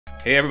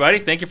Hey everybody,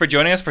 thank you for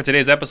joining us for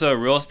today's episode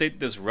of Real Estate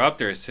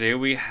Disruptors. Today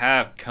we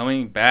have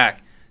coming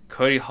back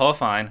Cody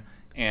Hofhine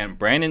and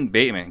Brandon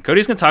Bateman.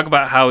 Cody's going to talk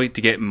about how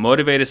to get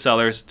motivated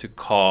sellers to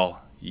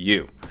call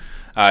you.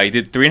 He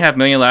did $3.5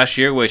 million last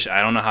year, which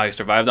I don't know how he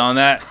survived on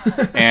that.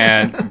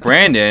 And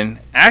Brandon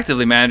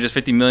actively manages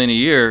 $50 million a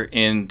year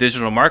in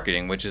digital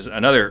marketing, which is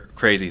another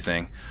crazy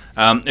thing.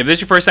 If this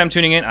is your first time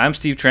tuning in, I'm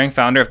Steve Trang,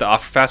 founder of the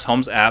OfferFast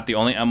Homes app, the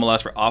only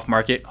MLS for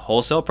off-market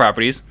wholesale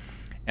properties.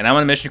 And I'm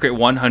on a mission to create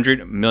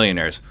 100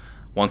 millionaires.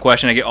 One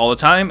question I get all the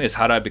time is,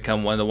 how do I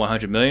become one of the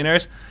 100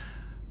 millionaires?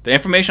 The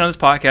information on this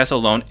podcast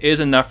alone is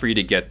enough for you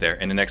to get there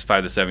in the next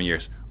 5 to 7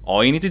 years.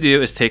 All you need to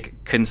do is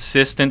take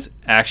consistent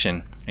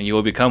action, and you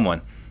will become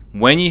one.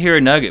 When you hear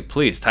a nugget,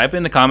 please type it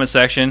in the comment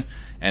section,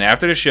 and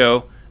after the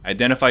show,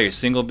 identify your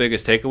single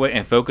biggest takeaway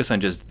and focus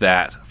on just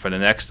that for the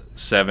next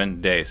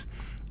 7 days.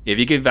 If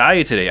you get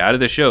value today out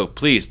of the show,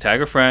 please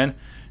tag a friend,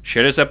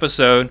 share this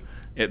episode.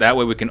 That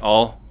way we can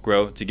all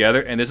grow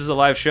together. And this is a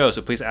live show,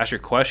 so please ask your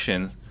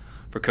questions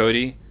for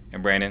Cody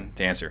and Brandon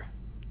to answer.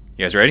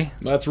 You guys ready?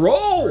 Let's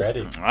roll.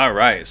 Ready. All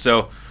right.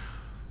 So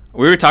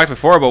we were talking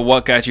before about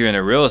what got you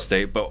into real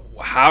estate, but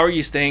how are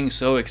you staying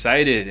so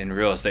excited in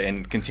real estate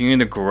and continuing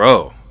to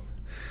grow?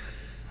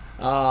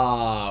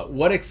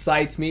 What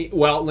excites me?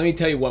 Well, let me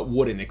tell you what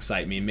wouldn't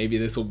excite me. Maybe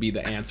this will be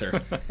the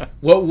answer.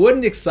 What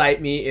wouldn't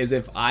excite me is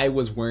if I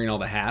was wearing all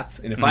the hats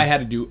and if I had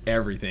to do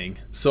everything.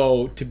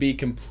 So to be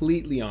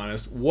completely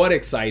honest, what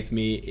excites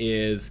me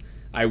is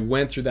I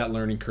went through that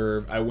learning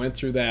curve. I went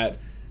through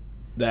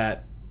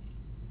that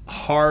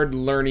hard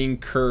learning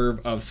curve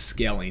of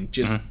scaling.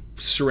 Just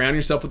surround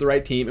yourself with the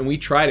right team. And we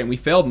tried it and we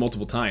failed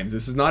multiple times.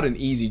 This is not an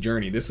easy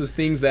journey. This is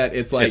things that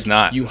it's like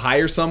you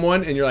hire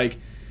someone and you're like,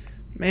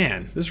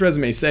 man, this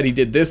resume said he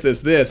did this.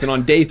 And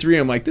on day 3,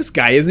 I'm like, this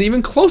guy isn't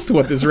even close to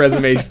what this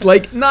resume is.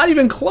 Like, not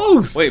even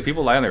close. Wait,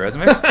 people lie on their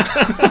resumes?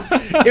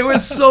 It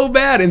was so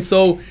bad. And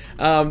so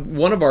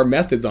one of our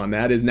methods on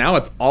that is now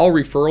it's all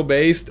referral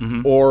based,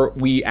 or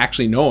we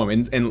actually know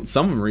them. And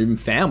some of them are even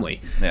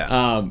family.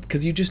 Yeah.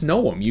 Because you just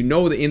know them. You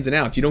know the ins and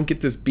outs. You don't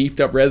get this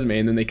beefed up resume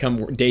and then they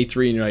come day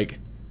 3 and you're like,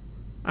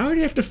 I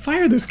already have to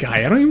fire this guy.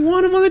 I don't even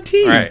want him on the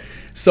team. Right.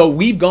 So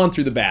we've gone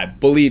through the bad,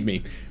 believe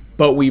me.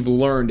 But we've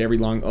learned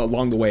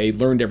along the way,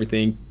 learned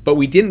everything. But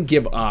we didn't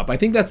give up. I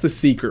think that's the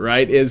secret,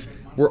 right? Is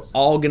we're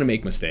all going to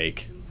make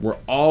mistake. We're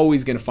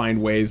always going to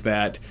find ways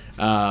that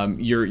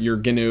you're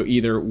going to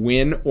either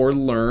win or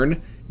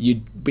learn.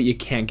 But you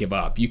can't give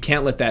up. You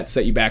can't let that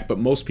set you back. But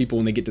most people,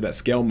 when they get to that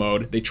scale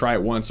mode, they try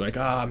it once. They're like,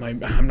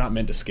 I'm not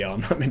meant to scale.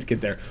 I'm not meant to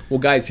get there. Well,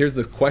 guys, here's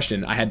the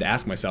question I had to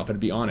ask myself. I had to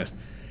be honest.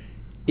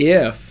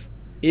 If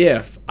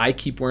I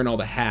keep wearing all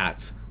the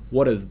hats,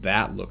 what does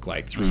that look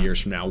like 3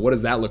 years from now? What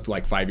does that look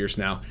like 5 years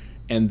from now?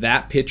 And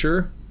that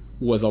picture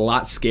was a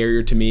lot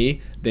scarier to me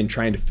than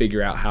trying to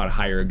figure out how to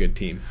hire a good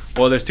team.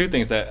 Well, there's two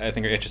things that I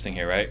think are interesting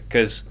here, right?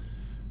 Because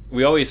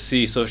we always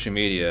see social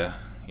media,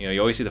 you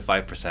always see the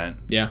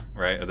 5%,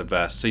 right, of the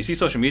best. So you see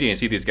social media and you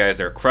see these guys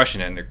that are crushing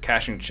it and they're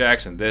cashing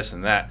checks and this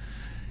and that.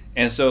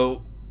 And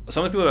so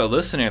some of the people that are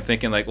listening are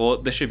thinking like, well,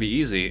 this should be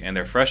easy, and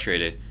they're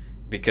frustrated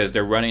because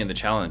they're running into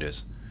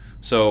challenges.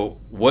 So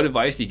what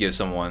advice do you give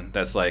someone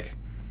that's like,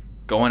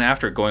 going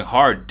after it, going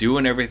hard,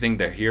 doing everything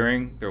they're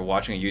hearing, they're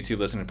watching a YouTube,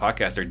 listening to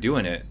podcasts, they're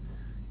doing it,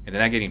 and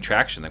they're not getting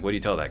traction? Like, what do you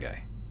tell that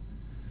guy?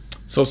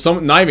 So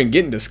not even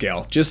getting to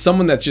scale, just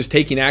someone that's just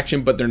taking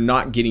action, but they're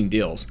not getting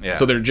deals. Yeah.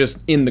 So they're just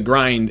in the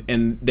grind,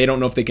 and they don't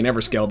know if they can ever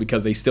scale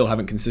because they still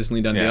haven't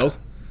consistently done deals.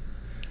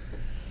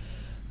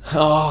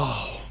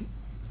 Oh,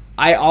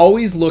 I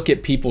always look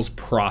at people's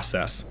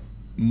process.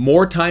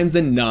 More times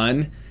than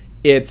none,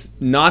 it's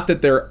not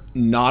that they're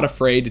not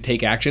afraid to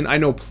take action. I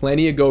know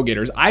plenty of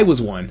go-getters. I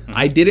was one.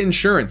 I did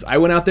insurance. I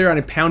went out there and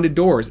I pounded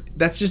doors.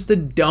 That's just the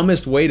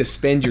dumbest way to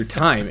spend your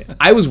time.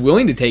 I was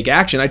willing to take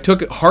action. I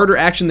took harder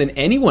action than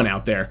anyone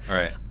out there.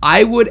 Right.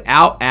 I would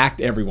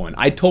outact everyone.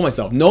 I told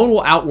myself, no one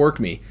will outwork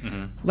me.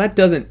 That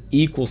doesn't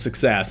equal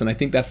success. And I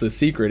think that's the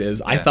secret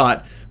is I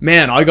thought,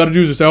 man, all I got to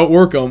do is just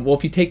outwork them. Well,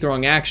 if you take the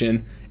wrong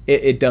action,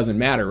 it doesn't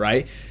matter,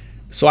 right?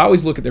 So I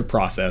always look at their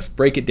process,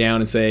 break it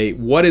down, and say,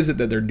 what is it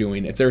that they're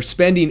doing? If they're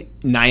spending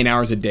 9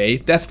 hours a day,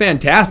 that's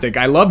fantastic.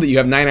 I love that you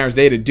have 9 hours a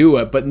day to do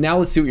it, but now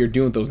let's see what you're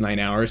doing with those 9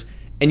 hours.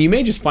 And you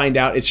may just find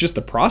out it's just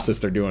the process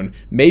they're doing.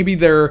 Maybe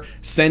they're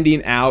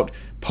sending out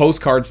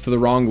postcards to the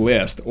wrong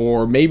list,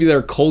 or maybe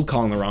they're cold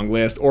calling the wrong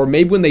list, or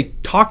maybe when they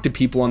talk to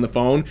people on the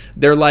phone,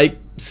 they're like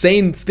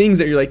saying things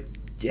that you're like,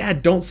 yeah,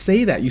 don't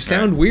say that. You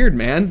sound weird,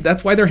 man.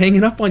 That's why they're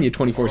hanging up on you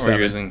 24/7. Or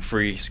using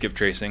free skip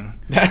tracing.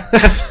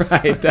 That's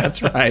right.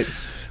 That's right.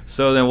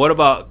 So then what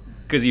about,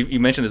 because you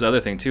mentioned this other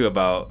thing too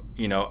about,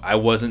 I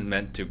wasn't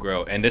meant to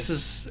grow. And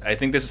I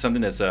think this is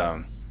something that's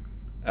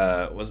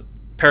was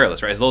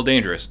perilous, right? It's a little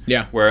dangerous.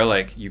 Yeah. Where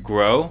like you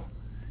grow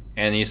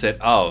and you said,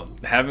 oh,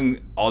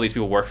 having all these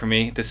people work for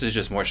me, this is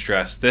just more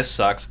stress. This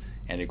sucks.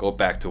 And you go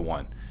back to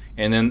one.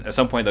 And then at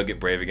some point they'll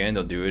get brave again.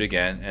 They'll do it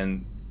again.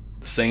 And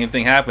the same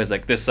thing happens,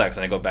 like this sucks,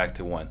 and I go back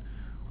to one.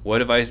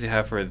 What advice do you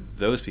have for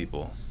those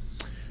people?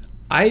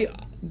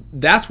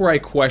 that's where I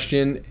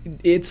question.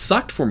 It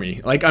sucked for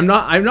me. Like I'm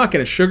not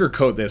going to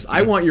sugarcoat this.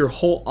 I want your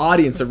whole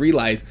audience to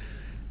realize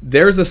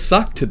there's a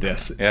suck to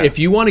this. Yeah. If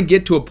you want to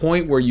get to a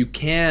point where you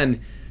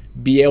can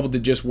be able to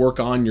just work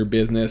on your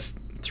business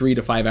 3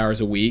 to 5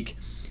 hours a week,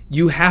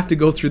 you have to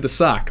go through the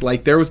suck.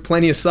 Like there was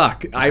plenty of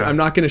suck. Okay. I'm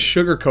not going to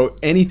sugarcoat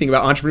anything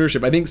about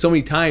entrepreneurship. I think so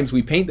many times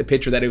we paint the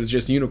picture that it was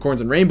just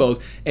unicorns and rainbows,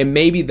 and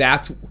maybe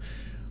that's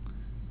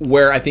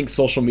where I think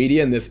social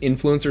media and this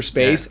influencer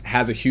space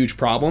has a huge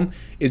problem,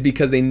 is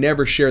because they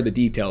never share the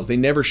details. They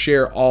never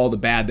share all the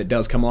bad that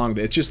does come along with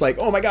it. It's just like,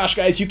 oh my gosh,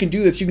 guys, you can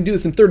do this. You can do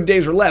this in 30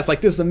 days or less.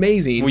 Like, this is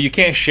amazing. Well, you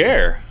can't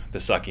share the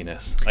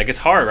suckiness. Like, it's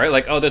hard, right?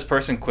 Like, oh, this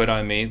person quit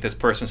on me. This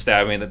person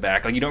stabbed me in the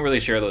back. Like, you don't really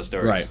share those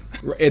stories.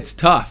 Right. It's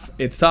tough.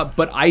 It's tough.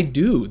 But I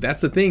do.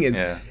 That's the thing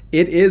is,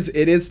 it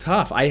is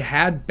tough. I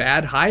had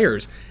bad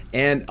hires.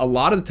 And a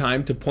lot of the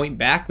time, to point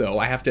back, though,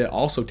 I have to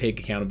also take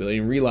accountability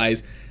and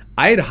realize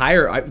I had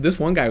hired, this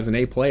one guy was an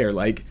A player.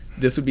 Like,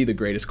 this would be the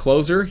greatest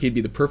closer. He'd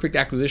be the perfect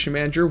acquisition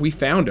manager. We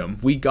found him.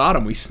 We got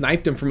him. We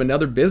sniped him from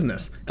another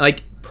business.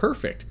 Like,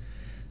 perfect.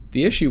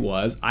 The issue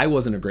was I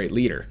wasn't a great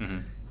leader. Mm-hmm.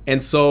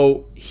 And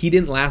so he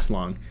didn't last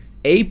long.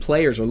 A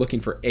players are looking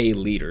for A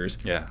leaders.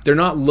 Yeah. They're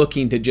not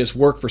looking to just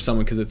work for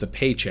someone because it's a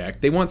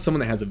paycheck. They want someone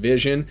that has a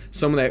vision,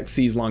 someone that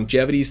sees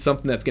longevity,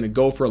 something that's going to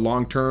go for a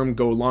long term,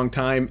 go a long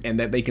time, and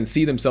that they can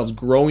see themselves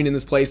growing in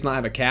this place, not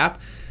have a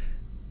cap.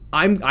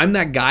 I'm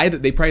that guy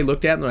that they probably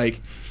looked at and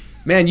like,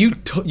 man,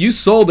 you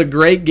sold a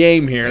great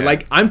game here. Yeah.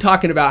 Like, I'm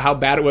talking about how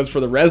bad it was for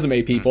the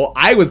resume people. Mm-hmm.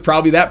 I was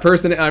probably that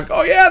person. And I'm,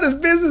 oh yeah, this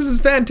business is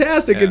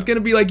fantastic. Yeah. It's going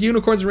to be like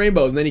unicorns and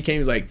rainbows. And then he came, he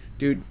was like,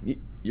 dude,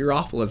 you're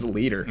awful as a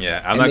leader.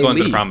 Yeah, I'm not going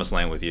to the promised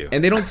land with you.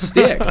 And they don't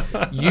stick.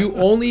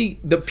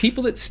 The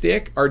people that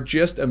stick are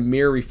just a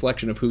mere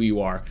reflection of who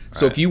you are.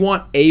 So if you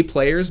want A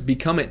players,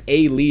 become an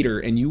A leader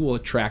and you will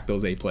attract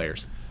those A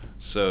players.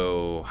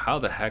 So how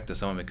the heck does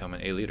someone become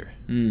an A leader?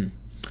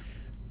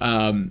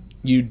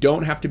 You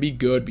don't have to be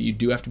good, but you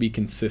do have to be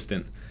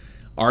consistent.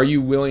 Are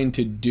you willing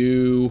to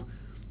do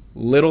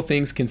little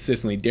things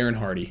consistently? Darren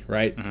Hardy,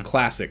 right? Mm-hmm.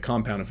 Classic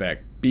compound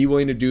effect. Be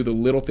willing to do the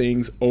little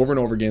things over and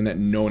over again that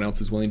no one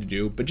else is willing to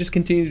do, but just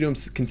continue to do them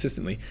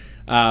consistently.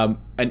 An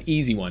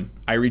easy one.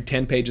 I read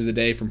 10 pages a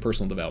day from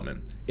personal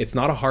development. It's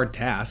not a hard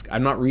task.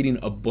 I'm not reading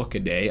a book a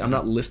day. I'm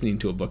not listening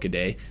to a book a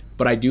day,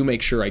 but I do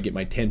make sure I get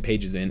my 10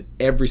 pages in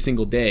every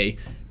single day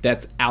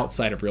that's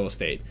outside of real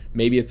estate.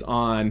 Maybe it's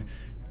on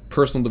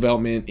personal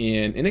development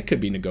and it could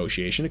be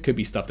negotiation, it could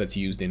be stuff that's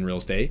used in real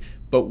estate,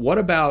 but what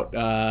about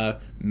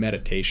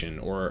meditation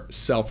or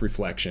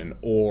self-reflection,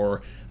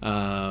 or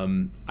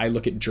I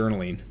look at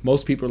journaling.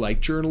 Most people are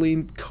like,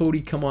 journaling,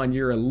 Cody, come on,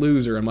 you're a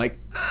loser. I'm like,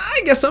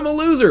 I guess I'm a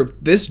loser.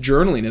 This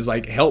journaling has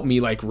like helped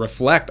me like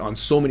reflect on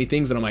so many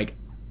things that I'm like,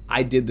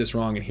 I did this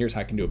wrong and here's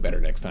how I can do it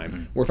better next time.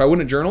 Mm-hmm. Or if I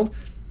wouldn't have journaled,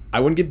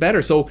 I wouldn't get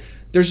better. So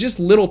there's just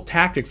little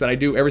tactics that I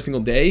do every single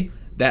day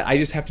that I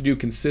just have to do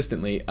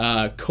consistently.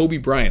 Kobe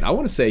Bryant, I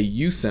want to say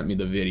you sent me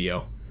the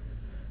video.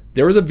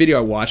 There was a video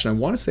I watched, and I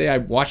want to say I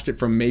watched it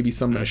from maybe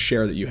a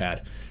share that you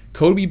had.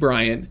 Kobe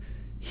Bryant,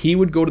 he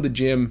would go to the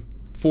gym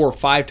 4 or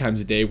 5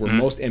 times a day, where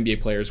most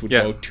NBA players would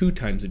go 2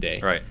 times a day.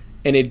 Right.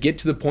 And it'd get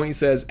to the point, he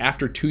says,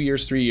 after 2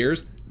 years, 3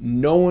 years,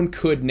 no one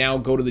could now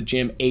go to the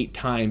gym 8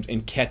 times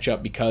and catch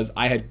up, because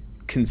I had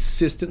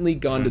consistently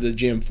gone to the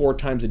gym 4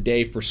 times a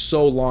day for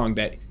so long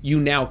that you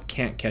now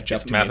can't catch up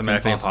to me. It's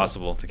mathematically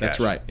impossible to catch. That's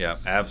right. Yeah,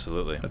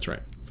 absolutely. That's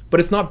right. But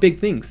it's not big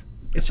things.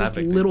 It's just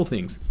little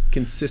things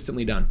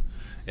consistently done.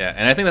 Yeah,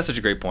 and I think that's such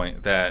a great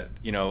point that,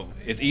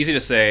 it's easy to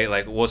say,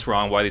 like, what's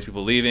wrong? Why are these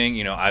people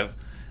leaving?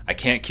 I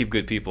can't keep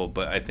good people,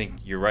 but I think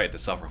you're right, the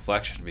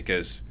self-reflection,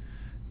 because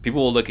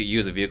people will look at you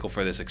as a vehicle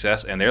for their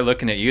success, and they're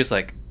looking at you as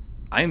like,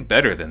 I'm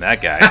better than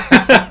that guy.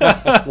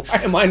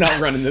 Why am I not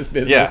running this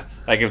business? Yeah,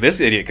 like if this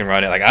idiot can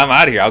run it, like I'm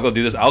out of here. I'll go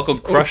do this. I'll go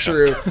crush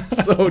him.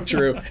 So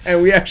true.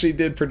 And we actually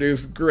did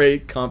produce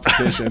great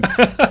competition.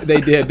 They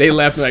did. They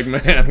left like,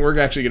 man, we're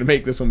actually going to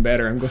make this one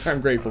better.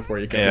 I'm grateful for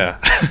you, Kevin.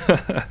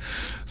 Yeah.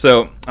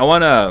 So I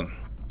want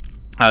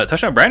to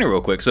touch on Brandon real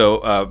quick.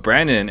 So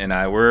Brandon and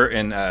I were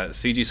in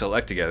CG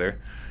Select together,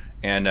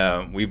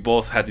 and we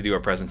both had to do our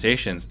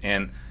presentations.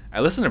 And I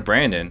listened to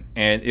Brandon,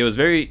 and it was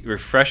very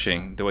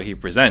refreshing the way he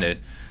presented,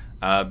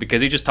 because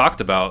he just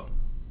talked about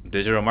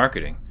digital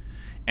marketing.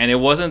 And it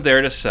wasn't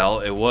there to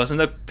sell. It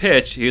wasn't a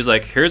pitch. He was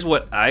like, here's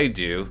what I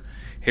do.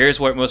 Here's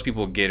what most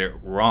people get it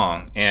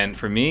wrong. And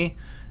for me,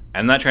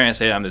 I'm not trying to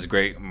say I'm this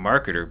great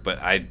marketer, but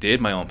I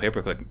did my own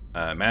pay-per-click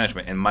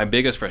management. And my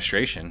biggest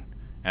frustration,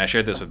 and I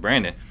shared this with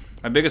Brandon,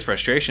 my biggest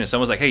frustration is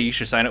someone's like, hey, you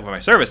should sign up for my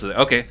service. I was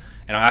like, okay.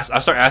 And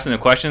I'll start asking them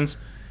questions,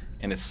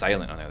 and it's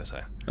silent on the other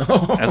side.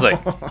 I was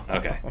like,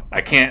 okay,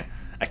 I can't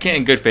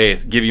in good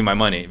faith give you my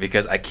money,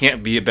 because I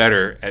can't be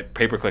better at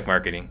pay-per-click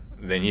marketing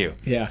than you.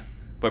 Yeah.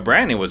 But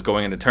Brandon was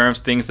going into terms,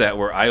 things that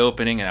were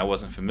eye-opening and I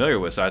wasn't familiar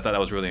with, so I thought that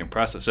was really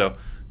impressive. So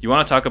you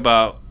want to talk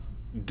about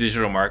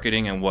digital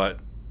marketing and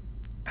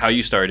how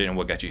you started and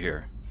what got you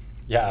here?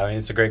 Yeah, I mean,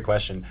 it's a great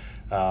question.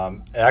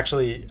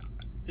 Actually,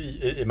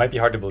 it might be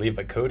hard to believe,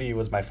 but Cody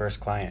was my first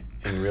client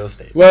in real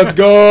estate. Let's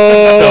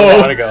go. So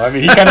long ago. I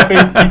mean, he kind of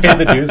paid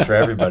the dues for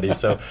everybody.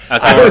 So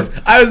That's how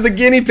I was the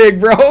guinea pig,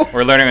 bro.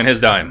 we're learning on his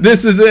dime.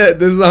 This is it.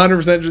 This is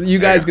 100% true. You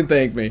guys can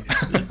thank me.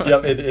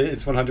 Yep,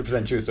 it's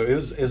 100% true. So it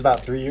was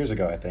about 3 years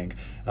ago, I think.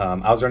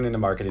 I was running a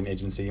marketing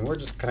agency, and we're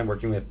just kind of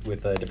working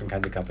with different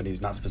kinds of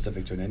companies, not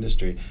specific to an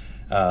industry.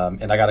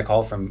 And I got a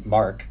call from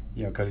Mark,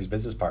 Cody's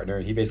business partner,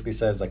 and he basically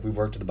says, like, we've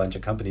worked with a bunch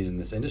of companies in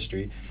this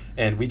industry,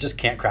 and we just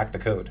can't crack the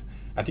code.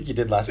 I think you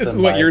did less than. This is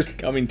what you're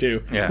coming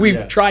to. Yeah.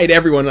 We've tried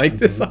everyone like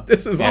this.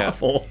 This is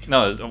awful.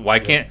 No, why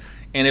can't?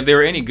 And if they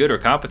were any good or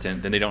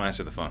competent, then they don't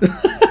answer the phone.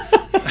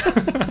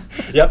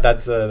 Yep,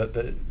 that's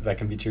that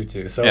can be true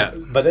too. So, Yeah.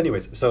 But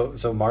anyways,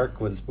 so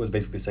Mark was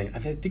basically saying, I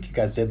think you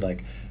guys did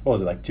like, what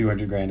was it, like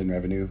 $200,000 in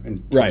revenue in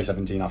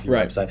 2017 off your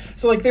website.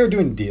 So like they were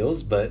doing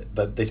deals, but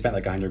they spent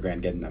like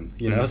 $100,000 getting them.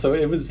 So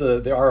it was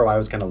the ROI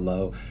was kind of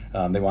low.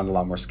 They wanted a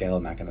lot more scale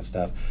and that kind of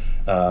stuff.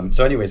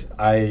 So anyways,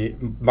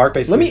 Mark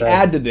basically Let me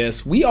add to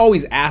this. We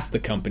always ask the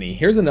company.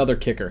 Here's another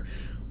kicker.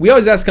 We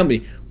always ask the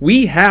company,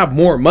 we have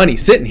more money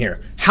sitting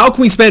here. How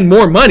can we spend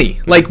more money?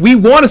 Like, we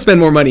want to spend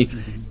more money,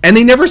 and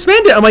they never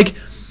spend it. I'm like,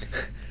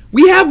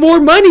 we have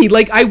more money.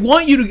 Like, I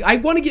want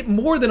to get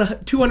more than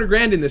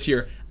 $200,000 in this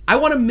year. I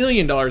want $1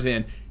 million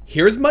in.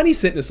 Here's money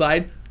sitting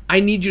aside. I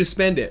need you to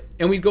spend it.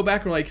 And we'd go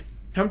back and we're like,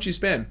 how much you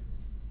spend?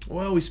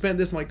 Well, we spent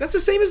this. I'm like, that's the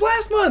same as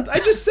last month. I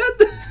just said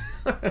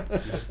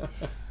that.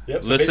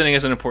 Yep, so Listening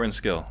is an important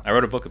skill. I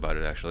wrote a book about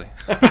it, actually.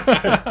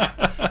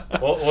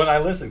 Well, when I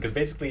listened, because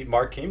basically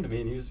Mark came to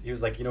me and he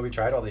was like, we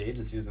tried all the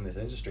agencies in this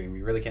industry and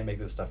we really can't make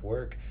this stuff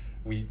work.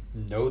 We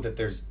know that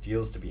there's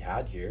deals to be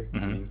had here. I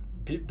mean,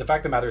 the fact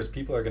of the matter is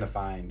people are going to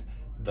find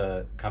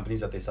the companies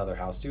that they sell their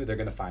house to. They're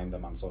going to find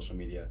them on social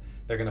media.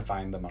 They're going to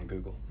find them on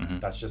Google.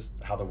 That's just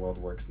how the world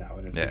works now,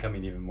 and it's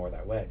becoming even more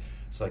that way.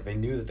 So like they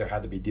knew that there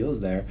had to be deals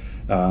there,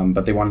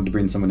 but they wanted to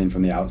bring someone in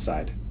from the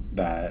outside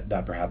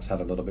that perhaps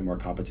had a little bit more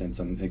competence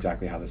on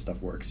exactly how this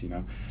stuff works,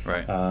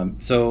 Right.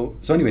 So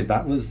anyways,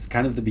 that was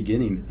kind of the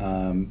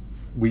beginning.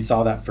 We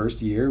saw that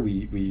first year,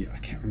 we I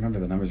can't remember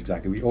the numbers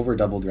exactly. We over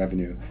doubled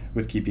revenue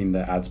with keeping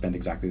the ad spend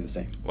exactly the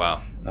same.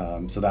 Wow.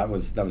 So that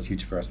was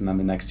huge for us. And then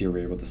the next year we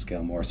were able to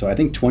scale more. So I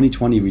think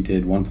 2020 we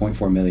did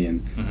 1.4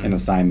 million in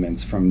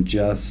assignments from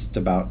just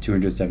about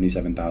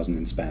 277,000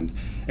 in spend.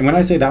 And when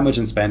I say that much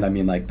in spend, I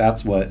mean like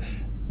that's what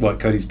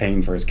Cody's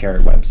paying for his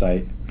Carrot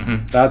website.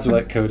 That's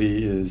what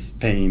Cody is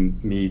paying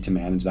me to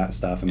manage that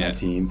stuff and my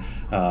team.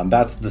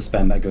 That's the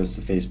spend that goes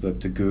to Facebook,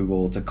 to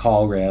Google, to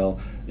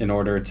CallRail in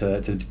order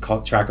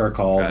to track our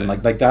calls. And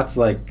like that's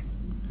like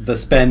the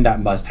spend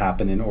that must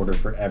happen in order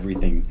for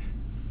everything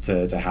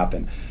to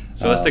happen.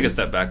 So let's take a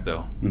step back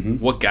though.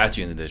 What got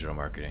you into digital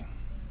marketing?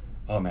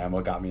 Oh man,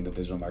 what got me into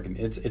digital marketing?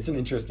 It's an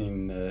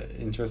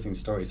interesting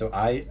story. So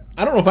I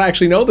don't know if I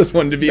actually know this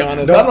one, to be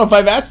honest. No, I don't know if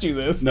I've asked you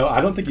this. No,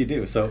 I don't think you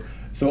do. So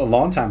a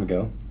long time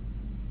ago,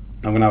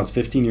 when I was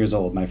 15 years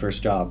old, my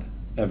first job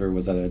ever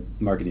was at a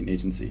marketing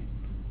agency.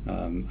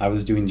 I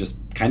was doing just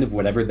kind of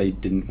whatever they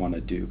didn't want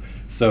to do.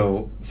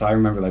 So I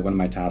remember like one of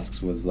my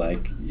tasks was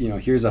like,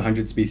 here's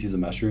 100 species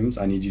of mushrooms.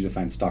 I need you to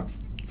find stock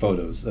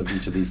photos of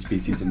each of these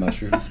species of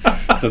mushrooms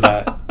so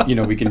that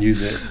we can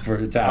use it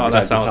to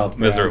advertise this health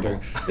miserable.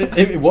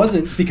 It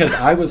wasn't, because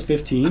I was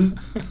 15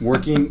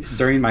 working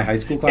during my high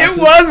school classes.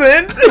 It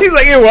wasn't. He's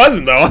like, it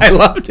wasn't though. I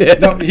loved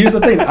it. No, here's the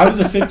thing. I was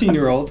a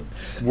 15-year-old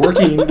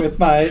working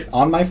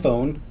on my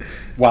phone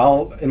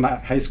while in my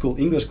high school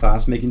English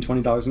class making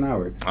 $20 an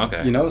hour.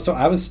 Okay. So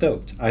I was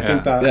stoked. I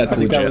think that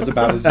was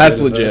about as That's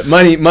good legit.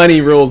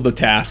 Money rules the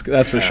task.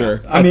 That's for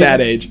sure. At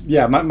that age.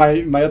 Yeah,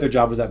 my other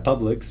job was at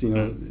Publix.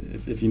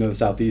 If you know the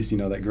Southeast,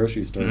 that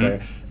grocery store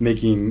there,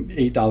 making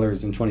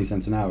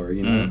 $8.20 an hour.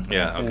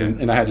 Yeah. Okay.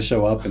 And I had to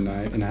show up and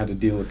I had to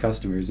deal with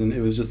customers, and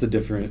it was just a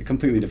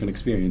completely different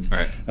experience.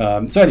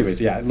 Right. So anyways,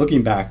 yeah,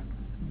 looking back,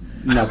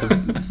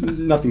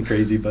 nothing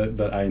crazy,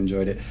 but I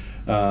enjoyed it.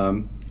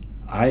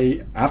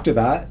 After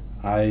that,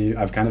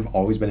 I've kind of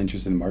always been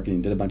interested in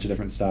marketing, did a bunch of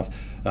different stuff.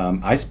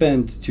 I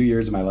spent 2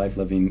 years of my life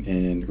living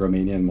in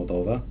Romania and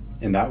Moldova,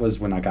 and that was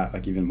when I got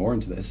like even more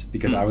into this,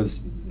 because I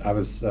was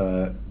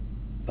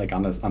like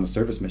on a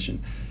service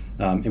mission.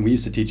 And we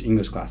used to teach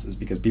English classes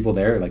because people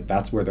there, like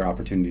that's where their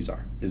opportunities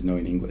are, is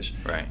knowing English.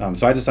 Right.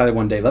 So I decided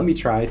one day, let me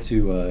try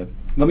to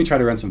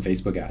run some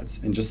Facebook ads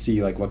and just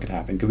see like what could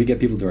happen. Could we get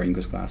people to our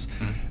English class?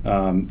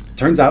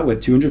 Turns out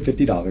with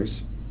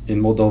 $250 in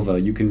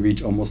Moldova, you can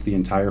reach almost the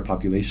entire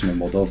population of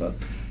Moldova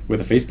with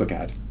a Facebook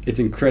ad. It's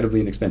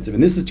incredibly inexpensive.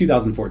 And this is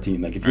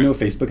 2014. Like if you know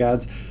Facebook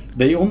ads,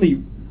 they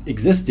only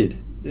existed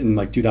in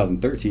like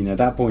 2013. At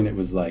that point, it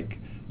was like,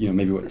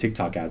 maybe what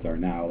TikTok ads are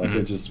now. Like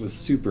it just was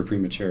super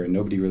premature and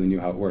nobody really knew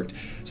how it worked.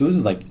 So this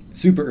is like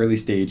super early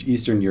stage,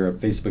 Eastern Europe,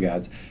 Facebook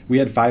ads. We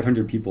had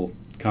 500 people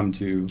come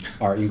to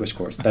our English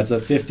course. That's a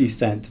 50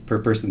 cent per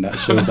person that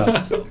shows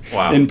up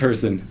in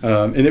person.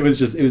 And it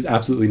was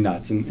absolutely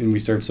nuts. And we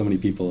served so many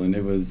people. And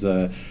it was,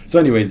 so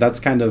anyways,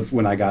 that's kind of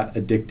when I got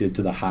addicted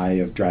to the high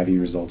of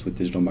driving results with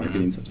digital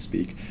marketing, so to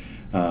speak.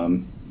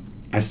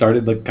 I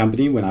started the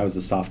company when I was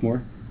a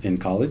sophomore in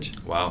college.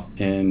 Wow.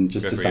 And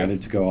just Good for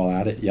decided to go all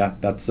at it. Yeah,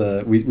 that's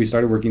we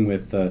started working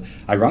with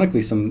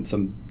ironically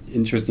some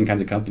interesting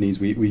kinds of companies.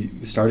 We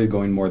started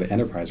going more the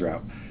enterprise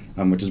route,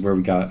 which is where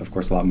we got, of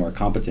course, a lot more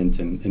competent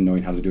in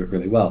knowing how to do it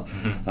really well.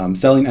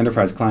 Selling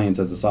enterprise clients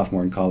as a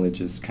sophomore in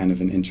college is kind of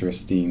an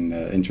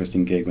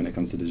interesting gig when it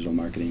comes to digital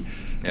marketing.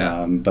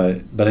 Yeah.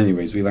 But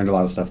anyways, we learned a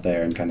lot of stuff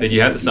there. And kind of did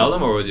you have to sell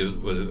them, or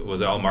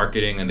was it all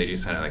marketing and they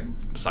just kind of like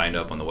signed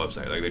up on the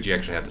website? Like, did you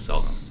actually have to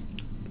sell them?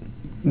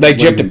 Like,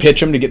 do you have to pitch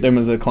them to get them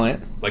as a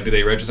client? Like, did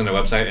they register on the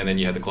website and then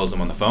you had to close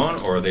them on the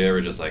phone, or they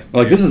were just like...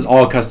 Like, this is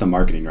all custom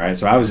marketing, right?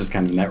 So I was just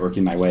kind of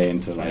networking my way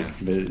into, like,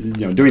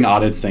 doing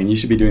audits, saying you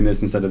should be doing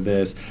this instead of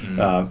this.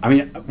 I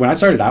mean, when I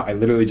started out, I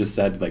literally just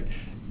said, like,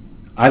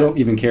 I don't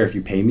even care if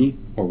you pay me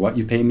or what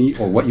you pay me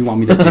or what you want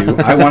me to do.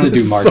 I want to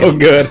do marketing. So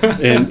good.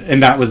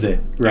 And that was it,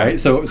 right?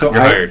 So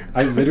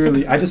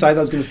I decided I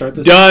was going to start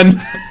this.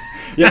 Done.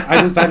 Yeah,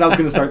 I decided I was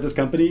going to start this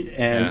company,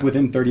 and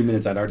within 30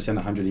 minutes, I'd already sent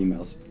 100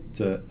 emails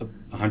to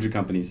 100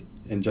 companies,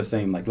 and just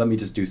saying, like, let me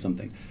just do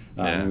something.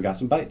 And we got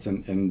some bites,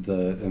 and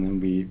then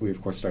we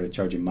of course started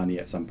charging money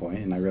at some point,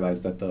 and I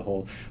realized that the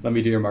whole let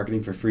me do your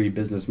marketing for free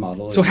business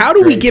model. So how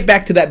do we get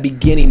back to that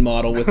beginning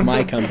model with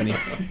my company?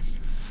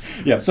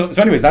 Yeah. So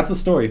anyways, that's the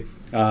story.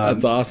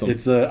 That's awesome.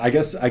 It's I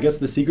guess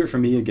the secret for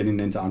me in getting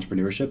into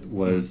entrepreneurship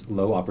was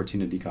low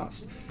opportunity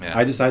cost. Yeah.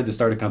 I decided to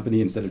start a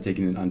company instead of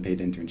taking an unpaid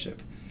internship.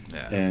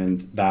 Yeah.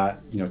 And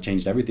that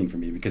changed everything for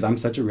me, because I'm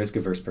such a risk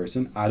averse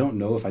person. I don't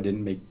know if I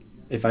didn't make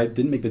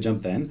the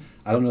jump then,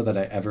 I don't know that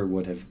I ever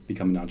would have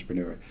become an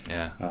entrepreneur.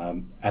 Yeah.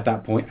 At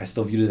that point, I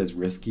still viewed it as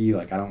risky.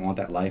 Like, I don't want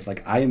that life.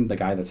 Like, I am the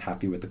guy that's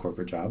happy with the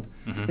corporate job.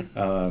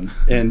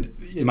 And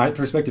my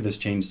perspective has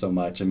changed so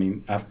much. I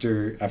mean,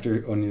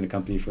 after owning the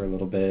company for a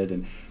little bit,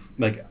 and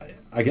like,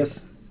 I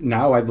guess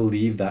now I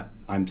believe that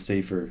I'm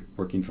safer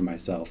working for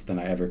myself than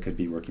I ever could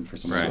be working for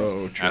someone else.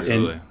 So true.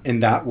 Absolutely.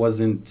 And that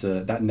wasn't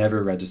that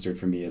never registered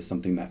for me as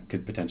something that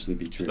could potentially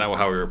be true. It's not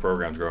how we were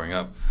programmed growing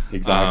up.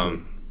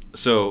 Exactly.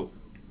 So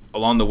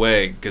along the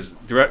way, because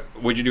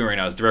what you're doing right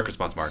now is direct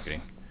response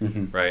marketing,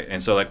 right?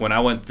 And so, like, when I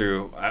went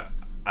through,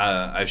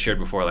 I've shared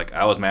before, like,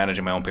 I was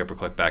managing my own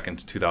pay-per-click back in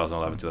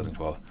 2011,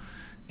 2012,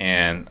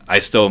 and I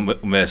still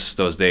miss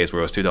those days where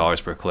it was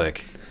 $2 per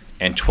click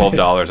and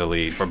 $12 a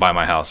lead for buy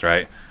my house,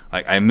 right?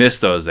 Like, I miss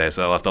those days,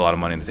 so I left a lot of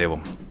money on the table.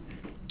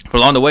 But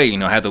along the way,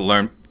 I had to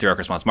learn direct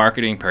response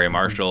marketing, Perry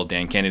Marshall,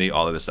 Dan Kennedy,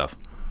 all of this stuff.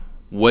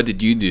 What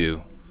did you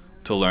do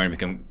to learn and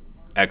become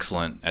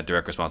excellent at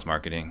direct response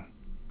marketing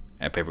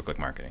and pay-per-click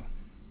marketing?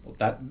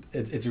 Well,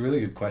 it's a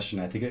really good question.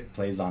 I think it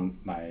plays on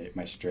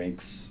my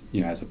strengths,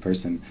 as a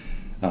person.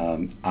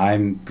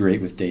 I'm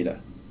great with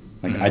data.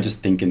 Like, I just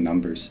think in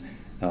numbers,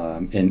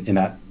 and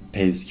that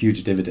pays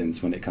huge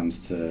dividends when it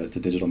comes to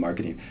digital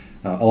marketing.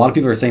 A lot of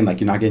people are saying, like,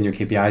 you're not getting your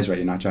KPIs right,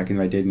 you're not tracking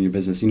the right data in your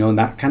business, and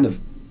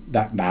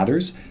that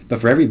matters.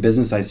 But for every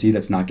business I see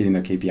that's not getting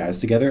their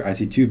KPIs together, I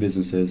see two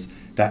businesses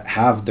that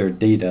have their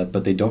data,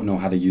 but they don't know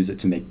how to use it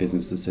to make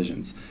business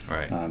decisions.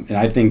 Right. And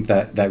I think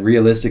that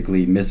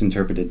realistically,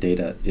 misinterpreted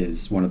data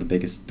is one of the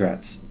biggest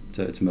threats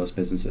to most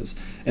businesses.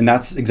 And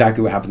that's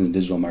exactly what happens in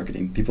digital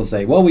marketing. People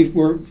say, well,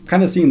 we're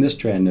kind of seeing this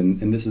trend,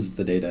 and this is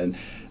the data. And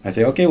I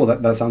say, okay, well,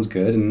 that sounds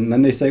good. And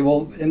then they say,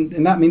 well,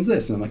 and that means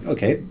this. And I'm like,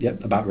 okay,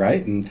 yep, about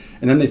right. And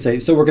then they say,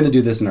 so we're going to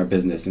do this in our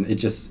business. And it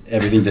just,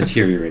 everything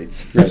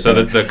deteriorates. Right. So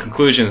the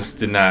conclusions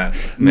did not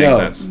make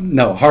sense.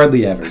 No,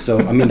 hardly ever. So,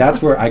 I mean,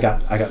 that's where I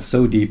got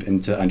so deep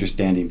into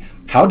understanding,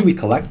 how do we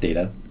collect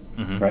data,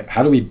 right?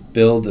 How do we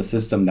build a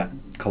system that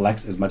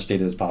collects as much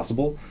data as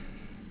possible?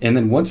 And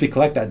then once we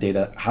collect that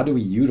data, how do we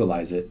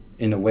utilize it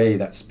in a way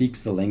that speaks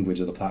the language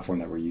of the platform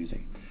that we're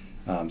using?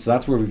 So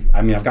that's where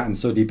I've gotten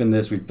so deep in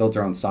this. We've built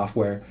our own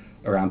software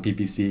around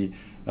PPC.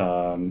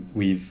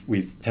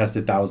 We've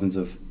tested thousands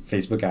of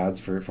Facebook ads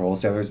for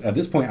wholesalers. At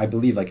this point, I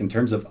believe, like, in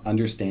terms of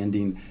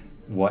understanding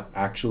what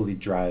actually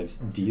drives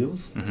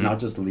deals, not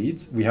just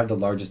leads, we have the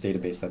largest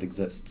database that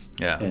exists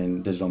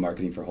in digital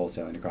marketing for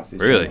wholesaling across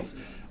these channels.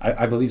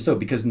 I believe so,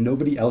 because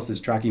nobody else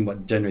is tracking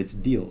what generates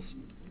deals.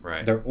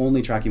 Right. They're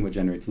only tracking what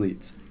generates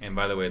leads. And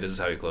by the way, this is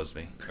how he closed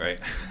me, right?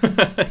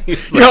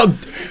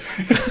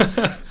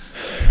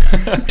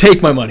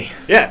 Take my money.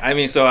 Yeah, I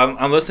mean, so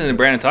I'm listening to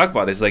Brandon talk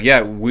about this. Like,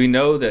 yeah, we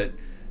know that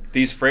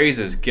these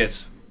phrases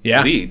gets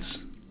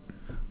leads,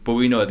 but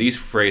we know that these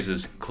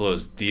phrases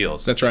close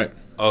deals. That's right.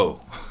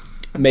 Oh.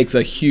 Makes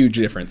a huge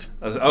difference.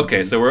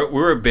 Okay, so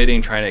we're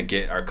bidding, trying to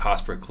get our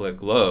cost per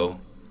click low.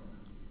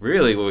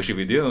 Really, what we should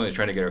be doing is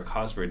trying to get our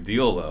cost per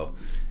deal low.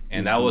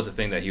 And that was the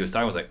thing that he was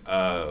talking about. Was like,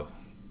 oh,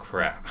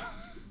 crap.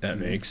 That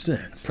makes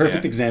sense.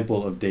 Perfect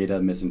example of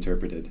data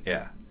misinterpreted.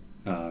 Yeah.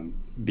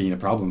 Being a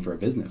problem for a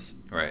business.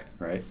 Right.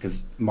 Right?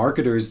 Because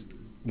marketers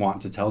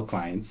want to tell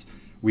clients,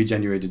 we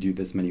generated you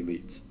this many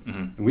leads.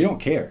 And we don't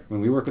care.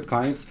 When we work with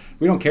clients,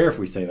 we don't care if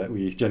we say that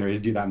we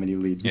generated you that many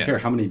leads. We care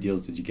how many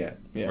deals did you get.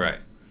 Yeah. Right.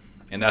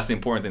 And that's the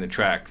important thing to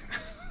track,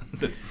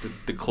 the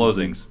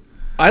closings.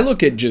 I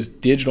look at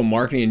just digital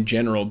marketing in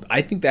general.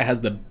 I think that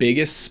has the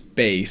biggest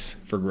space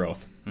for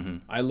growth.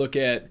 I look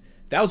at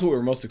that was what we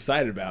were most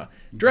excited about.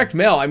 Direct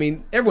mail, I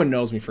mean, everyone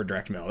knows me for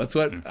direct mail. That's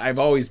what I've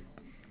always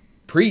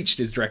preached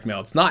is direct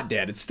mail. It's not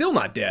dead. It's still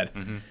not dead.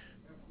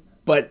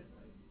 But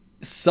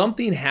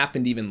something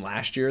happened even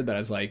last year that I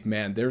was like,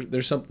 man,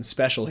 there's something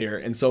special here.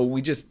 And so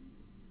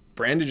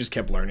Brandon just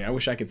kept learning. I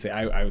wish I could say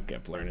I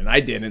kept learning. I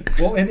didn't.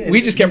 Well, and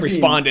we just kept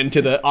responding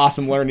to the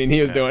awesome learning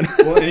he was doing.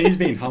 Well, and he's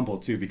being humble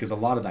too, because a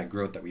lot of that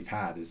growth that we've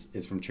had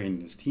is from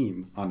training his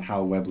team on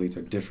how web leads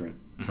are different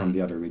from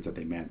the other leads that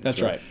they manage.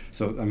 That's right.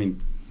 So, I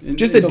mean,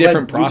 just a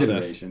different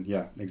process. Yeah,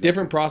 exactly.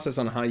 Different process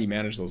on how you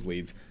manage those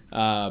leads.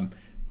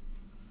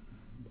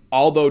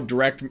 Although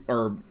direct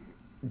or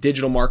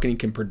digital marketing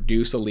can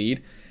produce a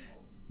lead,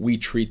 we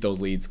treat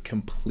those leads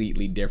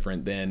completely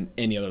different than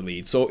any other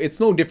lead. So it's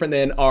no different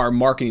than our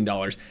marketing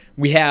dollars.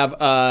 We have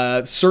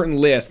a certain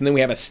list, and then we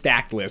have a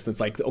stacked list.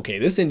 It's like, okay,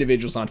 this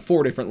individual's on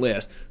 4 different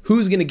lists.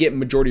 Who's going to get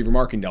majority of your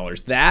marketing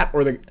dollars? That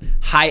or the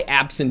high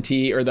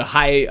absentee or the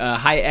high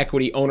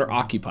equity owner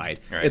occupied?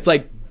 Right. It's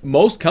like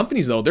most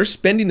companies, though, they're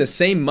spending the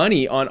same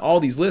money on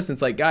all these lists. And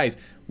it's like, guys,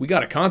 we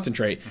got to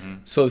concentrate.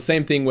 So the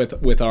same thing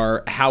with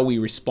our how we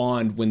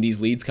respond when these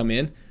leads come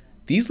in.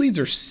 These leads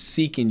are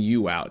seeking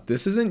you out.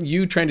 This isn't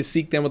you trying to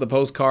seek them with a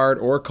postcard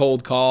or a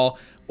cold call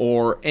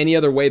or any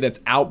other way that's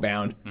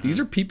outbound. These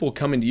are people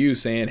coming to you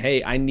saying,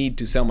 hey, I need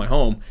to sell my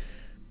home.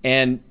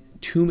 And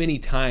too many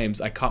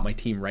times I caught my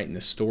team writing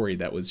this story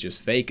that was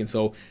just fake. And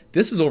so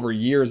this is over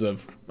years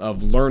of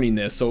learning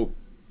this. So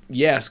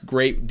yes,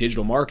 great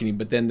digital marketing,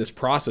 but then this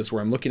process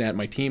where I'm looking at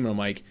my team and I'm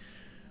like,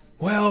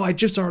 well, I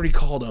just already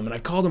called them, and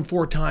I've called them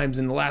 4 times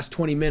in the last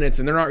 20 minutes,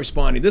 and they're not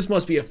responding. This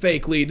must be a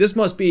fake lead. This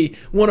must be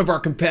one of our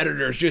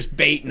competitors just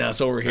baiting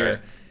us over here. Right.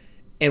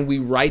 And we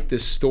write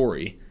this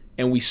story,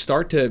 and we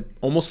start to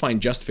almost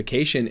find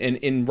justification,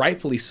 and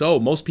rightfully so.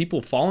 Most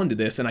people fall into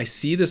this, and I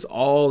see this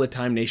all the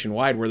time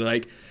nationwide where they're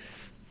like,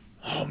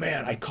 oh,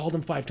 man, I called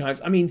them 5 times.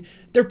 I mean,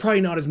 they're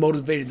probably not as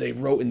motivated as they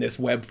wrote in this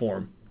web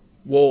form.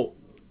 Well,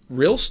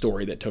 real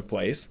story that took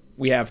place,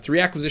 we have 3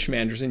 acquisition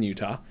managers in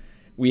Utah.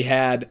 We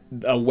had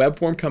a web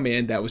form come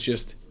in that was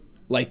just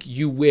like,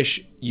 you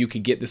wish you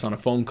could get this on a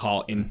phone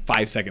call in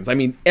 5 seconds. I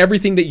mean,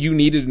 everything that you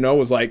needed to know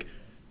was like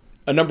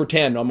a number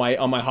 10 on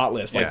my hot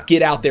list. Like,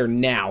 get out there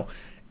now.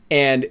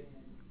 And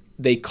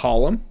they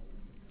call them.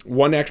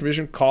 One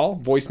acquisition, call,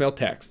 voicemail,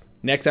 text.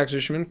 Next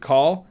acquisition,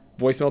 call,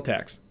 voicemail,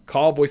 text.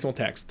 Call, voicemail,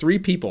 text. 3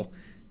 people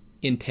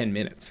in 10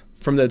 minutes.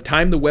 From the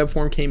time the web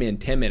form came in,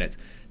 10 minutes.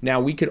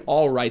 Now, we could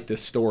all write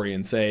this story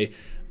and say,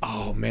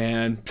 oh,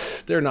 man,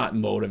 they're not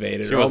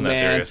motivated. She wasn't that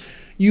serious.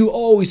 You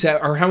always have,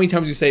 or how many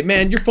times you say,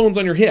 man, your phone's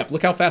on your hip.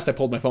 Look how fast I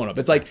pulled my phone up.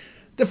 It's like,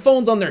 the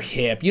phone's on their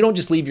hip. You don't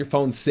just leave your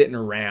phone sitting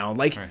around.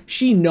 Like,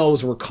 she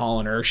knows we're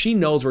calling her. She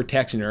knows we're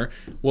texting her.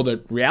 Well,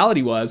 the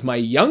reality was my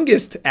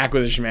youngest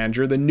acquisition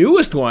manager, the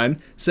newest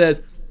one,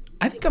 says,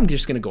 I think I'm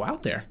just going to go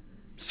out there.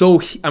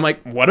 So I'm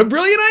like, what a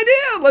brilliant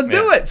idea. Let's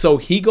do it. So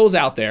he goes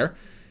out there,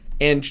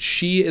 and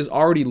she is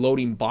already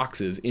loading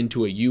boxes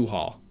into a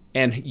U-Haul.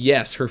 And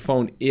yes, her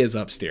phone is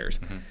upstairs.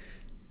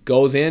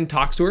 Goes in,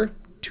 talks to her.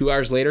 2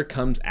 hours later,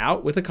 comes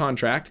out with a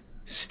contract.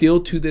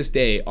 Still to this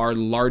day, our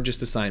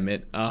largest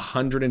assignment,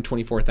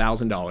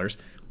 $124,000,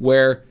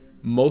 where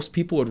most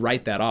people would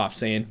write that off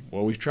saying,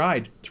 well, we've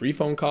tried 3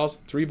 phone calls,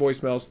 3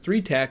 voicemails,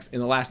 3 texts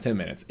in the last 10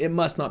 minutes. It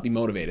must not be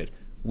motivated.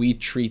 We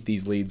treat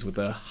these leads with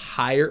a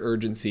higher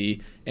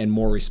urgency and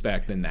more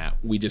respect than that.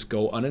 We just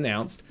go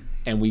unannounced,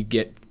 and we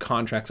get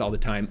contracts all the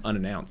time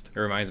unannounced. It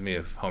reminds me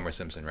of Homer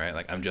Simpson, right?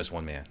 Like, I'm just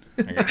one man.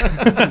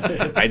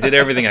 I did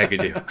everything I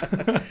could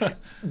do.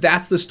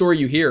 That's the story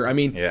you hear. I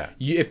mean,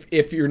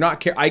 if you're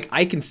not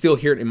I can still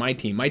hear it in my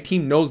team. My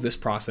team knows this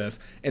process,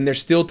 and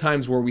there's still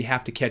times where we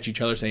have to catch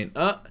each other saying,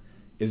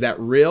 is that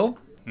real?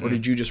 Or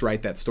did you just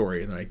write that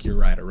story? And they're like, you're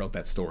right, I wrote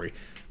that story.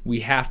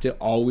 We have to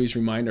always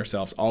remind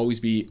ourselves,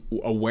 always be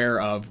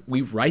aware of,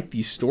 we write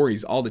these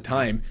stories all the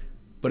time,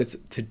 but it's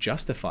to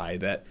justify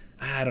that,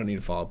 I don't need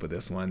to follow up with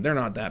this one. They're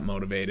not that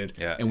motivated.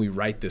 And we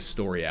write this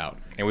story out.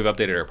 And we've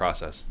updated our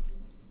process.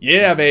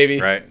 Yeah, baby.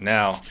 Right.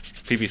 Now,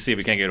 PPC,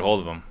 we can't get a hold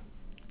of them.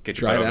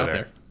 Get your butt over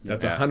there.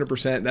 That's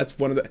 100%.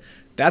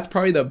 That's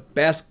probably the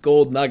best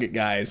gold nugget,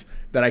 guys,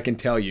 that I can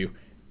tell you.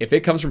 If it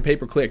comes from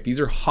pay-per-click, these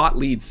are hot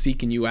leads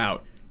seeking you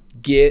out.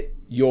 Get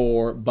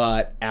your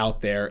butt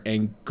out there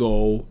and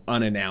go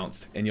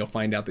unannounced, and you'll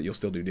find out that you'll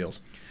still do deals.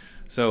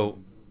 So,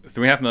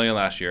 $3.5 million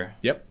last year.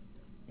 Yep.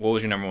 What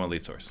was your number 1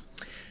 lead source?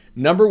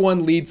 Number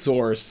 1 lead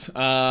source.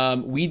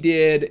 We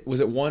did,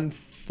 was it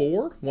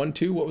 1.4?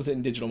 1.2? What was it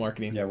in digital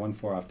marketing? Yeah,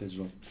 1.4 off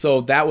digital.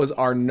 So that was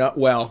our,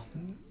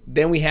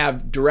 then we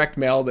have direct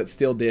mail that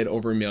still did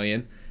over $1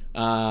 million.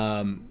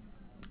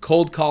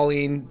 Cold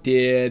calling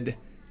it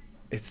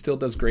still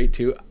does great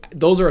too.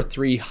 Those are our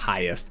 3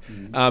 highest.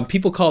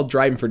 People call it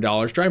driving for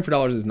dollars. Driving for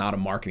dollars is not a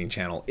marketing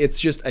channel. It's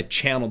just a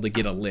channel to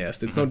get a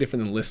list. It's no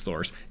different than list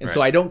source. And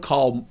so I don't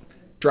call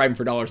driving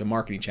for dollars a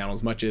marketing channel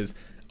as much as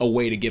a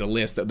way to get a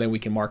list that then we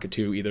can market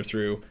to either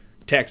through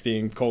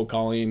texting, cold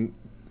calling,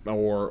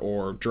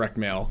 or direct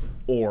mail,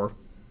 or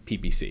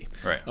PPC.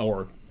 Right.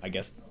 Or I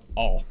guess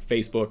all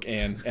Facebook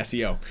and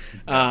SEO.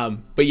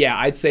 But yeah,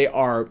 I'd say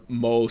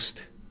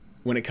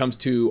when it comes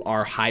to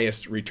our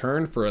highest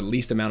return for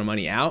least amount of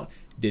money out,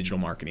 digital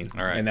marketing.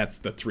 All right. And that's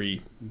the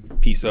 3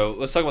 pieces. So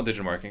let's talk about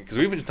digital marketing, because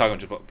we've been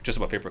talking just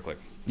about pay-per-click.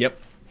 Yep.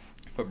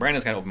 But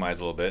Brandon's kind of opened my eyes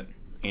a little bit,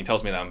 and he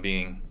tells me that I'm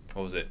being,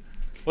 it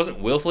wasn't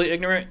willfully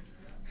ignorant,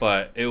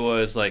 but it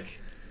was like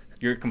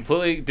you're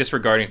completely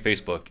disregarding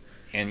Facebook,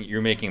 and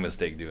you're making a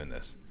mistake doing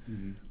this.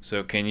 Mm-hmm.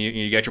 So can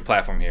you get your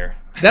platform here?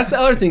 That's the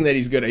other thing that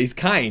he's good at. He's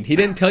kind. He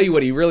didn't tell you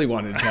what he really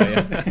wanted to tell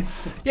you.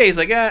 Yeah, he's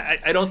like,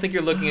 I don't think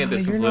you're looking at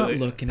this completely. You're not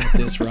looking at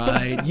this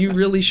right. You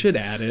really should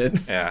add it.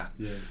 Yeah.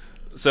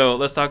 So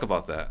let's talk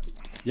about that.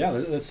 Yeah,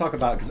 let's talk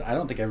about, because I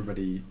don't think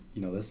everybody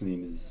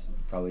listening is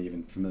probably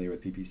even familiar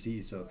with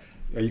PPC. So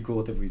are you cool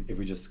with if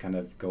we just kind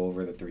of go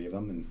over the 3 of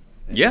them and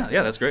yeah,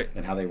 that's great,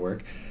 and how they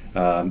work?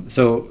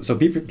 So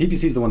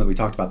PPC is the one that we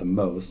talked about the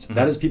most. Mm-hmm.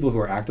 That is people who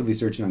are actively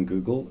searching on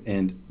Google,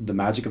 and the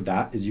magic of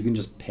that is you can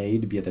just pay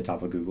to be at the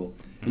top of Google,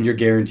 and you're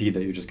guaranteed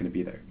that you're just going to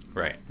be there.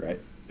 Right.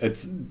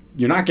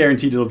 You're not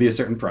guaranteed it'll be a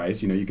certain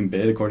price. You can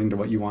bid according to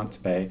what you want to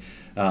pay.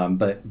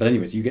 But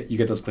anyways, you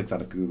get those clicks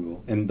out of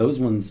Google, and those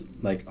ones,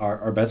 like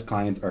our best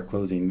clients are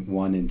closing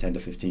 1 in 10 to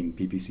 15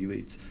 PPC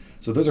leads.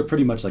 So those are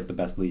pretty much like the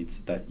best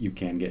leads that you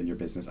can get in your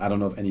business. I don't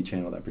know of any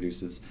channel that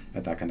produces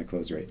at that kind of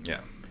close rate.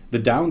 Yeah. The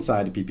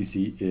downside of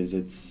PPC is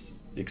it's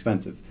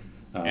expensive.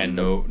 And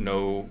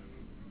no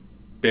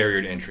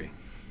barrier to entry.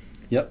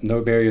 Yep,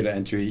 no barrier to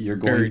entry. You're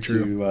going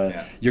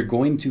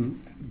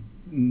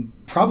to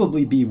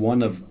probably be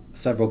one of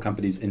several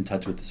companies in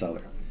touch with the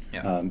seller.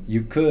 Yeah.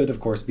 You could,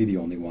 of course, be the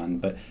only one,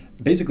 but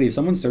basically if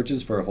someone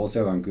searches for a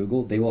wholesaler on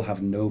Google, they will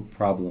have no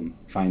problem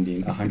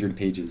finding 100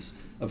 pages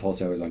of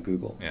wholesalers on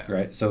Google,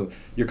 right? So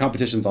your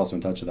competition's also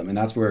in touch with them, and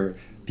that's where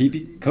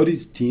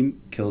Cody's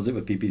team kills it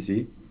with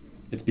PPC.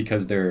 It's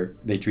because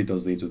they treat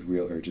those leads with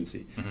real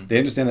urgency. Mm-hmm. They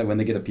understand that when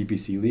they get a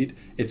PPC lead,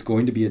 it's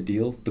going to be a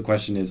deal. The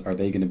question is, are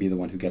they going to be the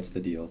one who gets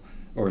the deal,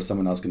 or is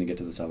someone else going to get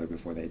to the seller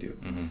before they do?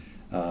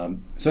 Mm-hmm.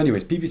 So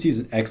anyways, PPC is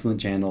an excellent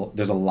channel.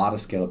 There's a lot of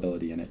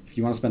scalability in it. If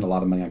you want to spend a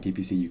lot of money on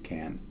PPC, you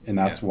can. And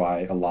that's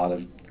why a lot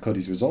of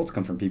Cody's results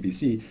come from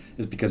PPC,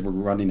 is because we're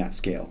running at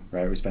scale,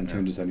 right? We spent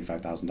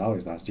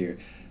 $275,000 last year.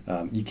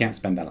 You can't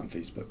spend that on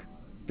Facebook,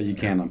 but you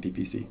can on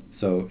PPC.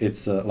 So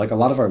it's like a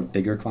lot of our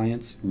bigger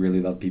clients really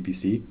love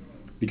PPC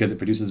because it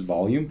produces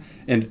volume.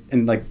 And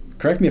like,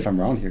 correct me if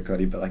I'm wrong here,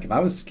 Cody, but like if I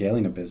was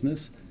scaling a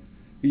business,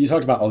 you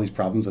talked about all these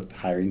problems with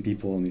hiring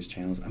people on these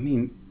channels. I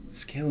mean,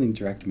 scaling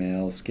direct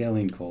mail,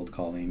 scaling cold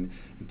calling,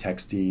 and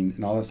texting,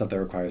 and all that stuff that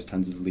requires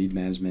tons of lead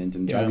management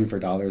and driving for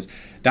dollars.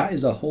 That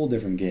is a whole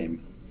different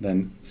game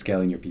than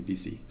scaling your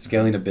PPC.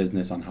 Scaling a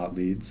business on hot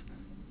leads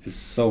is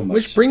so much.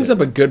 Which brings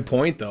up a good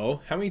point, though.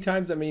 How many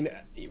times, I mean,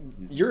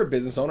 you're a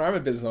business owner, I'm a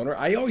business owner.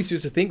 I always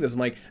used to think this, I'm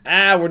like,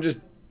 we'll just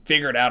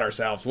figure it out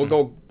ourselves. We'll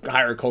go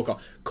hire a cold call.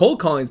 Cold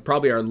calling is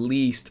probably our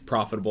least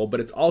profitable, but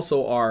it's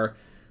also our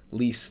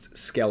least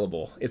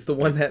scalable. It's the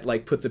one that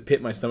like puts a pit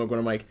in my stomach when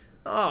I'm like,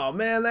 oh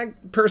man,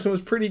 that person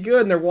was pretty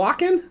good and they're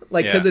walking,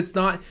 like, because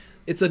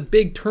it's a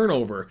big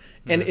turnover,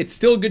 and it's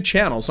still a good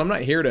channel. So I'm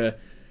not here to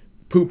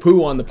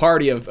poo on the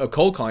party of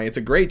cold calling. It's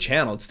a great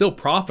channel. It's still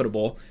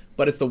profitable,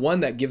 but it's the one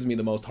that gives me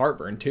the most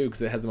heartburn too,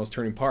 because it has the most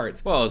turning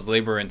parts. Well, it's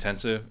labor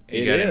intensive.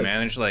 You got to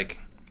manage, like,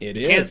 it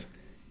is.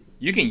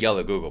 You can yell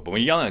at Google, but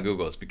when you're yelling at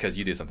Google, it's because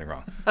you did something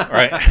wrong,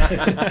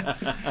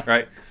 right?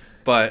 Right.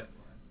 But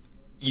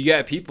you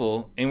got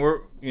people, and we're,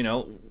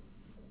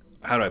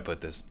 how do I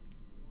put this?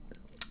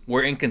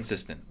 We're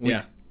inconsistent.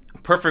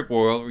 Perfect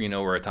world,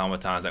 we're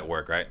automatons at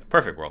work, right?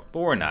 Perfect world, but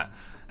we're not.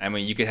 I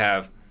mean, you could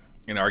have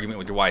an argument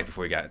with your wife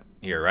before you got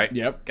here, right?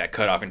 Yep. Got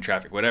cut off in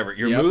traffic, whatever.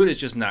 Your mood is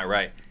just not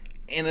right,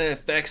 and it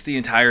affects the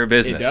entire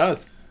business. It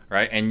does.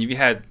 Right? And if you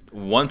had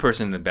one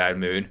person in the bad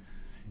mood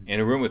in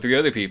a room with 3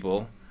 other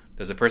people,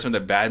 does the person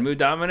with the bad mood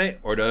dominate,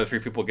 or do the other 3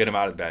 people get them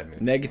out of the bad mood?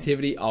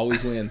 Negativity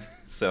always wins.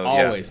 So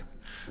always.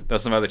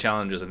 That's some other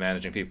challenges of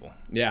managing people.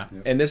 Yeah.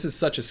 And this is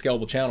such a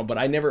scalable channel, but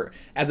I never,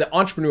 as an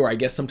entrepreneur, I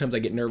guess sometimes I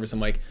get nervous. I'm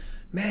like,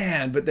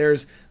 man, but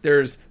there's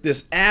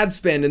this ad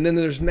spend, and then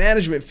there's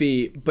management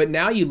fee. But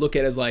now you look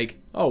at it as like,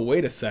 oh,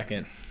 wait a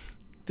second.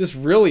 This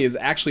really is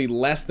actually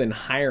less than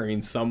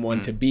hiring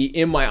someone to be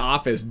in my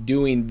office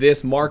doing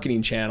this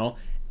marketing channel,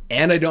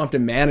 and I don't have to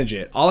manage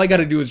it. All I got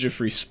to do is just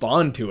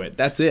respond to it.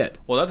 That's it.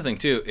 Well, the other thing,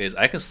 too, is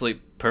I can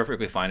sleep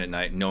perfectly fine at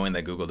night knowing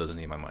that Google doesn't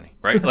need my money,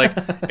 right? Like,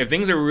 if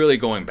things are really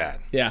going bad,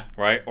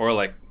 right? Or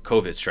like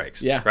COVID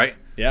strikes, right?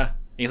 Yeah. And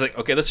he's like,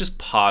 okay, let's just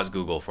pause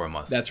Google for a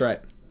month. That's right.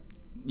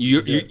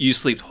 You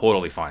sleep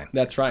totally fine.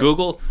 That's right.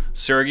 Google,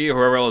 Sergey, or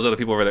whoever all those other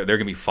people over there, they're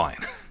going to be fine.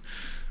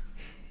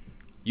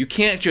 You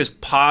can't just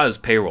pause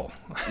payroll.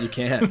 You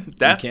can't.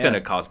 That's going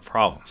to cause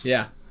problems.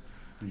 Yeah.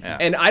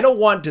 And I don't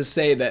want to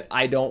say that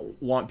I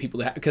don't want people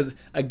to have, because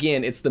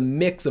again, it's the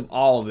mix of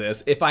all of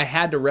this. If I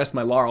had to rest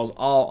my laurels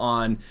all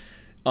on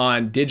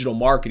digital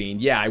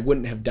marketing, I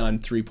wouldn't have done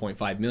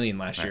 3.5 million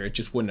last year. It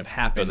just wouldn't have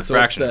happened. It was a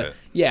fraction of it.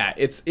 Yeah,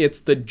 it's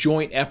the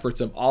joint efforts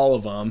of all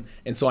of them.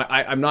 And so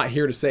I'm not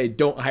here to say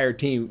don't hire a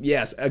team.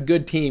 Yes, a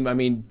good team, I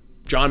mean,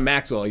 John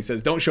Maxwell, he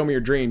says, don't show me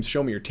your dreams,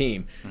 show me your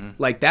team.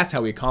 Like, that's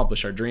how we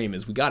accomplish our dream,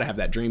 is we got to have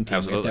that dream team.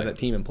 Absolutely. We have to have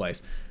that team in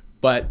place.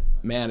 But,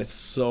 man, it's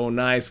so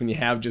nice when you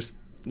have just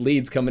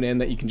leads coming in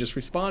that you can just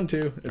respond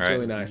to. It's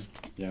really nice.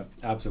 Yeah,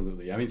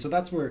 absolutely. I mean, so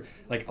that's where,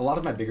 like, a lot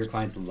of my bigger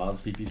clients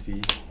love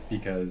PPC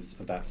because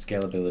of that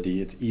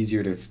scalability. It's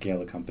easier to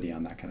scale a company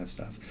on that kind of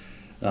stuff.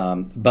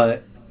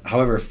 But,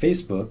 however,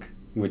 Facebook,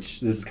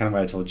 which this is kind of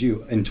what I told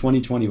you, in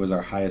 2020 was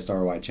our highest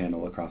ROI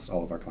channel across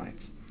all of our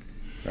clients.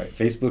 Right,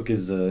 Facebook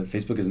is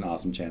an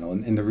awesome channel,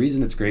 and the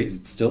reason it's great is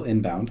it's still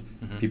inbound.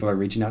 People are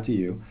reaching out to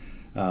you,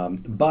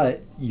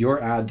 but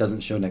your ad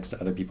doesn't show next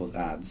to other people's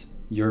ads.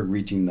 You're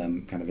reaching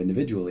them kind of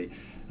individually.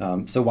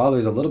 So while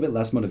there's a little bit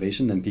less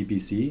motivation than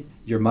PPC,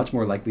 you're much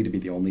more likely to be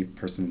the only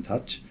person in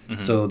touch.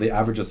 So the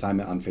average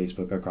assignment on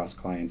Facebook across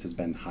clients has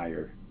been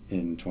higher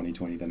in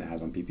 2020 than it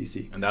has on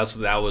PPC. And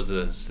that was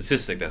a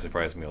statistic that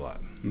surprised me a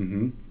lot.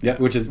 Yeah,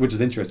 which is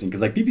interesting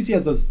because like PPC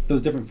has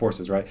those different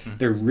forces, right?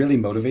 They're really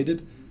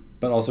motivated,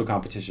 but also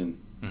competition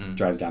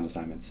drives down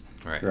assignments.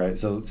 Right.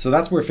 So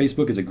that's where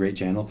Facebook is a great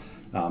channel.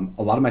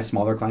 A lot of my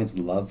smaller clients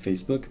love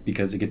Facebook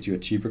because it gets you a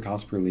cheaper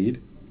cost per lead.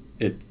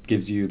 It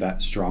gives you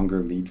that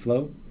stronger lead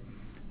flow.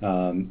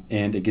 And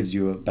it gives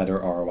you a better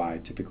ROI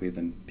typically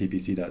than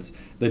PPC does.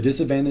 The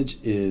disadvantage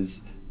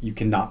is you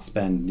cannot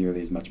spend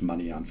nearly as much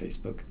money on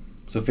Facebook.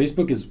 So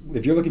Facebook is,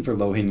 if you're looking for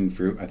low-hanging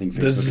fruit, I think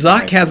Facebook The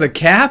Zuck has a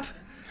cap?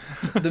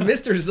 The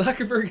Mr.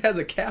 Zuckerberg has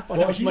a cap on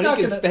how much money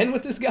he can spend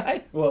with this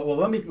guy? Well,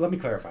 let me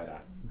clarify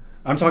that.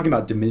 I'm talking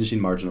about diminishing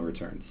marginal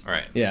returns.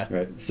 Right. Yeah.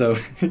 Right. So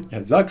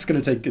Zuck's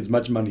going to take as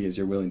much money as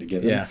you're willing to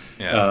give him.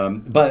 Yeah.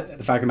 But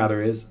the fact of the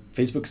matter is,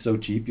 Facebook's so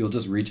cheap, you'll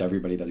just reach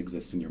everybody that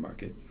exists in your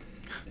market.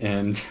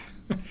 And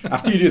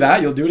after you do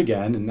that, you'll do it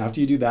again. And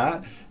after you do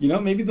that,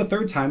 maybe the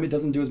third time it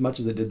doesn't do as much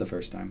as it did the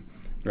first time.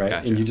 Right.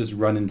 Gotcha. And you just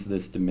run into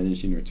this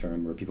diminishing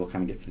return where people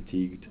kind of get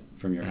fatigued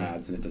from your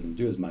ads and it doesn't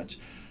do as much.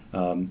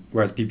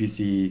 Whereas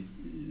PPC,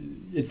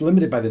 it's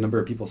limited by the number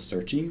of people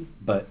searching,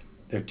 but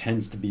there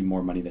tends to be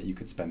more money that you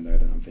could spend there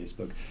than on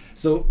Facebook.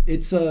 So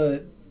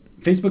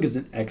Facebook is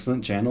an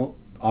excellent channel.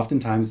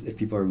 Oftentimes, if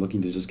people are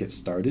looking to just get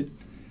started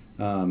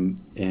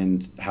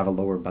and have a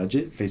lower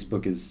budget,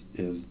 Facebook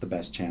is the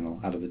best channel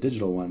out of the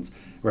digital ones.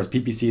 Whereas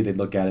PPC, they'd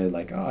look at it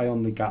like, oh, I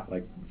only got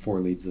like 4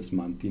 leads this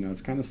month.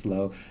 It's kind of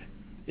slow.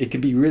 It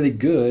can be really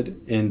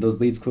good, and those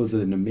leads close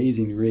at an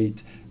amazing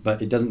rate,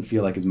 but it doesn't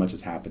feel like as much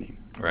is happening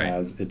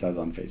as it does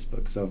on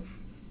Facebook. So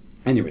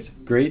anyways,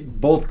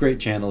 both great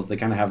channels. They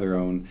kind of have their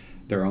own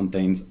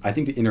things. I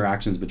think the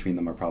interactions between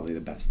them are probably the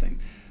best thing.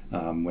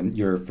 When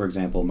you're, for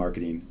example,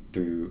 marketing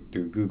through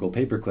Google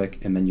pay-per-click,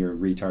 and then you're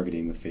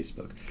retargeting with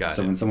Facebook.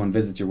 So when someone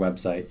visits your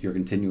website, you're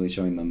continually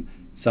showing them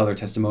seller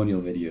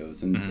testimonial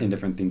videos and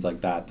different things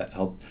like that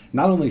help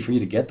not only for you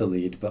to get the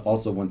lead, but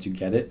also once you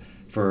get it,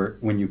 for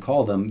when you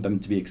call them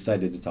to be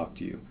excited to talk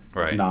to you,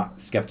 not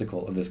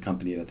skeptical of this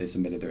company that they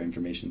submitted their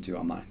information to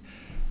online.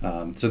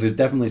 So there's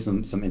definitely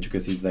some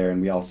intricacies there,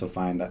 and we also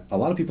find that a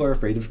lot of people are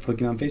afraid of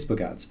clicking on Facebook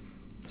ads.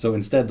 So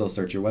instead, they'll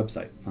search your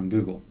website on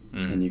Google,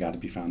 and you got to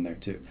be found there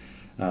too.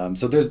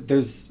 So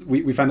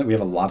we find that we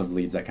have a lot of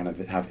leads that kind of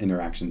have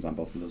interactions on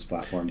both of those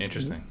platforms.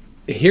 Interesting.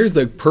 Here's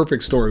the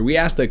perfect story. We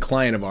asked a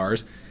client of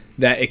ours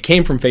that it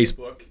came from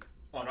Facebook.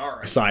 On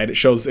our side, it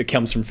shows it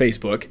comes from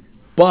Facebook,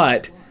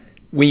 but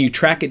when you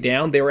track it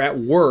down, they were at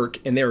work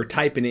and they were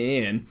typing it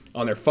in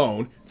on their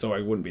phone. So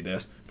it wouldn't be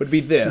this, but it'd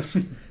be this.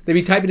 They'd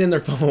be typing it in their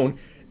phone.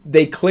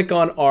 They click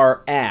on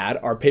our ad,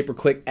 our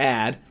pay-per-click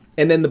ad,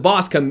 and then the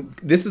boss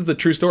this is the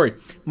true story.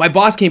 My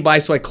boss came by,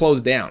 so I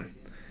closed down.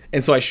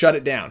 And so I shut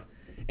it down.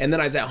 And then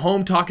I was at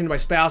home talking to my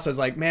spouse. I was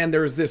like, man,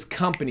 there's this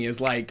company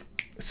is like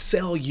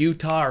Sell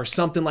Utah or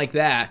something like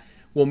that.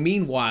 Well,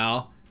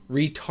 meanwhile,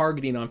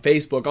 retargeting on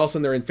Facebook, all of a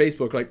sudden they're in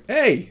Facebook like,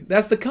 hey,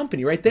 that's the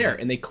company right there.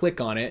 And they click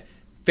on it.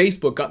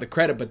 Facebook got the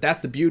credit, but that's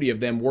the beauty of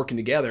them working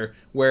together,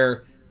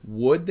 where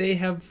would they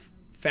have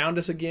found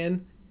us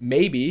again?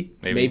 Maybe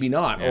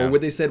not. Yeah. Or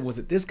would they said, was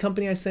it this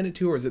company I sent it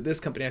to, or is it this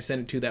company I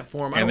sent it to, that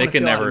form? And they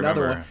can never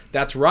remember.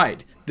 That's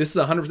right. This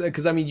is 100%,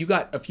 because I mean, you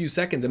got a few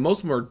seconds, and most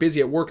of them are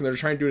busy at work, and they're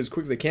trying to do it as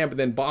quick as they can, but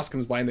then boss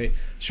comes by and they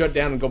shut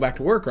down and go back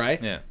to work,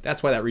 right? Yeah.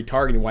 That's why that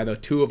retargeting, why the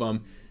two of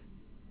them,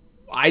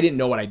 I didn't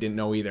know what I didn't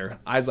know either.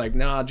 I was like,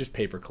 nah, just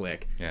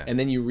pay-per-click. Yeah. And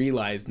then you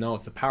realize, no,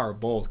 it's the power of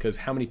both, because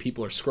how many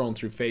people are scrolling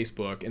through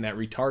Facebook, and that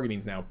retargeting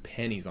is now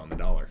pennies on the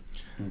dollar.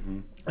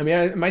 I mean,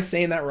 am I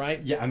saying that right?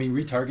 Yeah, I mean,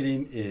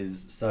 retargeting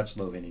is such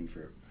low-hanging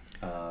fruit.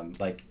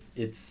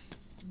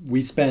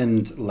 We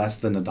spend less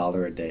than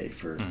 $1 a day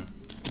for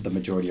the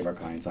majority of our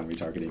clients on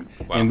retargeting,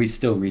 and we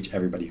still reach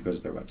everybody who goes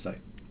to their website.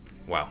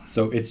 Wow.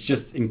 So it's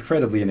just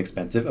incredibly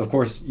inexpensive. Of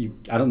course,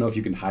 I don't know if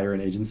you can hire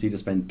an agency to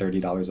spend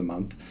 $30 a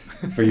month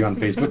for you on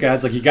Facebook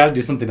ads. Like, you got to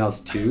do something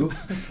else too.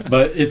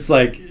 But it's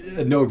like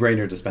a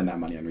no-brainer to spend that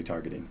money on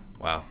retargeting.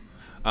 Wow.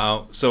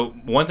 So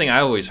one thing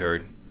I always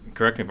heard,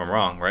 correct me if I'm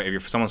wrong, right?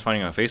 If someone's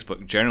finding you on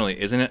Facebook, generally,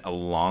 isn't it a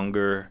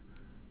longer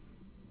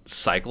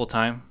cycle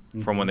time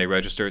from when they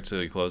register to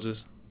it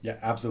closes? Yeah,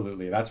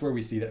 absolutely. That's where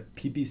we see that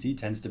PPC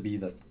tends to be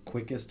the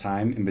quickest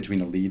time in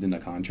between a lead and a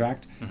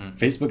contract.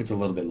 Facebook, it's a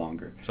little bit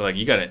longer. So like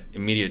you got an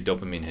immediate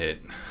dopamine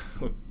hit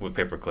with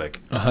pay-per-click.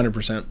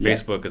 100%.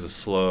 Facebook is a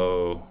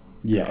slow.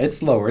 Yeah, it's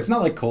slower. It's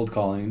not like cold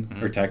calling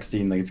or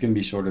texting. Like, it's going to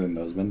be shorter than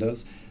those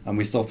windows.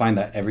 We still find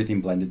that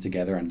everything blended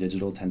together on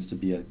digital tends to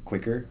be a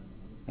quicker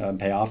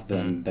payoff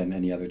than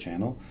any other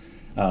channel.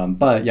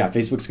 But yeah,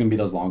 Facebook's going to be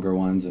those longer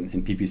ones, and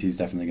PPC is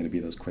definitely going to be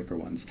those quicker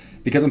ones.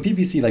 Because on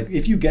PPC, like,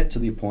 if you get to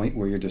the point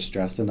where you're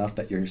distressed enough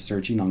that you're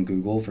searching on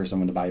Google for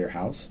someone to buy your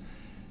house,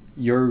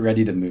 you're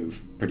ready to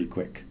move pretty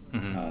quick.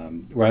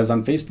 Whereas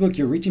on Facebook,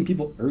 you're reaching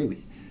people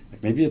early.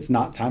 Like, maybe it's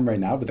not time right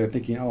now, but they're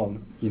thinking, oh,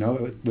 you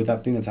know, with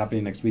that thing that's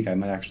happening next week, I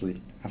might actually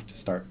have to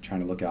start trying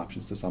to look at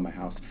options to sell my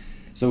house.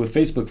 So with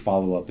Facebook,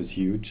 follow-up is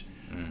huge.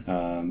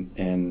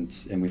 And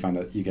we find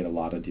that you get a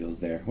lot of deals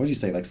there. What did you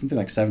say? Like something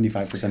like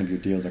 75% of your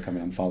deals are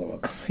coming on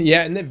follow-up.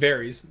 Yeah, and it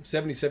varies.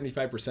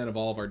 75% of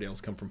all of our deals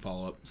come from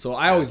follow-up. So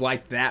I always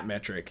like that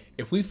metric.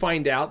 If we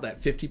find out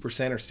that 50%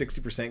 or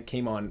 60%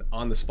 came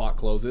on the spot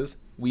closes,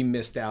 we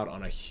missed out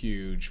on a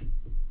huge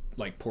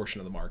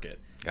portion of the market.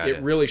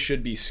 It really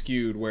should be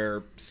skewed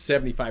where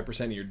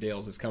 75% of your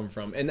deals is coming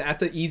from. And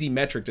that's an easy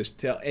metric to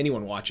tell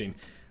anyone watching.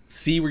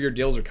 See where your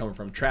deals are coming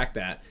from, track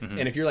that.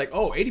 And if you're like,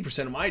 oh,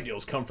 80% of my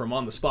deals come from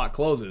on the spot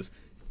closes,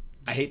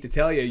 I hate to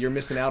tell you, you're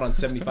missing out on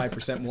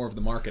 75% more of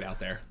the market out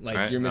there.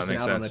 You're missing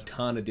out on a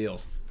ton of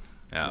deals.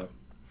 Yeah,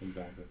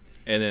 exactly.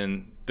 And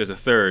then there's a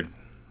third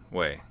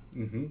way.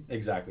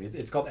 Exactly.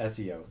 It's called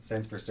SEO.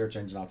 Stands for Search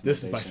Engine Optimization.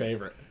 This is my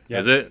favorite. Yeah.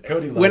 Is it?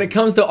 Cody loves when it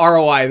comes to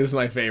ROI, this is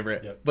my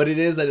favorite. Yep. But it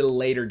is a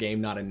later game,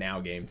 not a now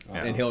game.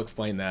 And he'll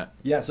explain that.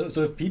 Yeah, so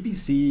if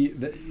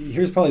PPC,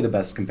 here's probably the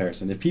best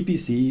comparison. If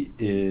PPC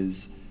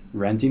is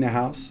renting a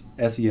house,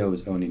 SEO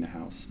is owning a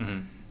house.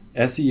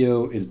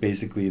 SEO is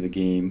basically the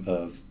game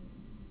of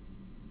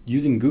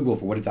using Google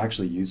for what it's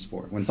actually used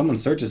for. When someone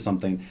searches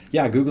something,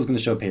 yeah, Google's going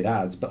to show paid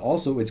ads, but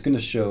also it's going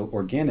to show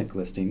organic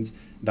listings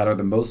that are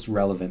the most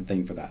relevant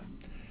thing for that.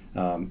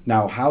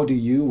 Now, how do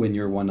you, when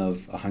you're one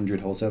of 100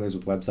 wholesalers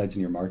with websites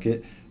in your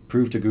market,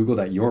 prove to Google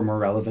that you're more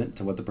relevant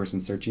to what the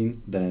person's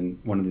searching than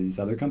one of these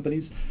other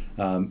companies?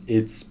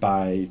 It's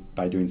by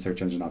doing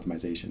search engine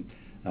optimization.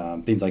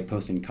 Things like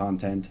posting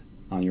content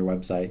on your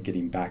website,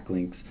 getting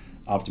backlinks,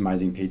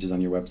 optimizing pages on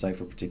your website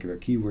for particular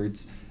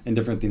keywords, and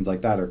different things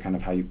like that are kind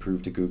of how you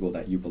prove to Google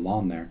that you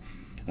belong there.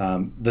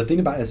 The thing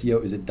about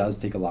SEO is it does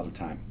take a lot of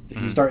time.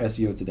 If you start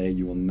SEO today,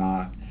 you will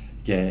not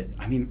get,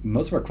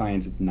 most of our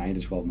clients, it's 9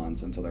 to 12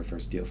 months until their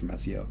first deal from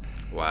SEO.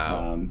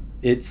 Wow.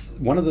 It's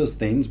one of those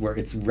things where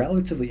it's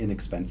relatively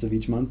inexpensive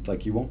each month.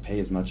 Like, you won't pay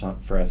as much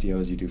for SEO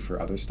as you do for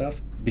other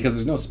stuff because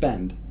there's no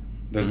spend.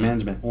 There's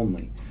management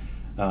only.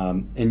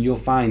 And you'll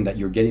find that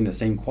you're getting the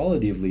same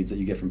quality of leads that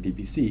you get from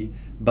PPC,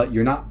 but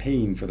you're not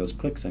paying for those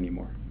clicks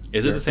anymore.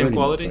 Is it the same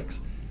quality?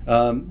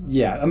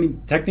 Yeah,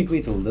 technically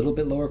it's a little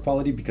bit lower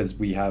quality because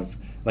we have,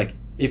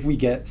 if we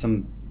get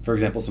for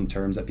example, some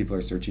terms that people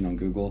are searching on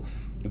Google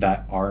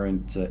that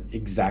aren't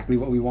exactly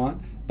what we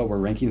want, but we're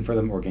ranking for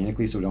them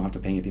organically, so we don't have to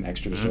pay anything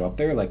extra to show up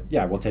there.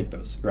 Yeah, we'll take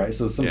those, right?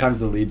 So sometimes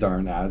the leads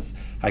aren't as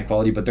high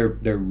quality, but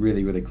they're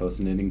really, really close,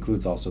 and it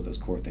includes also those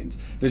core things.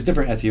 There's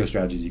different SEO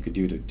strategies you could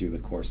do to do the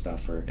core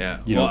stuff.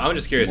 I'm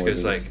just curious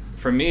because,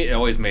 for me, it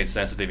always made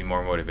sense that they'd be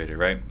more motivated,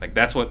 right?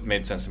 That's what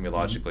made sense to me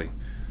logically.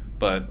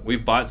 But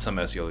we've bought some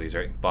SEO leads,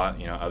 right?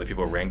 Other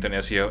people ranked on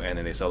SEO, and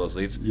then they sell those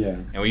leads. Yeah.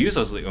 And we use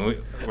those leads.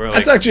 We're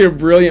That's actually a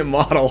brilliant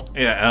model.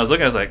 Yeah, and I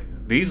was like,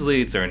 these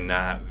leads are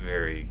not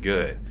very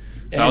good.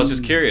 So I was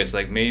just curious,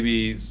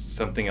 maybe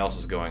something else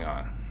was going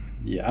on.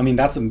 Yeah,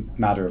 that's a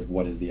matter of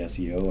what is the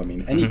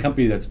SEO. Any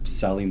company that's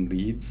selling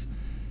leads,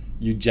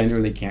 you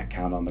generally can't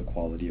count on the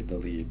quality of the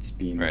leads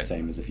being the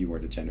same as if you were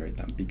to generate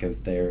them because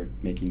they're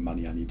making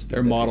money on each.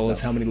 Their model is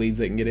how many leads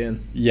they can get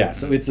in. Yeah,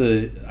 so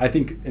I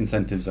think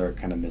incentives are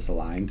kind of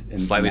misaligned.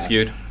 Slightly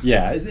skewed?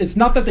 Yeah, it's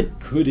not that they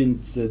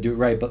couldn't do it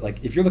right, but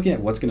if you're looking at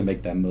what's going to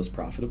make them most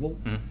profitable,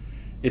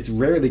 it's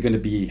rarely going to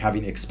be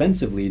having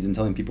expensive leads and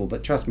telling people,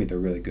 but trust me, they're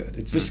really good.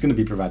 It's just going to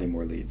be providing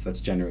more leads. That's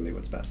generally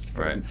what's best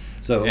for them.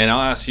 So, and I'll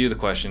ask you the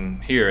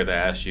question here that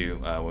I asked you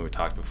when we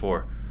talked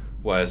before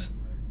was,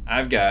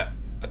 I've got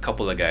a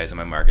couple of guys in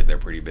my market that are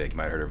pretty big. You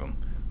might have heard of them.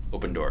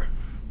 Open Door,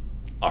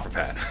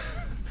 OfferPad,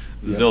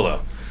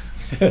 Zillow.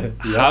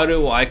 How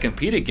do I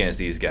compete against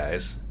these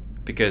guys?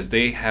 Because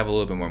they have a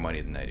little bit more money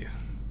than I do.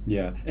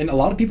 Yeah, and a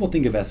lot of people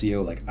think of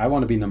SEO I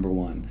want to be number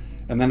one.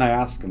 And then I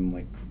ask them,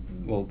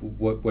 well,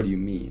 what do you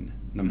mean,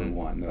 number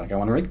one? They're like, I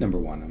want to rank number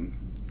one.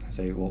 I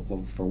say,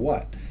 well, for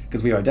what?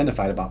 Because we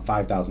identified about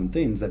 5,000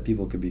 things that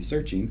people could be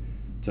searching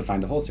to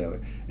find a wholesaler.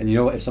 And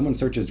if someone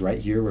searches right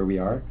here where we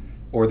are,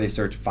 or they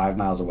search 5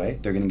 miles away,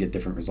 they're going to get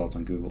different results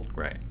on Google.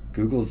 Right.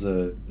 Google's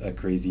a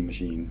crazy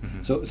machine.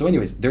 So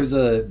anyways, there's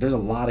a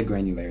lot of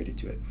granularity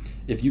to it.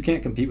 If you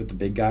can't compete with the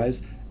big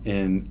guys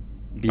and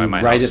be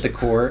right at the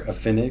core of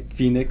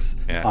Phoenix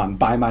on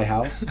Buy My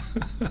House,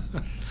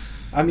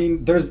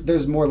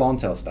 there's more long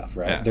tail stuff,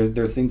 right? Yeah.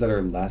 There's things that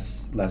are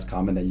less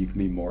common that you can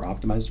be more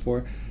optimized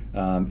for.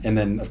 And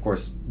then, of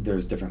course,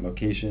 there's different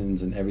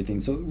locations and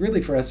everything. So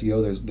really for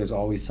SEO, there's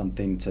always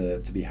something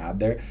to be had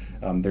there.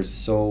 There's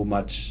so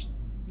much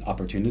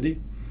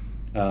opportunity.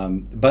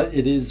 But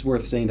it is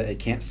worth saying that it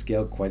can't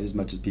scale quite as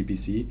much as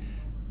PPC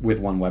with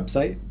one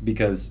website,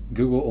 because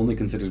Google only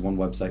considers one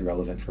website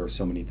relevant for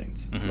so many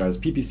things. Whereas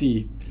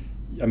PPC,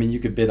 I mean, you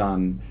could bid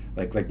on,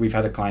 like we've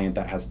had a client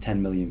that has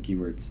 10 million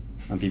keywords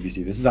on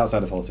PPC. This is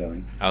outside of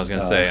wholesaling. I was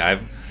going to say,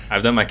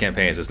 I've done my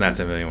campaigns. It's not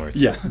 10 million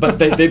words. Yeah, but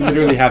they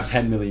literally have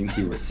 10 million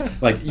keywords.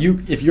 Like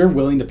if you're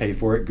willing to pay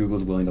for it,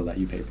 Google's willing to let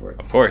you pay for it.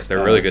 Of course,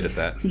 they're really good at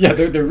that. Yeah,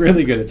 they're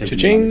really good at taking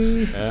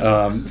Cha-ching.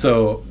 money.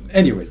 So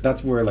anyways,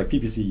 that's where like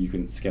PPC, you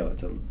can scale it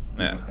to,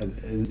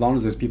 as long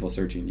as there's people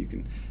searching, you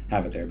can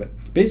have it there. But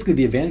basically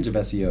the advantage of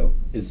SEO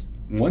is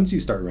once you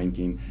start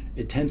ranking,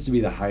 it tends to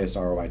be the highest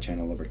ROI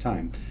channel over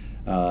time.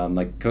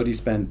 Like Cody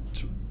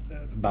spent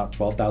about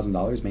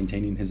 $12,000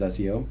 maintaining his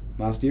SEO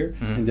last year,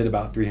 and did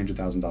about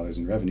 $300,000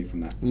 in revenue from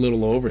that. A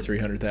little over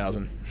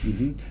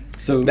 300,000.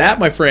 So that,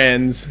 my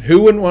friends,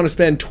 who wouldn't want to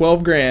spend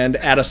 12 grand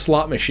at a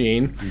slot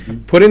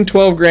machine, put in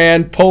 12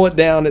 grand, pull it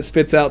down, it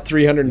spits out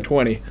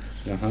 320.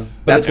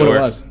 That's what it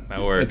was.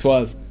 That works. It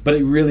was. But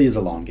it really is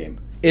a long game.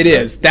 It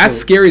is. That's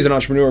scary as an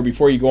entrepreneur.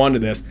 Before you go on to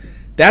this,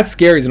 that's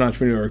scary as an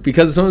entrepreneur,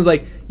 because someone's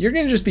like, you're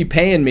going to just be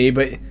paying me,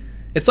 but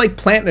it's like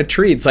planting a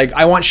tree. It's like,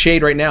 I want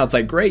shade right now. It's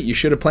like, great, you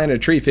should have planted a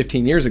tree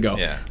 15 years ago.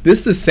 Yeah. This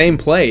is the same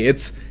play.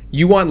 It's,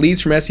 you want leads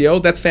from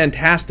SEO? That's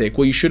fantastic.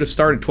 Well, you should have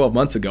started 12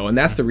 months ago. And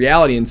that's the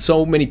reality. And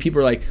so many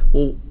people are like,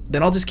 well,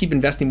 then I'll just keep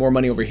investing more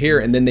money over here.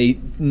 And then they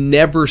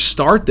never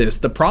start this.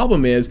 The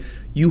problem is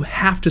you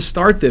have to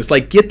start this.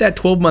 Like, get that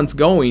 12 months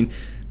going,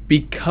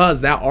 because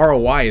that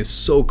ROI is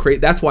so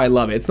great. That's why I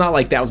love it. It's not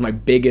like that was my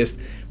biggest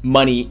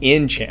money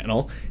in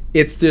channel.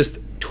 It's just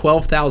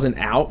 12,000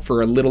 out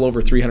for a little over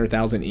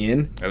 300,000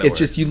 in. It's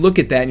just, you look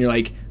at that and you're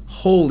like,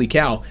 holy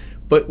cow.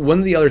 But one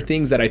of the other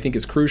things that I think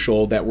is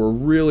crucial that we're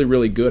really,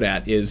 really good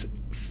at is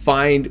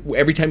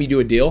every time you do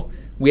a deal,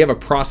 we have a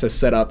process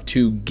set up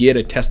to get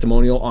a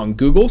testimonial on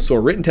Google. So a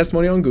written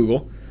testimonial on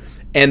Google.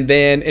 And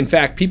then, in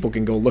fact, people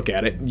can go look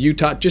at it.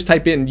 Utah, just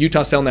type in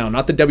Utah Sell Now,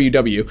 not the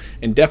WW,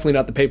 and definitely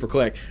not the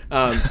pay-per-click.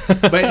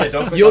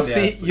 But you'll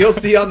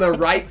see on the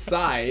right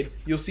side,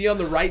 you'll see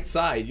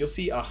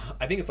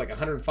I think it's like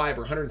 105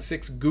 or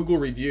 106 Google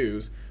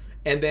reviews,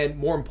 and then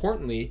more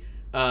importantly,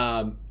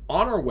 on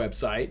our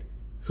website,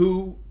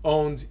 who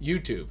owns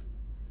YouTube?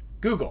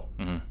 Google.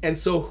 And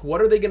so,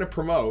 what are they going to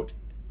promote?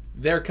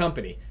 Their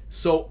company.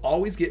 So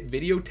always get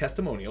video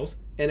testimonials,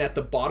 and at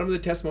the bottom of the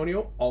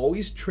testimonial,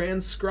 always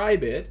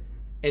transcribe it.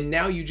 And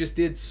now you just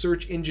did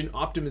search engine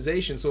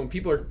optimization. So when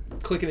people are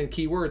clicking in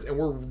keywords, and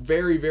we're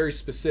very, very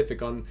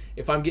specific on,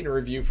 if I'm getting a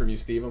review from you,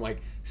 Steve, I'm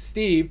like,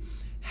 Steve,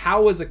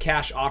 how was a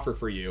cash offer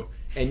for you?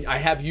 And I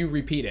have you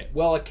repeat it.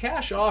 Well, a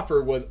cash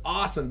offer was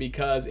awesome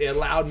because it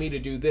allowed me to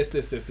do this.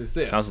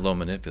 Sounds a little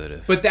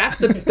manipulative. But that's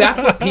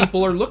what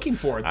people are looking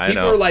for. People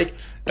are like,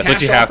 that's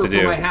what you have to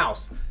do for my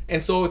house.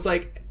 And so it's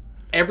like,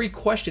 every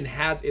question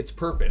has its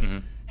purpose.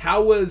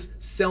 How was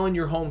selling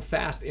your home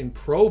fast in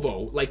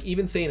Provo, like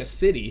even saying a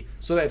city,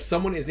 so that if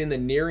someone is in the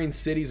nearing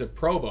cities of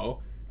Provo,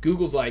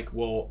 Google's like,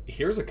 well,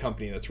 here's a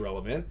company that's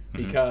relevant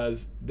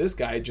because this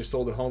guy just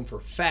sold a home for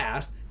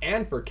fast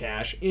and for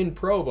cash in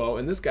Provo,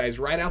 and this guy's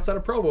right outside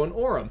of Provo in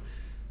Orem.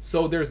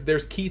 So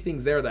there's key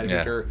things there that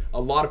I think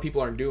a lot of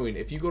people aren't doing.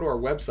 If you go to our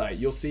website,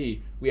 you'll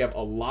see we have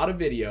a lot of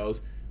videos,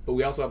 but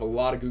we also have a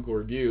lot of Google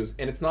reviews,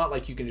 and it's not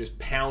like you can just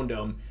pound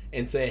them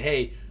and say,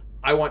 hey,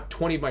 I want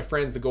 20 of my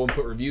friends to go and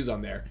put reviews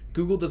on there.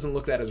 Google doesn't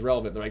look at that as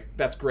relevant. They're like,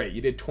 that's great,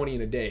 you did 20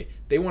 in a day.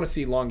 They want to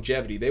see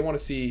longevity. They want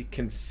to see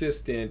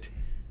consistent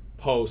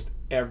post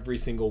every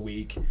single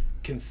week,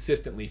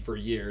 consistently for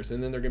years.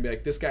 And then they're going to be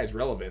like, this guy's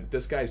relevant.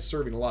 This guy's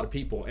serving a lot of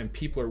people, and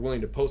people are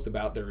willing to post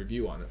about their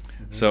review on it.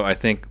 So I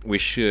think we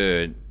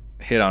should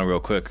hit on real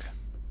quick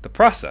the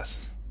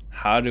process.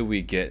 How do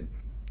we get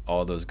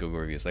all those Google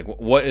reviews? Like,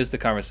 what is the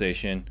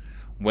conversation?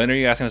 When are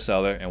you asking a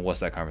seller, and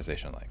what's that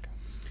conversation like?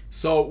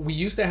 So we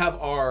used to have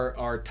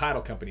our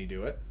title company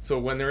do it. So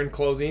when they're in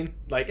closing,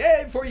 like,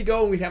 hey, before you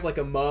go, we'd have like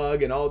a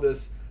mug and all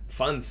this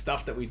fun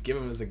stuff that we'd give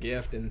them as a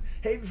gift. And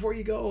hey, before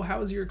you go, how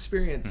was your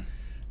experience?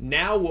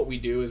 Now what we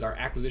do is our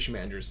acquisition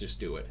managers just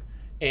do it.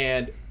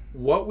 And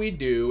what we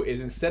do is,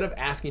 instead of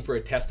asking for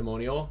a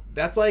testimonial,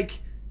 that's like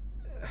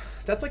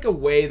a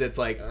way that's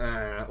like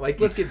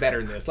let's get better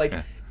in this. Like,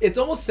 it's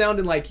almost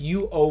sounding like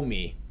you owe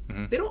me.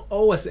 They don't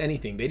owe us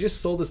anything. They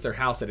just sold us their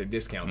house at a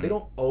discount. They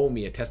don't owe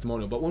me a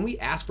testimonial. But when we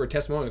ask for a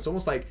testimonial, it's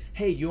almost like,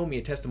 hey, you owe me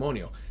a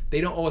testimonial.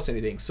 They don't owe us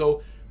anything.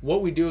 So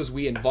what we do is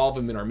we involve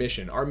them in our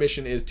mission. Our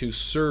mission is to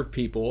serve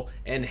people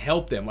and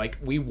help them. Like,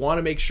 we want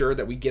to make sure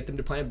that we get them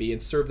to plan B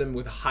and serve them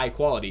with high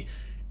quality.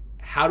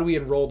 How do we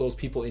enroll those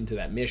people into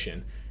that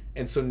mission?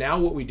 And so now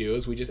what we do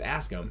is we just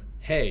ask them,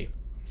 hey,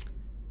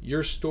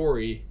 your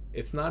story,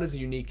 it's not as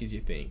unique as you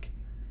think,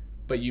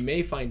 but you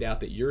may find out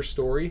that your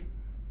story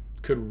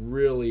could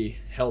really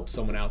help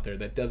someone out there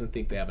that doesn't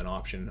think they have an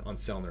option on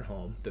selling their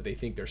home, that they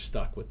think they're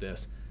stuck with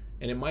this.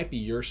 And it might be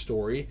your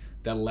story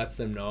that lets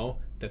them know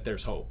that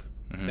there's hope,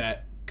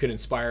 that could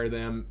inspire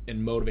them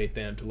and motivate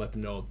them to let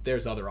them know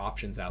there's other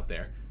options out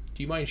there.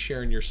 Do you mind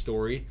sharing your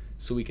story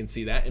so we can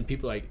see that? And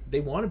people are like, they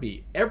want to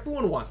be.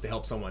 Everyone wants to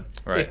help someone.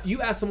 Right. If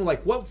you ask someone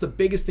like, what's the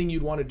biggest thing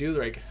you'd want to do?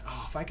 They're like,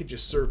 oh, if I could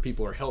just serve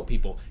people or help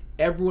people.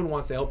 Everyone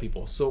wants to help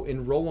people. So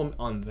enroll them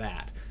on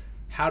that.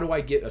 How do I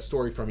get a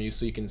story from you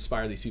so you can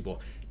inspire these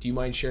people? Do you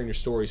mind sharing your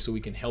story so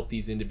we can help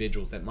these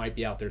individuals that might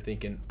be out there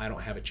thinking, I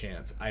don't have a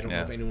chance. I don't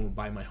know if anyone will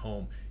buy my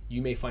home.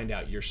 You may find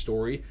out your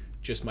story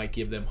just might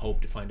give them hope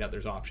to find out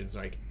there's options.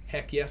 Like,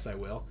 heck yes, I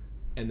will.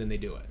 And then they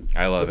do it.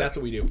 I love it. So that's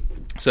what we do.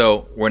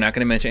 So we're not going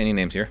to mention any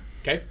names here.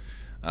 Okay.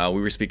 We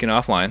were speaking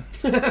offline.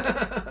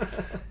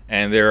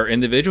 And there are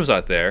individuals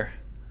out there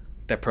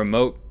that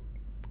promote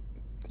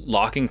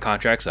locking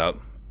contracts up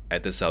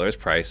at the seller's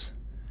price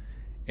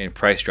and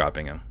price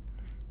dropping them.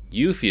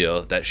 You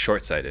feel that's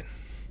short-sighted.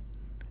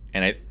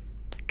 And I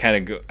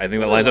think that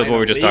lines up with what we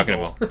were just talking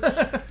about.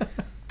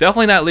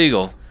 Definitely not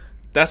legal.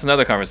 That's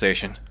another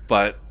conversation.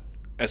 But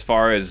as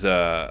far as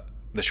the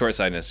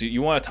short-sightedness,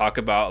 you want to talk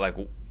about, like,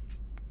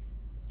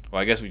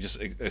 well, I guess we just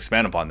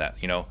expand upon that,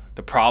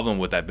 the problem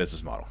with that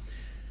business model.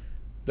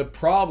 The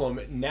problem,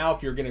 now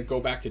if you're going to go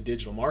back to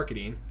digital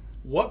marketing,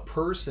 what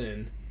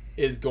person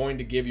is going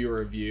to give you a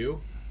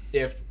review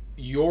if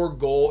your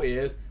goal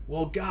is,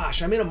 well,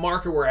 gosh, I'm in a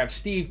market where I have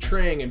Steve,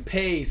 Trang, and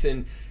Pace,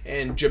 and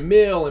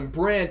Jamil, and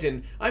Brent,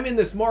 and I'm in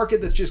this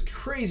market that's just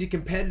crazy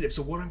competitive.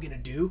 So what I'm going to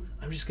do,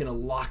 I'm just going to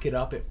lock it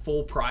up at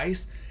full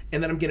price,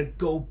 and then I'm going to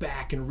go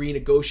back and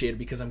renegotiate it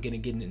because I'm going to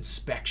get an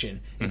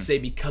inspection and say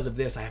because of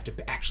this, I have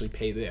to actually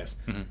pay this.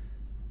 Mm-hmm.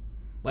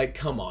 Like,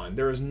 come on.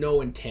 There is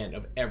no intent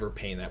of ever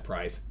paying that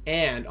price.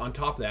 And on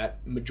top of that,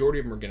 majority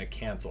of them are going to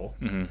cancel.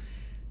 Mm-hmm.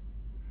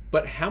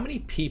 But how many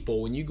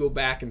people, when you go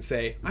back and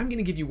say, I'm going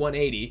to give you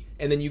 180,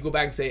 and then you go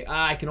back and say,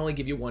 I can only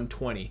give you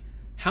 120.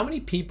 How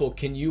many people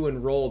can you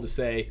enroll to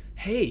say,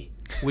 hey,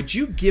 would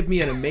you give me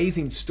an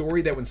amazing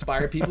story that would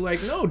inspire people?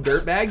 Like, no,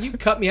 dirtbag, you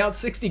cut me out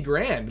 60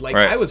 grand. Like,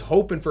 right. I was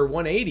hoping for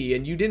 180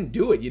 and you didn't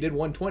do it. You did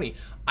 120.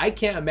 I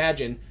can't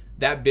imagine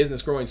that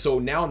business growing. So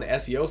now on the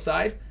SEO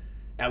side,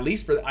 at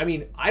least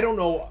I don't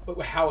know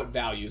how it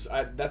values.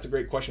 That's a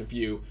great question for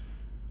you.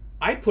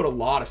 I put a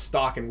lot of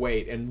stock and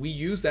weight, and we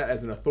use that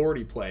as an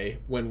authority play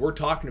when we're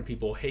talking to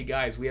people. Hey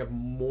guys, we have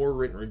more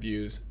written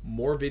reviews,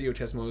 more video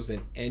testimonials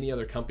than any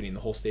other company in the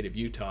whole state of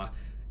Utah.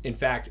 In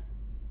fact,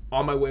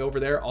 on my way over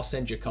there, I'll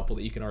send you a couple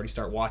that you can already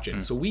start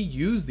watching. So we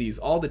use these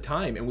all the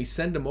time, and we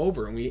send them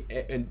over,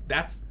 and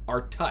that's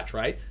our touch,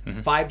 right? It's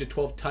 5 to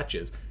 12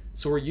 touches.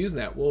 So we're using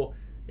that. Well,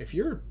 if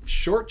you're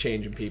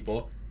shortchanging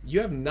people,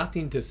 you have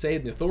nothing to say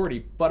in the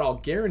authority, but I'll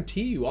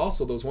guarantee you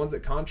also those ones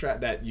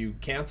that you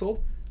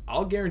canceled,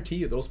 I'll guarantee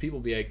you those people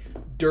will be like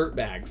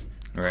dirtbags,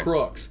 right,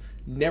 crooks,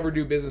 never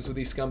do business with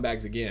these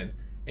scumbags again.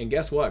 And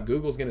guess what?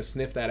 Google's going to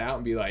sniff that out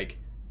and be like,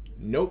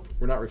 nope,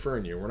 we're not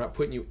referring you. We're not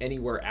putting you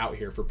anywhere out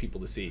here for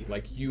people to see.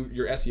 Like your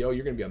SEO,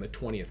 you're going to be on the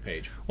 20th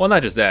page. Well,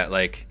 not just that.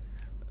 Like,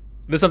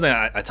 this is something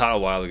I taught a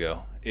while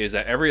ago, is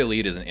that every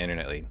lead is an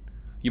internet lead.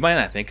 You might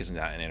not think it's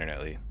not an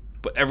internet lead,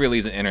 but every lead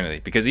is an internet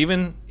lead. Because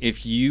even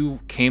if you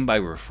came by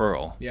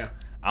referral,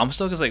 I'm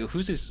still just like,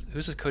 who's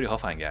this Cody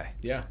Hofhine guy?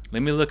 Yeah.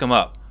 Let me look him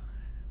up.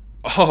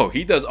 Oh,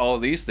 he does all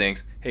these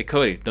things. Hey,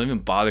 Cody, don't even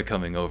bother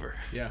coming over.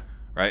 Yeah.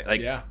 Right?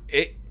 Like,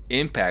 it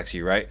impacts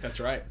you, right? That's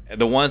right.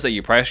 The ones that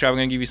you price drop are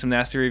going to give you some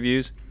nasty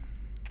reviews.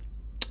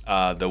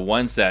 The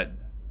ones that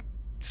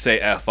say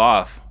F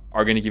off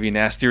are going to give you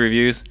nasty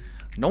reviews.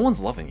 No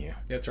one's loving you.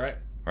 That's right.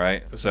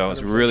 Right? So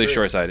it's really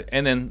short-sighted.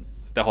 And then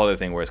the whole other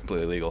thing where it's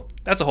completely legal.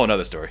 That's a whole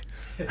other story.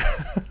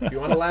 If you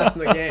want to last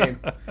in the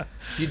game.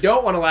 If you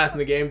don't want to last in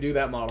the game, do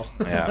that model.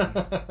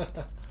 Yeah.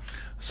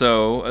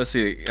 So let's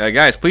see,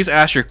 guys. Please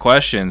ask your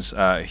questions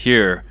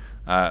here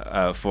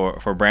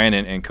for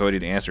Brandon and Cody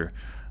to answer.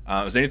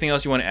 Is there anything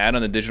else you want to add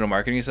on the digital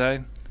marketing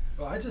side?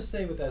 Well, I just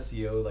say with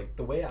SEO, like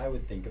the way I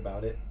would think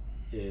about it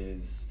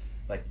is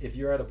like if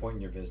you're at a point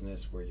in your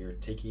business where you're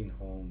taking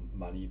home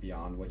money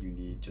beyond what you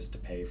need just to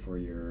pay for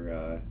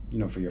your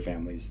for your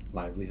family's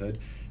livelihood.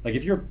 Like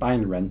if you're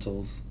buying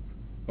rentals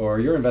or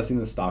you're investing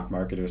in the stock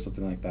market or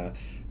something like that,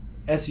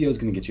 SEO is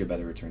going to get you a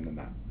better return than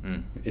that.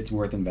 It's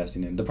worth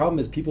investing in. The problem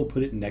is people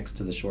put it next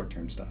to the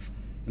short-term stuff.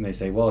 And they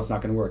say, well, it's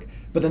not going to work.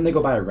 But then they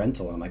go buy a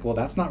rental. And I'm like, well,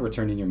 that's not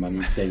returning your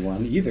money day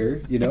one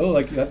either.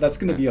 Like that's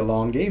going to be a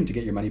long game to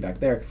get your money back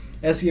there.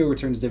 SEO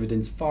returns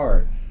dividends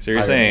far. So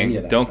you're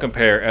saying don't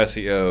compare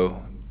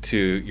SEO to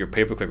your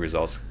pay-per-click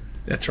results.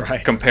 That's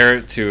right. Compare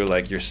it to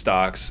like your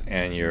stocks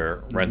and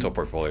your rental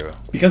portfolio.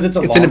 Because it's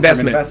an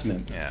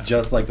investment.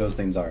 Just like those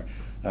things are.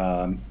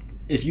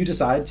 If you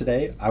decide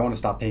today, I want to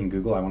stop paying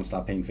Google, I want to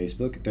stop paying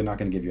Facebook, they're not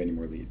going to give you any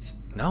more leads.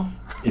 No.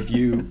 If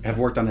you have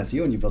worked on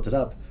SEO and you built it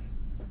up,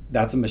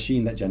 that's a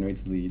machine that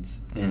generates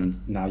leads, and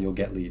now you'll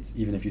get leads,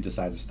 even if you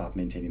decide to stop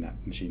maintaining that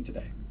machine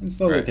today. And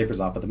slowly it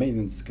tapers off, but the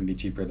maintenance can be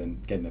cheaper than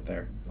getting it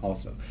there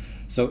also.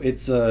 So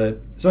it's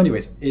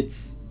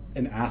it's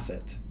an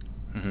asset,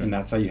 and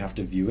that's how you have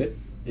to view it.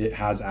 It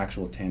has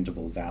actual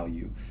tangible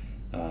value.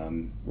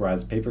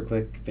 Whereas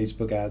pay-per-click,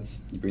 Facebook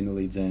ads, you bring the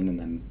leads in and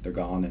then they're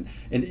gone,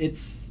 and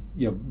it's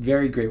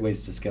very great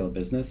ways to scale a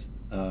business.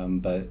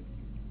 but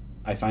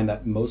I find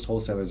that most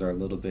wholesalers are a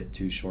little bit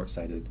too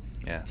short-sighted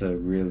to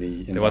really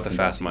invest. They want the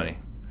fast SEO. money.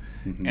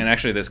 Mm-hmm. And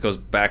actually, this goes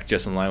back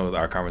just in line with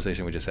our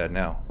conversation we just had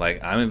now.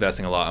 Like, I'm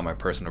investing a lot on my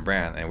personal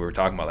brand, and we're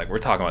talking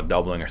about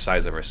doubling our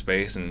size of our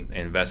space and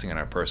investing in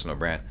our personal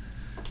brand.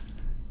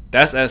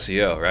 That's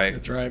SEO, right?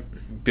 That's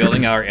right.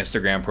 Building our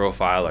Instagram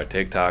profile, our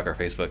TikTok, our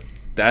Facebook.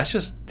 That's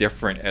just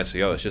different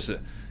SEO. It's just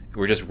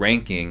we're just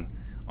ranking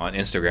on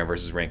Instagram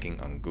versus ranking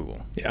on Google.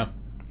 Yeah.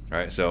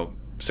 Right. So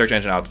search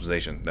engine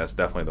optimization. That's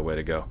definitely the way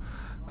to go.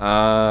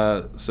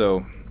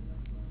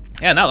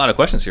 Yeah, not a lot of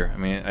questions here. I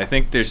mean, I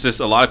think there's just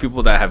a lot of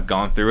people that have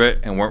gone through it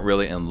and weren't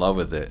really in love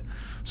with it.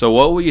 So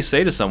what would you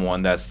say to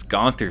someone that's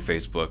gone through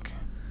Facebook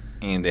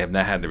and they have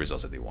not had the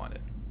results that they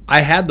wanted? I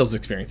had those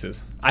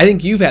experiences. I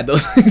think you've had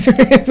those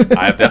experiences.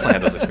 I've definitely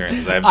had those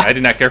experiences. I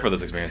did not care for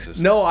those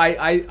experiences. No,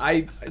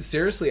 I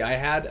seriously, I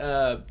had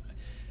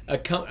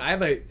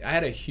I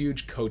had a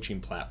huge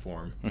coaching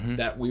platform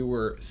that we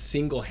were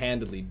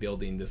single-handedly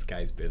building this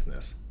guy's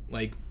business.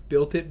 Like,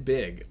 built it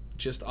big,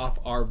 just off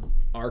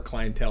our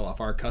clientele,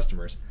 off our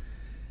customers.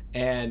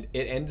 And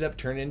it ended up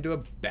turning into a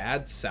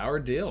bad, sour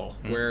deal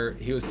where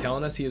he was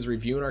telling us he was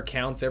reviewing our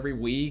accounts every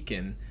week,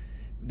 and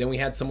then we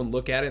had someone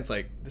look at it and it's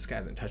like, this guy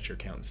hasn't touched your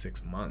account in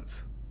 6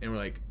 months. And we're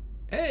like,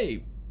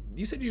 hey,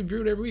 you said you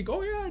review it every week.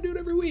 Oh yeah, I do it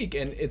every week.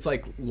 And it's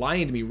like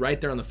lying to me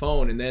right there on the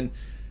phone, and then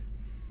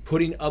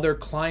putting other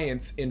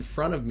clients in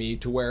front of me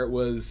to where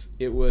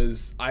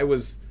I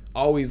was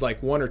always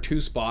like 1 or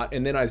 2 spot,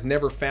 and then I was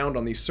never found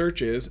on these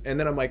searches. And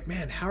then I'm like,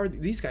 man, how are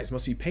these guys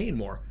must be paying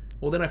more?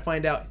 Well, then I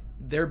find out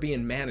they're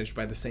being managed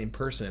by the same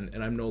person,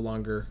 and I'm no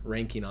longer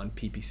ranking on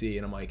PPC.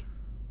 And I'm like,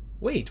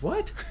 wait,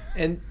 what?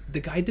 And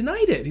the guy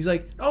denied it. He's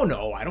like, oh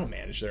no, I don't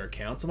manage their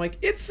accounts. I'm like,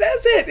 it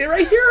says it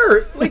right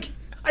here. Like,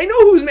 I know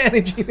who's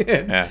managing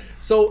it. Yeah.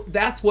 So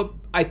that's what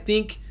I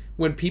think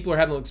when people are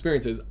having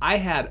experiences. I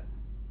had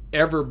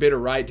every bit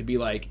of right to be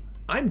like,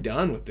 I'm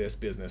done with this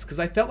business, because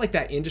I felt like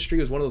that industry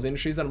was one of those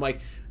industries that I'm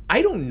like,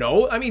 I don't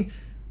know. I mean,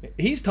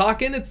 he's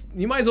talking,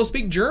 you might as well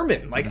speak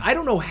German. Like, I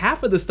don't know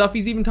half of the stuff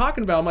he's even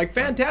talking about. I'm like,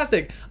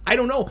 fantastic. I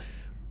don't know.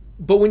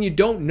 But when you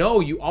don't know,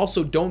 you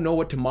also don't know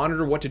what to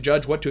monitor, what to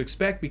judge, what to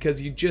expect,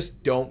 because you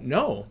just don't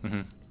know.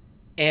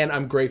 And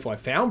I'm grateful I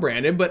found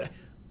Brandon, but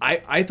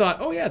I thought,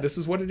 oh yeah, this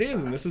is what it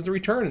is, and this is the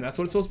return, and that's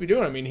what it's supposed to be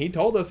doing. I mean, he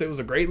told us it was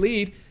a great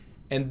lead.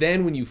 And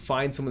then when you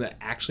find someone that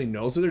actually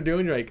knows what they're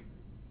doing, you're like,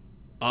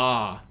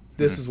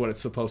 this is what it's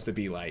supposed to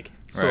be like.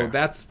 So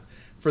that's,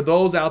 for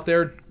those out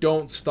there,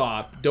 don't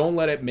stop. Don't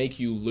let it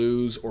make you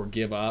lose or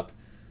give up.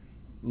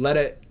 Let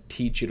it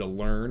teach you to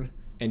learn,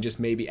 and just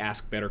maybe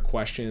ask better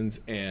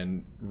questions.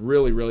 And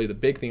really, really, the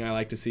big thing I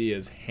like to see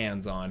is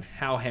hands-on.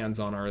 How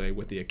hands-on are they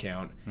with the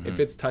account? If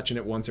it's touching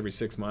it once every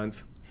 6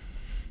 months,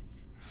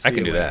 I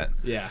can do that.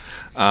 Yeah.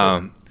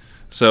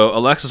 So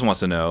Alexis wants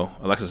to know,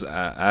 Alexis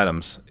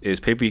Adams, is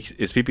PPC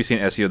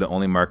and SEO the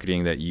only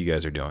marketing that you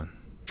guys are doing?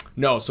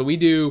 No, so we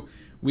do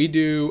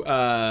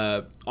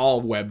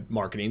all web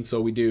marketing.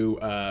 So we do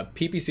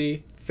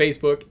PPC,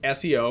 Facebook,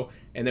 SEO,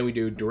 and then we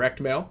do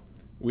direct mail.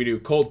 We do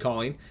cold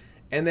calling,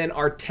 and then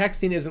our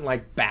texting isn't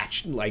like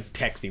batch like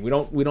texting.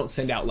 We don't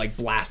send out like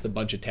blast a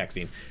bunch of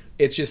texting.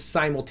 It's just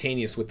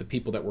simultaneous with the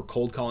people that we're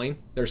cold calling.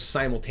 They're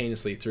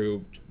simultaneously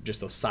through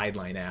just a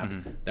sideline app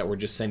that we're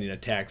just sending a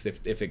text.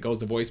 If it goes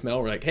to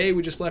voicemail, we're like, hey,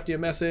 we just left you a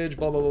message,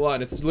 blah, blah, blah, blah.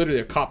 And it's literally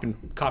a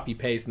copy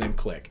paste and then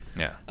click.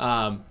 Yeah.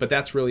 But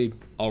that's really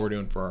all we're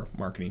doing for our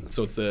marketing.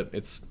 So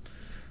it's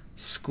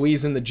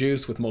squeezing the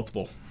juice with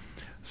multiple.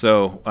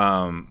 So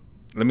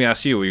let me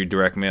ask you, with your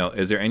direct mail,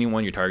 is there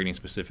anyone you're targeting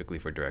specifically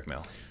for direct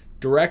mail?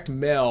 Direct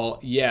mail,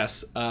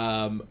 yes.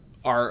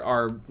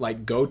 Our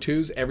like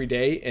go-tos every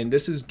day, and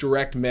this is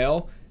direct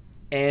mail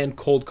and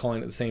cold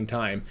calling at the same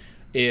time,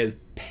 is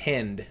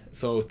PEND.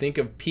 So think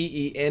of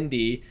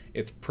PEND.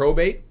 It's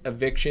probate,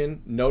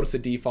 eviction, notice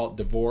of default,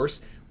 divorce.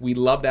 We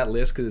love that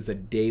list because it's a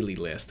daily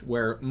list,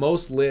 where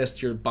most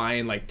lists you're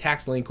buying, like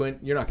tax delinquent,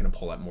 you're not going to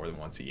pull that more than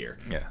once a year.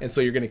 Yeah. And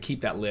so you're going to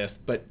keep that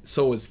list, but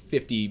so is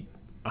 50,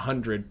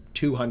 100,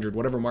 200,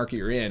 whatever market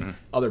you're in,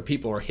 other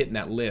people are hitting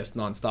that list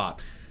nonstop.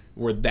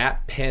 Where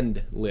that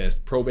PEND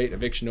list, probate,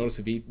 eviction, notice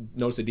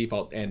of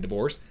default, and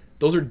divorce,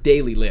 those are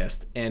daily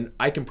lists, and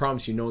I can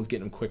promise you no one's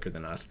getting them quicker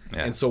than us.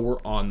 Yeah. And so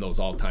we're on those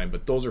all the time.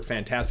 But those are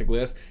fantastic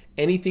lists.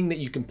 Anything that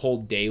you can pull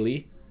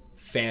daily,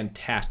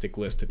 fantastic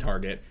list to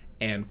target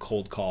and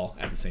cold call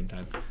at the same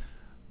time.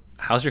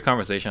 How's your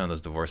conversation on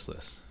those divorce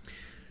lists?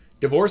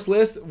 Divorce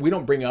list, we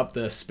don't bring up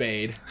the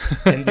spade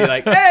and be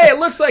like, hey, it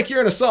looks like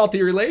you're in a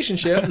salty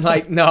relationship.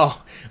 Like, no,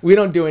 we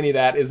don't do any of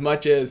that. As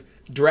much as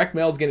direct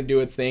mail is going to do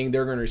its thing,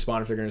 they're going to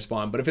respond if they're going to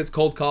respond. But if it's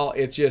cold call,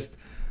 it's just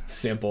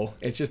simple.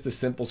 It's just the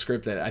simple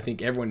script that I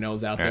think everyone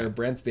knows out there.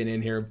 Brent's been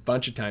in here a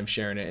bunch of times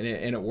sharing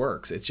it, and it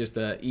works. It's just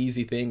an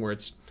easy thing where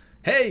it's,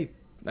 hey,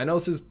 I know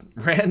this is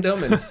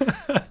random and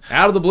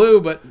out of the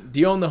blue, but do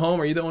you own the home?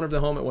 Are you the owner of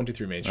the home at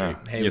 123 Main Street?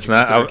 Hey, it's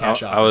not.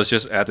 I was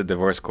just at the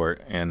divorce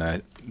court and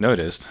I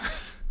noticed.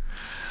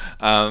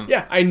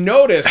 Yeah, I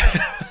noticed.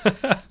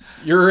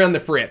 You're on the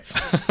fritz.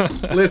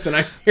 Listen,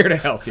 I'm here to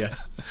help you.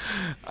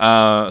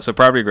 So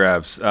property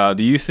grabs.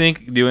 Do you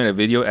think doing a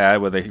video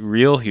ad with a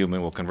real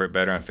human will convert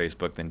better on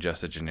Facebook than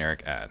just a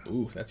generic ad?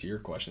 Ooh, that's your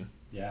question.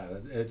 Yeah,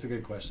 it's a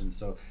good question.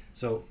 So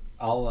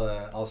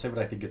I'll say what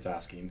I think it's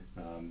asking.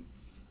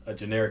 A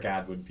generic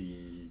ad would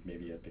be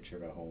maybe a picture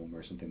of a home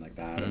or something like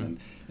that, and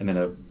then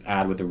an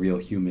ad with a real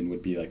human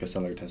would be like a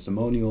seller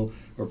testimonial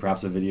or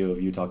perhaps a video of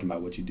you talking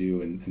about what you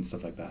do and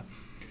stuff like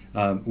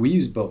that. We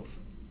use both.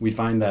 We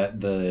find that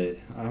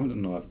I don't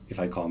know if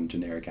I call them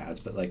generic ads,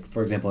 but like,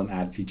 for example, an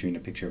ad featuring a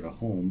picture of a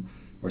home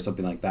or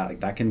something like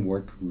that can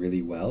work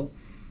really well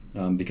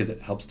because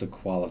it helps to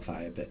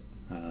qualify a bit.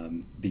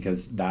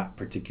 Because that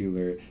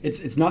particular,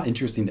 it's not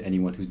interesting to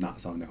anyone who's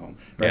not selling their home,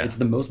 right? Yeah. It's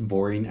the most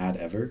boring ad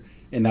ever,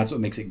 and that's what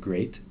makes it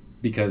great,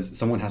 because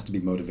someone has to be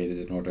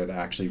motivated in order to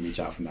actually reach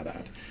out from that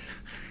ad.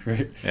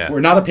 Right? Yeah.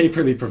 We're not a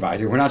pay-per-lead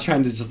provider. We're not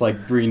trying to just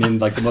like bring in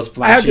like the most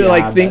flashy. I have to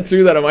like think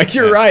through that. I'm like,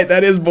 you're right.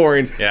 That is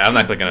boring. Yeah, I'm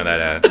not clicking on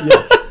that ad.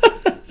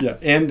 Yeah.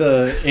 And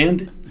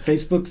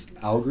Facebook's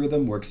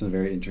algorithm works in a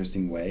very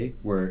interesting way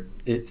where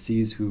it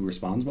sees who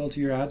responds well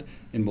to your ad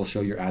and will show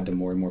your ad to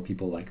more and more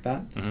people like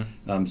that.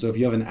 So if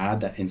you have an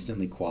ad that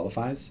instantly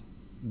qualifies,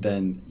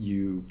 then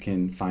you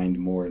can find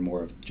more and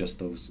more of just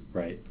those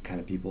right kind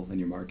of people in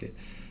your market.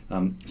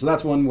 So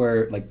that's one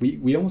where like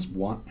we almost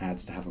want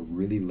ads to have a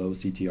really low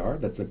CTR,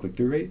 that's the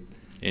click-through rate.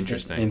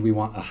 Interesting. And we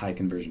want a high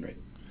conversion rate.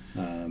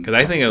 Because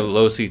I think a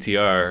low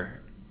CTR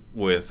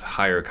with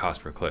higher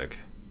cost per click,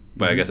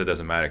 but I guess it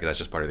doesn't matter because that's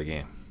just part of the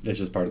game. It's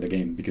just part of the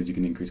game because you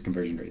can increase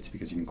conversion rates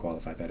because you can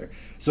qualify better.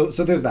 So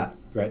there's that,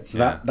 right? So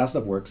that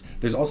stuff works.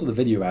 There's also the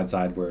video ad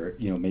side where,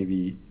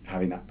 maybe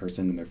having that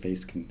person in their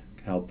face can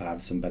help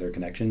have some better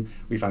connection.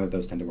 We find that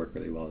those tend to work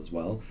really well as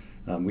well.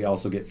 We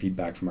also get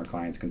feedback from our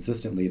clients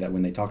consistently that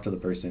when they talk to the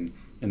person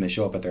and they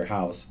show up at their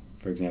house,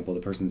 for example,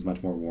 the person's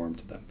much more warm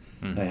to them.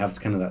 It has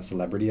kind of that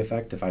celebrity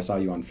effect. If I saw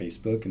you on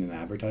Facebook in an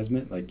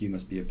advertisement, like, you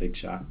must be a big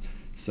shot.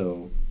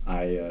 So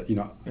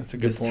That's a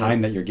good this point.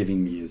 time that you're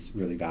giving me is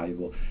really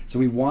valuable. So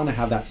we want to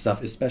have that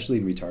stuff, especially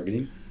in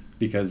retargeting,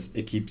 because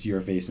it keeps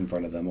your face in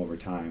front of them over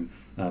time,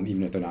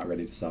 even if they're not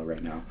ready to sell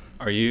right now.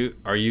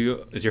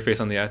 Is your face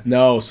on the ad?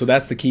 No, so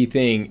that's the key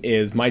thing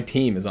is my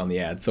team is on the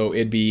ad. So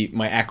it'd be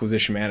my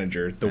acquisition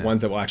manager, the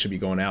ones that will actually be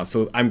going out.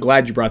 So I'm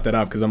glad you brought that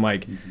up because I'm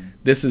like,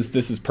 this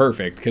is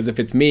perfect. Because if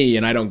it's me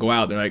and I don't go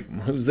out, they're like,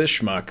 who's this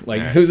schmuck?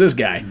 Like, who's this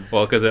guy?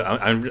 Well, because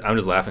I'm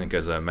just laughing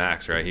because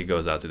Max, right? He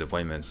goes out to the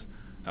appointments,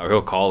 or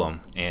he'll call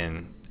them,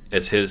 and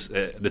it's his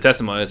the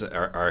testimonials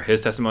are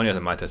his testimonials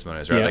and my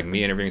testimonials, right? Like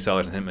me interviewing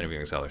sellers and him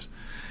interviewing sellers.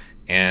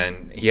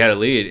 And he had a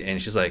lead,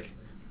 and she's like,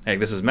 "Hey,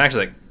 this is Max."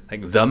 She's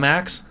like the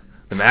Max,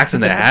 the Max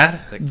in the ad,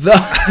 like,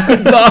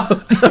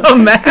 the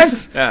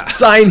Max. Yeah.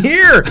 Sign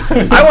here.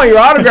 I want your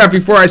autograph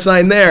before I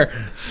sign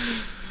there.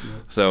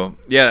 So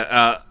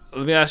let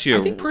me ask you.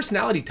 I think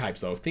personality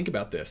types, though. Think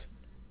about this.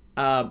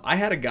 I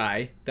had a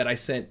guy that I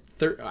sent.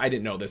 I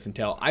didn't know this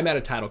until I'm at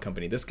a title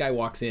company. This guy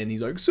walks in.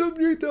 He's like,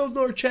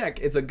 $78,000 check.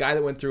 It's a guy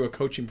that went through a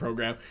coaching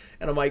program.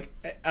 And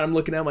I'm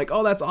looking at him like,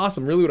 oh, that's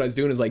awesome. Really what I was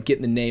doing is like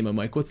getting the name. I'm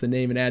like, what's the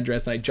name and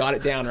address? And I jot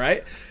it down,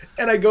 right?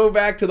 And I go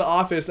back to the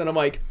office and I'm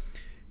like,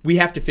 we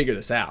have to figure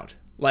this out.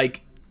 Like,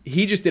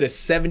 he just did a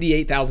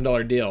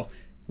 $78,000 deal.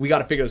 We got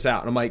to figure this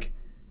out. And I'm like,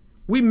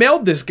 we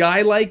mailed this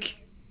guy like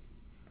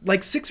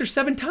 6 or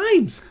 7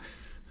 times.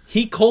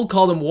 He cold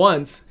called him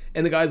once.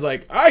 And the guy's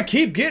like, I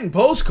keep getting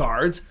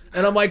postcards.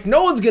 And I'm like,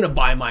 no one's going to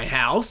buy my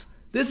house.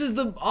 This is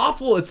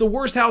it's the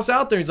worst house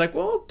out there. He's like,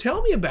 well,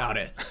 tell me about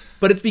it.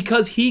 But it's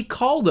because he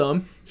called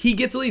him, he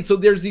gets a lead. So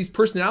there's these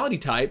personality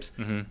types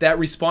that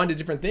respond to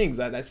different things.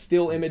 That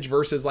still image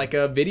versus like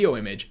a video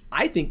image.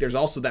 I think there's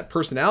also that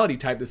personality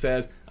type that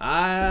says,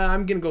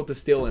 I'm going to go with the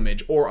still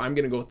image or I'm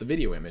going to go with the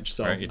video image.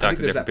 So right, I think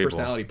there's that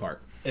personality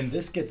part. And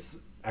this gets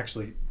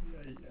actually...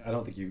 I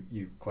don't think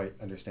you quite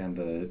understand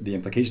the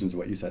implications of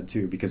what you said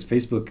too, because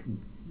Facebook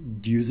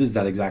uses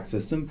that exact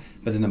system,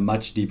 but in a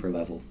much deeper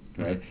level,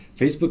 right?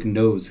 Facebook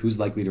knows who's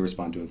likely to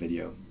respond to a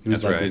video,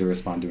 who's likely to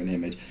respond to an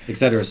image,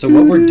 etc. So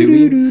what we're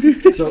doing,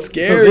 so this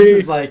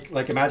is like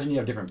imagine you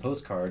have different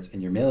postcards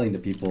and you're mailing to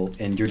people,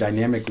 and you're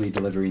dynamically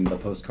delivering the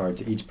postcard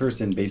to each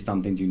person based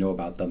on things you know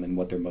about them and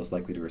what they're most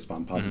likely to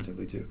respond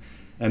positively to,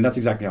 and that's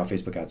exactly how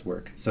Facebook ads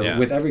work. So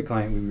with every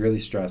client, we really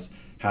stress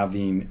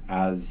having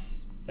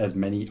as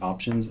many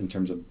options in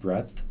terms of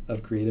breadth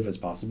of creative as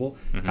possible,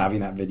 having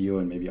that video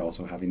and maybe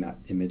also having that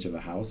image of a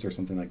house or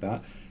something like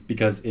that,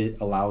 because it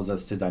allows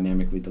us to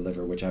dynamically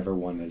deliver whichever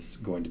one is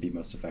going to be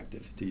most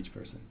effective to each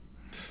person.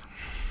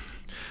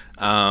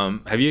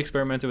 Have you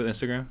experimented with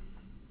Instagram?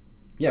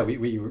 Yeah,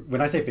 we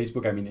when I say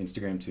Facebook, I mean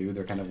Instagram too.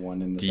 They're kind of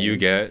one in the same. Do you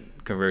get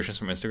conversions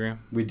from Instagram?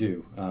 We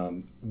do.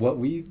 What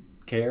we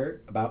care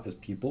about is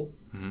people.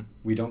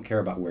 We don't care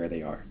about where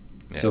they are.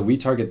 Yeah. So we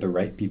target the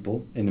right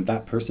people, and if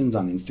that person's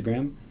on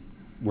Instagram,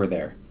 we're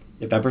there.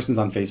 If that person's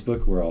on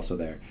Facebook, we're also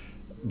there.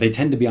 They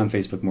tend to be on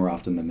Facebook more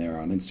often than they are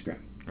on Instagram,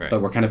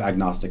 but we're kind of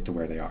agnostic to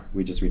where they are.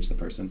 We just reach the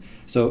person.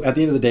 So at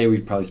the end of the day, we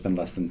probably spend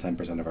less than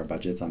 10% of our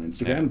budgets on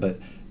Instagram, but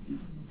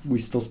we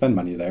still spend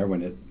money there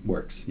when it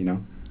works,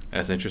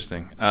 That's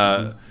interesting.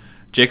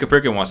 Jacob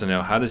Perkin wants to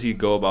know, how does he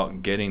go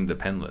about getting the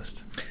pen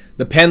list?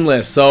 The pen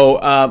list. So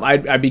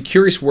I'd be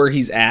curious where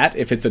he's at,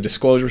 if it's a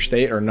disclosure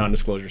state or a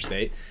non-disclosure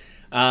state.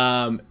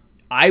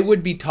 I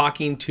would be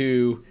talking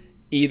to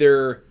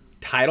either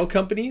title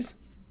companies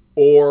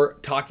or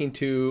talking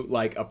to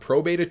like a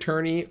probate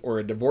attorney or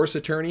a divorce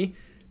attorney,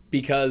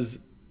 because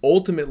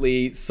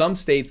ultimately some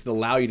states that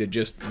allow you to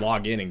just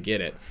log in and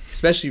get it,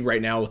 especially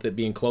right now with it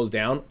being closed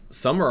down.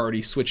 Some are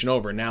already switching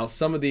over. Now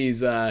some of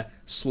these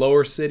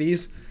slower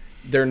cities,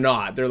 they're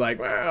not. They're like,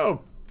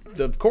 well,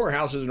 the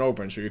courthouse isn't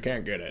open, so you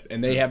can't get it.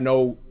 And they have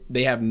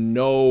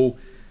no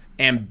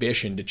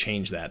ambition to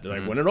change that. They're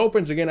like, when it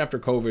opens again after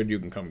COVID, you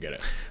can come get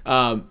it.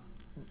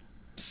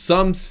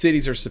 Some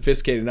cities are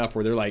sophisticated enough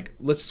where they're like,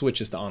 let's switch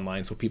this to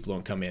online so people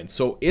don't come in.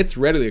 So it's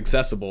readily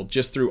accessible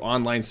just through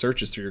online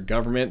searches through your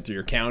government, through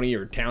your county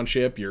or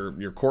township, your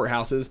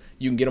courthouses.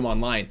 You can get them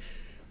online.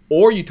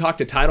 Or you talk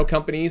to title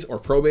companies or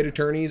probate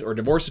attorneys or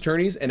divorce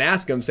attorneys and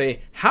ask them,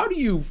 say, how do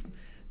you...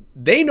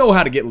 They know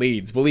how to get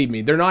leads, believe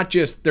me. They're not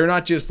just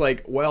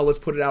like, well, let's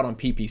put it out on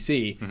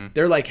PPC.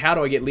 They're like, how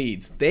do I get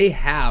leads? They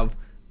have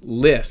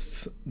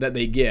lists that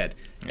they get.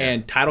 Yeah.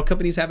 And title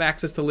companies have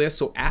access to lists,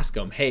 so ask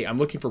them, hey, I'm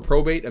looking for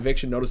probate,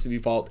 eviction, notice of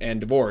default,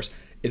 and divorce.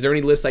 Is there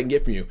any lists I can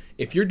get from you?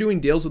 If you're doing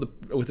deals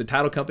with the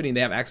title company and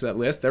they have access to that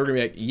list, they're going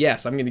to be like,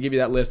 yes, I'm going to give you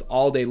that list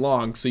all day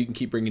long so you can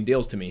keep bringing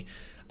deals to me.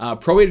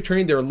 Probate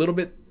attorney, they're a little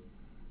bit,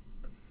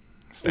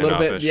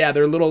 yeah,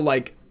 they're a little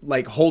like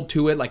hold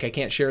to it, like I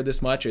can't share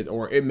this much,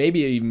 or it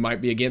maybe it might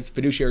be against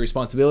fiduciary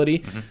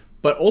responsibility.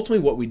 But ultimately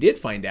what we did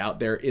find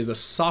out, there is a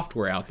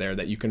software out there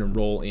that you can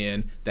enroll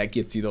in that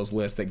gets you those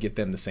lists that get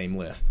them the same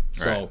list.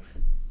 So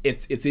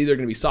it's either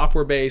going to be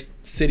software-based,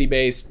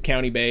 city-based,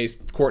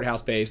 county-based,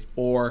 courthouse-based,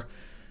 or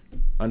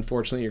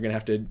unfortunately you're going to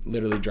have to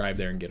literally drive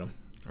there and get them.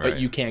 But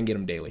you can get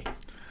them daily.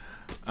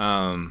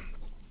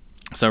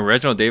 So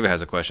Reginald David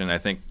has a question, I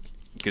think,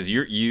 because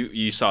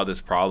you saw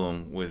this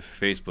problem with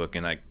Facebook,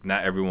 and like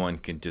not everyone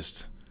can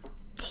just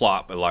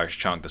plop a large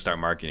chunk to start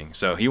marketing.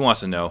 So he wants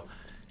to know,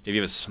 if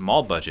you have a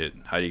small budget,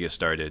 how do you get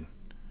started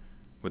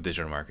with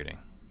digital marketing?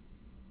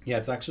 Yeah,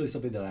 it's actually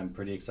something that I'm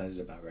pretty excited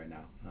about right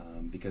now,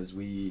 because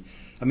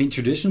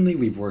traditionally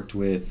we've worked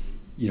with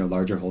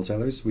larger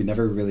wholesalers. We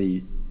never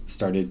really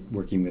started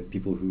working with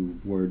people who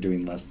were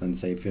doing less than,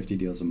 say, 50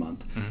 deals a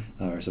month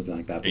or something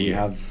like that. But we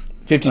have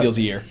 50 deals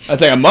a year.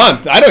 That's like a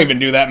month. I don't even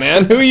do that,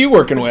 man. Who are you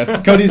working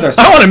with? Cody's our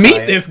I want to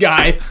meet this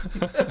guy.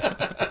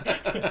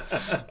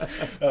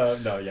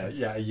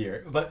 A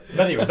year. But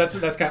anyways,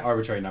 that's kind of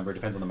arbitrary number. It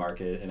depends on the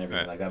market and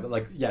everything like that.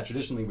 But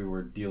traditionally we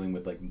were dealing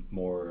with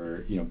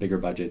more bigger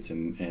budgets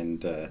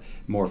and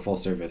more full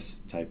service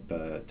type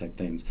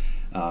things.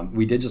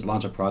 We did just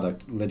launch a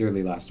product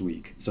literally last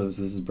week. So this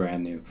is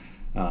brand new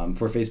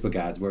for Facebook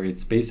ads, where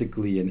it's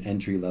basically an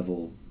entry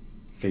level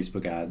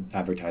Facebook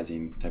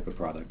advertising type of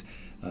product.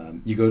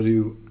 You go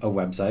to a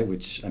website,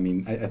 which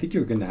I think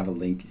you're going to have a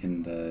link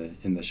in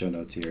the show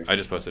notes here. I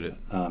just posted it.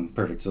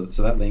 Perfect. So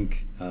that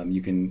link,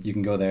 you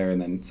can go there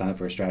and then sign up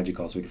for a strategy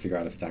call so we can figure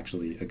out if it's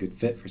actually a good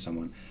fit for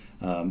someone.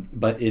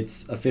 But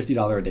it's a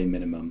 $50 a day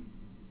minimum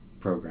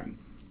program.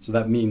 So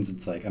that means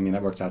it's like,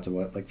 that works out to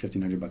what, like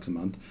 $1,500 a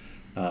month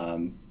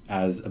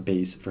as a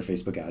base for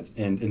Facebook ads.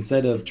 And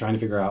instead of trying to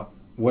figure out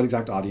what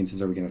exact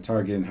audiences are we going to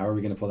target and how are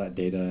we going to pull that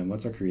data and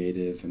what's our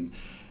creative and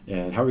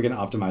how are we going to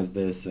optimize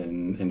this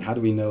and how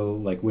do we know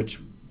like which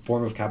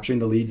form of capturing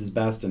the leads is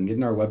best and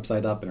getting our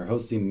website up and our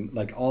hosting,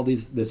 like all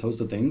this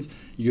host of things,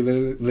 you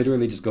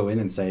literally just go in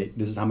and say,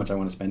 this is how much I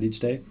want to spend each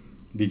day.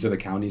 These are the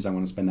counties I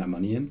want to spend that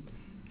money in,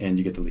 and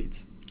you get the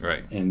leads.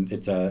 Right. And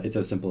it's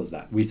as simple as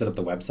that. We set up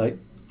the website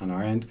on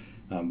our end.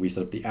 We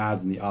set up the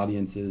ads and the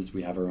audiences.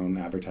 We have our own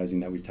advertising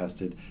that we've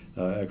tested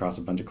across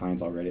a bunch of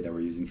clients already that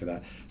we're using for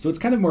that. So it's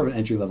kind of more of an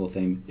entry-level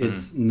thing.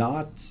 It's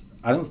not,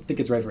 I don't think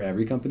it's right for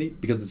every company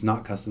because it's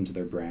not custom to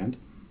their brand,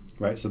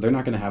 right? So they're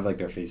not going to have like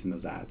their face in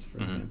those ads, for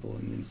example,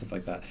 and stuff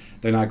like that.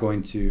 They're not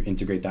going to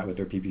integrate that with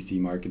their PPC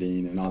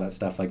marketing and all that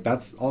stuff. Like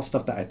that's all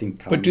stuff that I think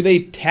comes. But do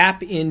they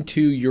tap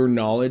into your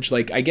knowledge?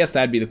 Like, I guess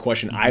that'd be the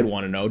question I'd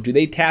want to know. Do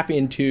they tap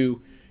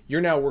into,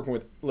 you're now working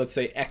with, let's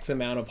say, X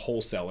amount of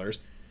wholesalers.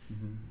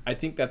 I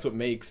think that's what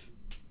makes,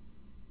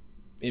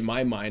 in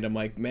my mind, I'm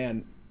like,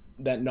 man,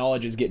 that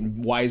knowledge is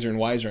getting wiser and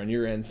wiser on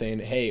your end, saying,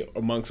 hey,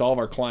 amongst all of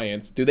our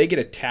clients, do they get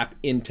a tap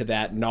into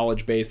that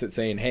knowledge base that's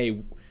saying,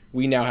 hey,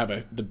 we now have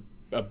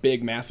a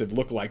big, massive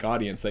lookalike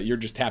audience that you're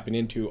just tapping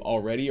into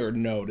already, or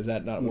no? Does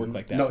that not work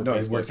like that? No,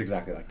 it works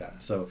exactly like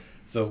that. So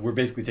we're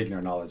basically taking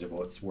our knowledge of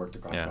what's worked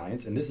across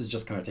clients, and this is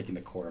just kind of taking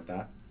the core of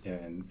that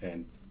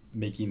and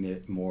making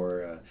it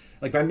more,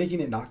 like by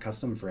making it not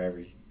custom for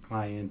every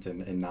client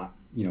and not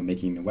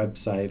making a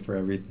website for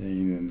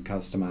everything and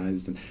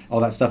customized and all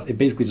that stuff. It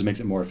basically just makes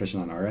it more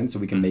efficient on our end, so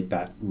we can make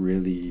that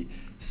really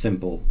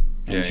simple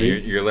entry. Yeah,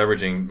 you're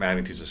leveraging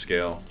magnitudes of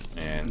scale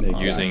and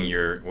using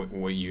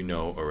what you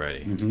know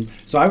already.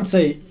 So I would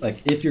say, like,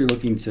 if you're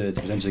looking to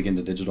potentially get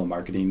into digital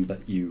marketing but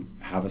you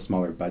have a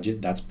smaller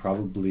budget, that's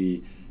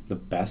probably the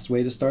best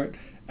way to start.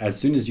 As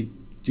soon as you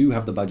do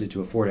have the budget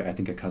to afford it, I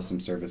think a custom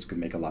service could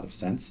make a lot of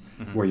sense,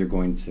 where you're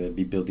going to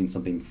be building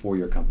something for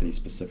your company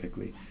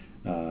specifically,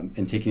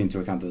 and taking into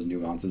account those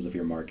nuances of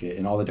your market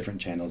and all the different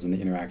channels and the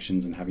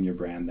interactions and having your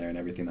brand there and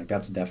everything. Like,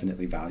 that's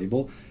definitely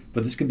valuable.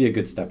 But this could be a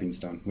good stepping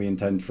stone. We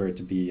intend for it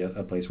to be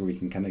a place where we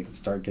can kind of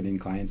start getting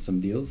clients some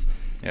deals,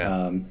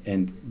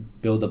 and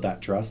build up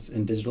that trust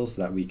in digital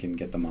so that we can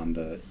get them on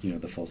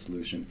the full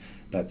solution.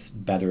 That's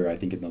better, I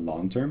think, in the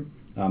long term.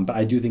 But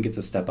I do think it's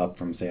a step up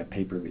from, say, a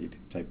pay per lead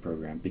type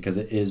program, because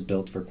it is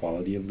built for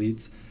quality of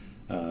leads.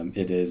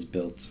 It is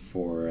built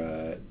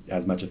for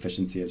as much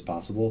efficiency as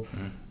possible.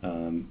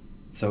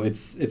 So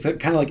it's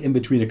kind of like in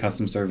between a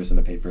custom service and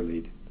a pay per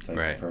lead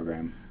type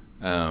program.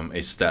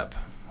 A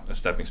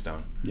stepping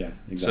stone. Yeah,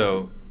 exactly.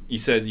 So you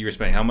said you were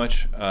spending how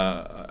much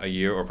a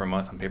year or per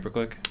month on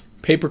pay-per-click?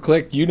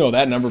 Pay-per-click, you know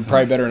that number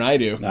probably better than I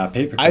do.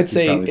 Pay-per-click, I'd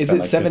say, is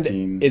it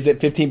 7? Is it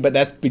 15? But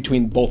that's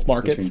between both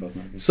markets.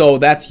 So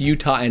that's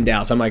Utah and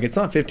Dallas. I'm like, it's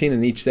not 15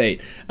 in each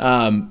state.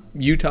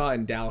 Utah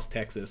and Dallas,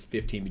 Texas,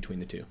 15 between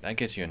the two. That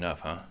gets you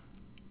enough, huh?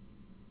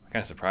 I'm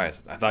kind of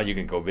surprised. I thought you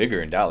could go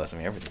bigger in Dallas. I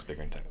mean, everything's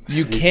bigger in Texas.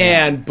 You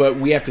can, but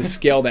we have to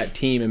scale that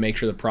team and make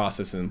sure the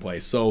process is in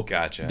place. So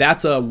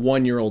that's a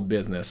 1-year-old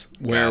business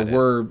where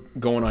we're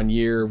going on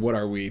what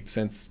are we,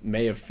 since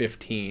May of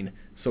 15.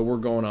 So we're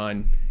going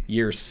on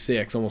year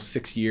 6, almost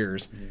 6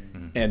 years.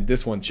 And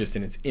this one's just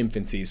in its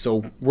infancy.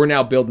 So we're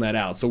now building that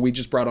out. So we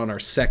just brought on our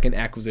second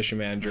acquisition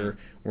manager.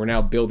 We're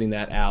now building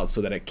that out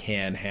so that it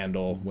can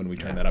handle when we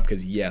turn that up.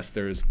 Because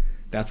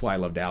that's why I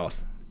love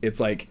Dallas. It's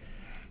like,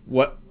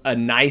 what a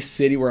nice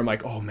city where I'm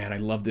like, oh man, I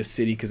love this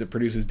city because it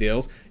produces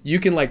deals. You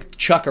can like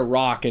chuck a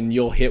rock and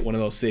you'll hit one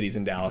of those cities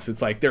in Dallas.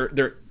 It's like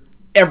they're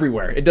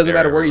everywhere. It doesn't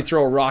matter where you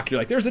throw a rock. You're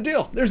like, there's a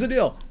deal. There's a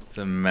deal. It's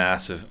a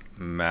massive,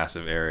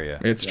 massive area.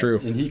 It's true.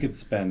 And he could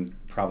spend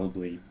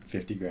probably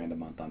 $50,000 a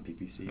month on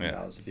PPC in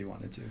Dallas if he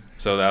wanted to.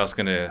 So that was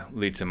going to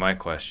lead to my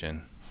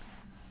question.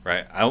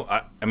 Right.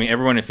 I mean,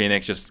 everyone in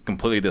Phoenix, just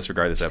completely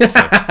disregard this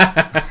episode.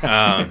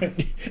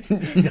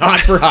 Not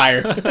for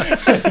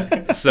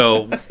hire.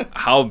 So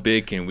how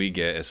big can we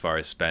get as far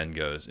as spend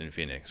goes in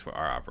Phoenix for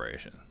our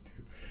operation?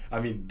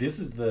 I mean, this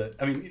is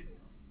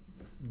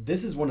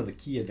one of the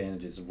key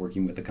advantages of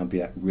working with a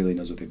company that really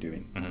knows what they're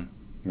doing.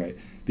 Right?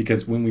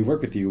 Because when we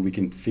work with you, we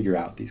can figure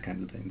out these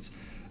kinds of things.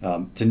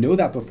 To know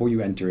that before you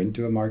enter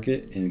into a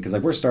market, and because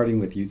like we're starting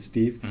with you,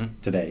 Steve,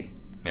 today.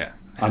 Yeah.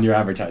 On your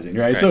advertising,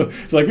 right? So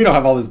like we don't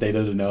have all this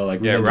data to know. Like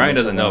Ryan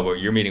doesn't know, but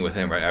you're meeting with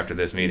him right after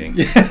this meeting.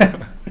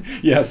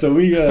 Yeah. So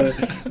we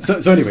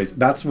so anyways,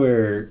 that's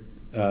where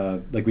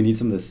like we need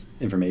some of this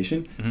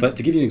information. But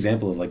to give you an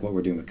example of like what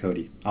we're doing with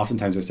Cody,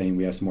 oftentimes we're saying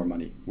we have some more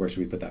money. Where should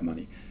we put that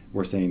money?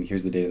 We're saying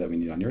here's the data that we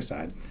need on your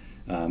side.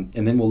 And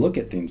then we'll look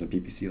at things at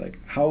PPC like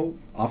how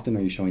often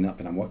are you showing up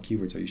and on what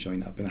keywords are you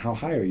showing up and how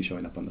high are you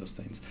showing up on those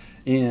things.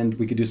 And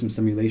we could do some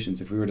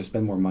simulations. If we were to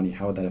spend more money,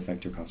 how would that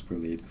affect your cost per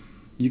lead?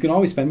 You can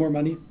always spend more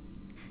money,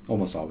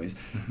 almost always.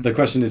 The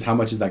question is how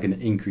much is that going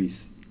to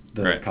increase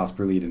the cost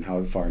per lead and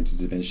how far into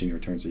diminishing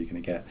returns are you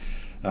going to get?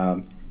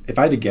 If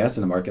I had to guess,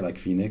 in a market like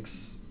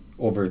Phoenix,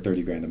 over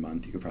 $30,000 a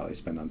month you could probably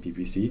spend on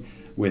PPC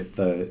with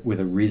a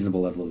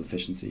reasonable level of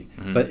efficiency.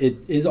 But it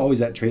is always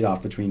that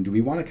trade-off between, do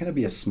we want to kind of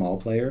be a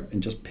small player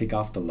and just pick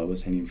off the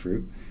lowest hanging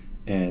fruit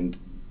and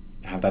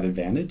have that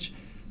advantage?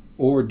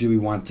 Or do we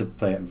want to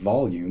play at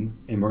volume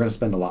and we're going to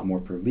spend a lot more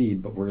per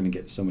lead, but we're going to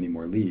get so many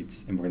more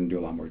leads and we're going to do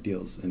a lot more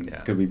deals? And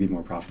could we be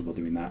more profitable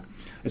doing that?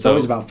 It's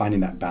always about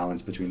finding that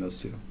balance between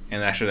those two.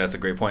 And actually, that's a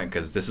great point,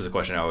 because this is a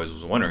question I always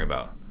was wondering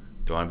about.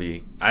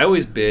 I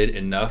always bid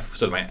enough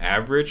so my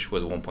average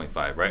was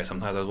 1.5, right?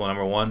 Sometimes I was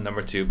number 1,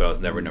 number 2, but I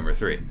was never number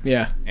 3.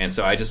 Yeah. And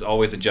so I just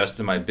always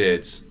adjusted my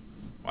bids.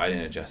 Well, I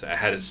didn't adjust it. I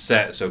had it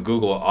set so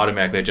Google will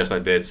automatically adjust my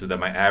bids so that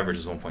my average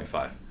is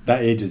 1.5.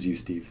 That ages you,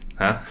 Steve.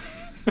 Huh?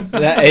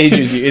 That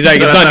ages you. It's like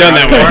it's not done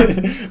that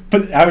way.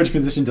 But average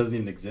position doesn't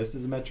even exist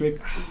as a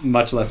metric,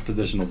 much less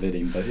positional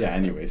bidding. But yeah,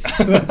 anyways,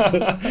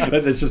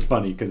 that's just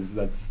funny because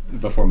that's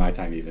before my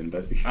time even.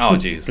 But oh,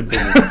 jeez.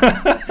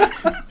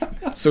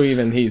 So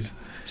even he's.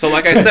 So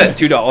like I said,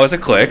 $2 a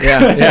click,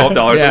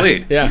 $12 a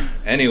lead. Yeah.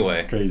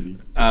 Anyway. Crazy.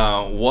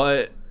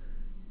 What?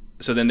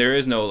 So then there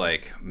is no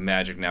like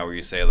magic now where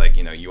you say like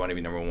you want to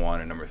be number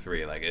 1 or number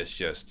 3. Like it's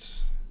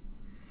just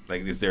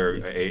like, is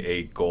there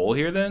a goal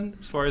here then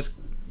as far as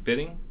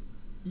bidding?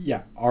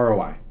 Yeah,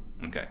 ROI.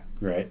 Okay.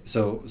 Right.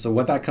 So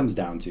what that comes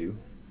down to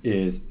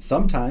is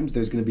sometimes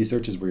there's going to be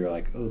searches where you're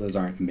like, oh, those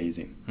aren't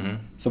amazing.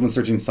 Someone's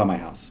searching "sell my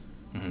house."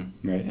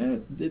 Right.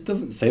 It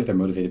doesn't say that they're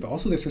motivated, but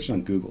also they're searching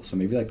on Google, so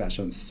maybe like that's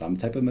showing some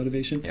type of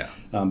motivation. Yeah.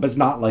 But it's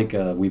not like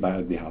a "we buy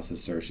ugly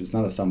houses" search. It's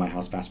not a "sell my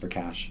house fast for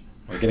cash"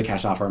 or "get a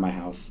cash offer on my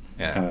house"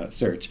 kind of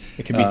search.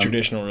 It could be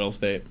traditional real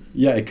estate.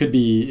 Yeah, it could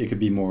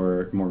be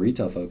more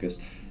retail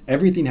focused.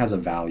 Everything has a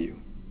value.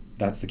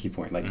 That's the key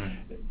point. Like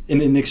in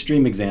an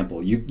extreme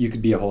example, you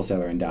could be a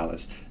wholesaler in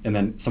Dallas, and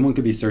then someone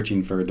could be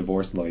searching for a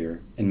divorce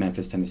lawyer in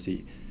Memphis,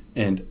 Tennessee,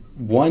 and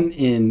one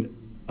in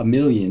a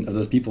million of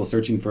those people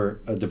searching for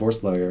a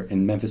divorce lawyer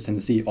in Memphis,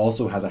 Tennessee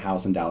also has a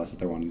house in Dallas that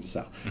they're wanting to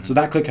sell. Mm-hmm. So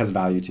that click has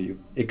value to you.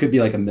 It could be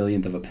like a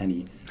millionth of a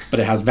penny, but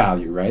it has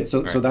value, right?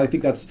 So I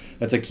think that's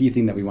a key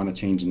thing that we want to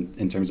change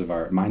in terms of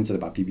our mindset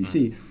about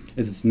PPC,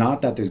 is it's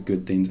not that there's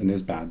good things and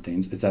there's bad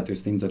things. It's that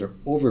there's things that are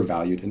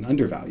overvalued and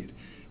undervalued.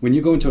 When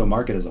you go into a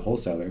market as a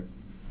wholesaler,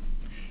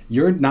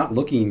 you're not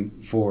looking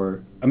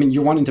for,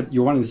 you're wanting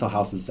to sell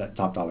houses at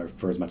top dollar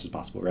for as much as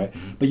possible, right?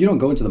 Mm-hmm. But you don't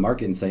go into the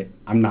market and say,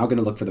 I'm now going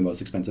to look for the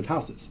most expensive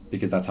houses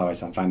because that's how I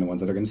find the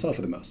ones that are going to sell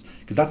for the most.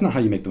 Because that's not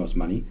how you make the most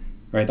money,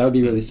 right? That would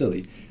be really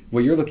silly.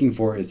 What you're looking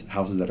for is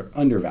houses that are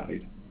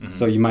undervalued. Mm-hmm.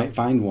 So you might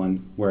find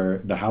one where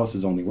the house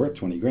is only worth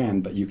 20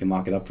 grand, but you can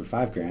lock it up for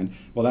 5 grand.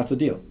 Well, that's a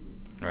deal.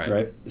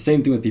 Right?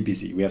 Same thing with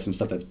PPC. We have some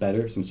stuff that's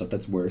better, some stuff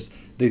that's worse.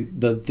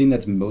 The thing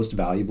that's most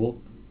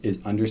valuable is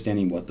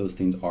understanding what those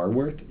things are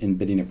worth and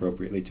bidding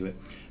appropriately to it.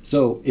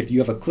 So if you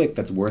have a click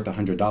that's worth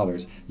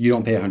 $100, you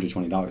don't pay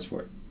 $120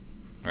 for it.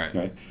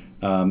 Right.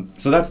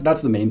 So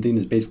that's the main thing,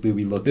 is basically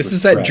we look. This is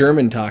spread. That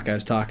German talk I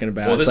was talking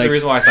about. Well, this is the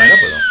reason why I signed up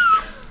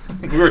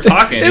with him. We were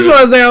talking. This is what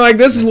I was there. I'm like,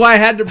 this is why I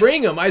had to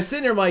bring him. I was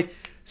sitting there, I'm like,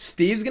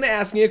 Steve's gonna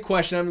ask me a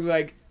question. I'm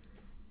like,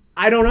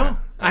 I don't know.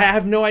 I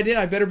have no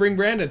idea. I better bring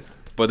Brandon.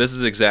 But this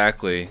is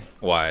exactly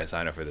why I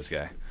signed up for this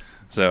guy.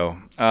 So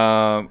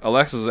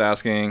Alexa was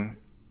asking,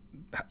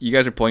 you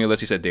guys are pulling your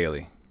list, you said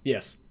daily.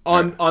 Yes.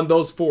 On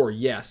those 4,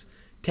 yes.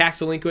 Tax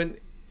delinquent,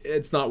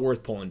 it's not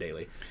worth pulling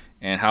daily.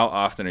 And how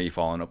often are you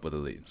following up with a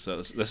lead?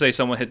 So let's say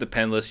someone hit the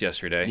pen list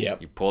yesterday.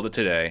 Yep. You pulled it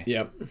today.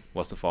 Yep.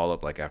 What's the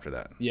follow-up like after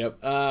that?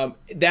 Yep.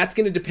 That's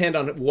going to depend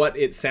on what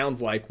it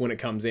sounds like when it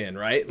comes in,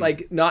 right? Mm-hmm.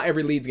 Like, not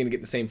every lead's going to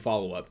get the same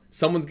follow-up.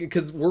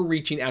 Because we're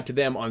reaching out to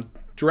them on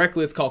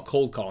directly, it's called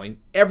cold calling.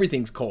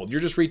 Everything's cold.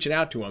 You're just reaching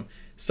out to them.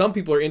 Some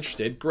people are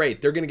interested.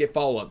 Great. They're going to get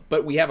follow-up.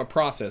 But we have a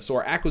process. So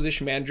our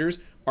acquisition managers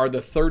are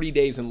the 30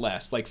 days and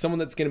less. Like someone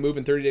that's going to move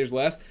in 30 days or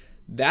less,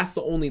 that's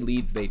the only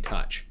leads they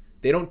touch.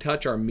 They don't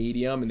touch our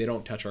medium and they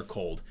don't touch our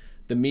cold.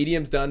 The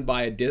medium's done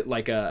by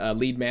a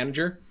lead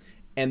manager,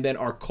 and then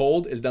our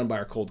cold is done by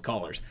our cold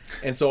callers.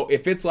 And so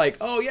if it's like,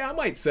 oh yeah, I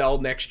might sell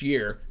next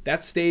year,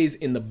 that stays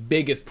in the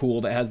biggest pool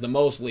that has the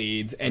most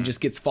leads and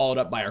just gets followed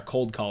up by our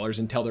cold callers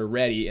until they're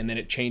ready, and then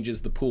it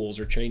changes the pools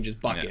or changes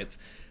buckets.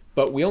 Yeah.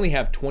 But we only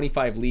have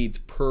 25 leads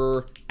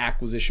per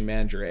acquisition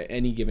manager at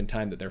any given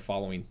time that they're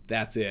following.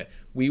 That's it.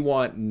 We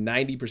want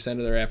 90% of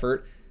their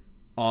effort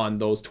on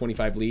those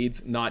 25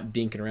 leads, not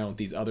dinking around with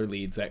these other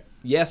leads that,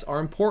 yes, are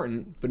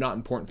important, but not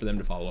important for them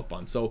to follow up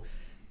on. So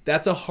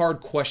that's a hard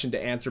question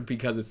to answer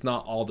because it's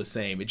not all the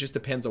same. It just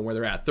depends on where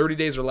they're at. 30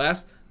 days or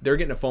less, they're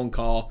getting a phone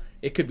call.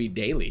 It could be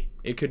daily.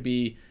 It could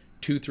be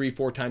 2, 3,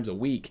 4 times a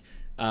week.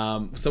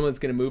 Someone that's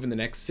going to move in the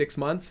next 6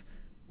 months,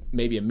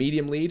 maybe a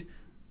medium lead,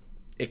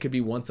 it could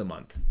be once a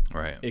month.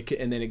 Right.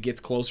 And then it gets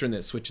closer and then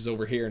it switches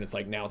over here and it's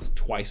like now it's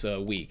twice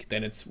a week.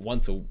 Then it's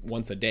once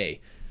a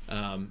day.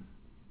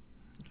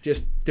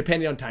 Just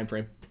depending on time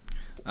frame.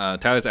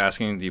 Tyler's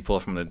asking, do you pull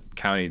from the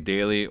county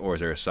daily or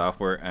is there a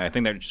software? And I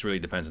think that just really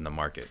depends on the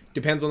market.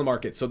 Depends on the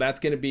market. So that's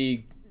going to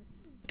be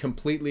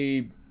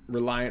completely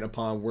reliant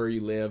upon where you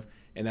live,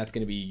 and that's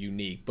going to be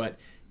unique. But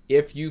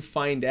if you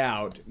find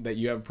out that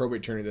you have a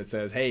probate attorney that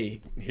says,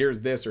 hey, here's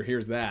this or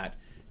here's that,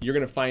 you're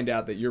going to find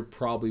out that you're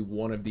probably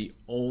one of the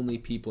only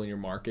people in your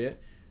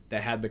market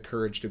that had the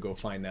courage to go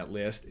find that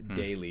list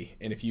daily.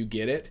 And if you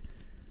get it,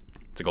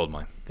 it's a gold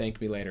mine. Thank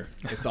me later.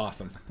 It's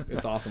awesome.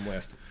 It's an awesome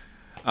list.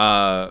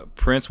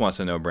 Prince wants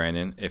to know,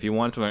 Brandon, if he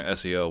wanted to learn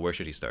SEO, where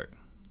should he start?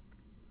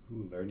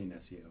 Ooh, learning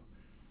SEO.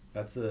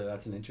 That's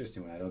an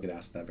interesting one. I don't get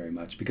asked that very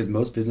much because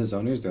most business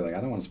owners, they're like,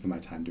 I don't want to spend my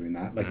time doing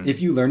that. Like,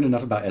 if you learn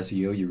enough about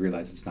SEO, you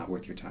realize it's not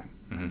worth your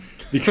time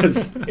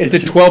because it's a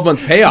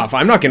 12-month payoff.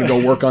 I'm not going to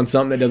go work on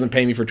something that doesn't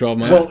pay me for 12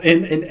 months. Well,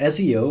 and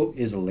SEO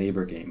is a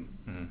labor game.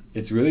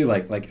 It's really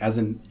like as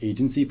an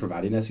agency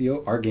providing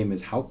SEO, our game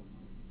is how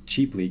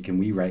cheaply can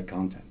we write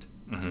content.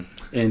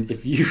 And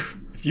if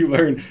you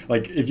learn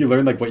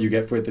what you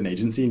get for it an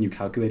agency and you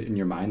calculate it in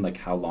your mind like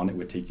how long it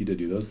would take you to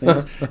do those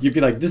things, you'd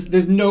be like,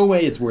 there's no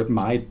way it's worth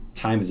my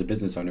time as a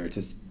business owner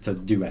to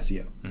do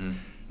SEO.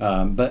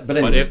 But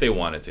if they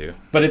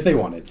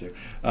wanted to.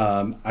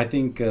 I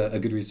think a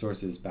good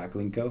resource is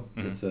Backlinko.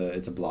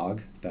 It's a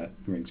blog that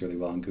ranks really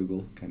well on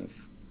Google, kind of.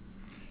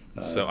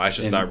 So I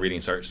should stop reading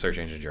search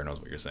engine journals,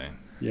 what you're saying.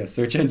 Yeah,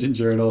 search engine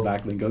journal,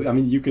 Backlinko. I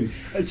mean, you can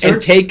search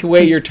and take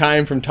away your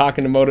time from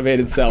talking to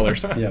motivated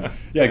sellers. Yeah.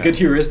 Good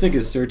heuristic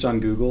is search on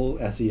Google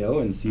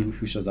SEO and see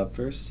who shows up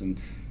first, and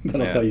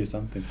that'll tell you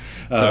something.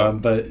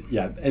 But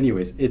yeah,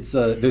 anyways, it's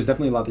there's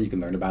definitely a lot that you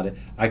can learn about it.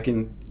 I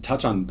can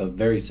touch on the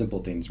very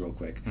simple things real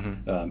quick.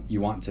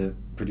 You want to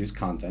produce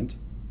content,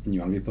 and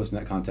you want to be posting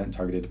that content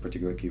targeted to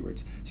particular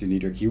keywords. So you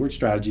need your keyword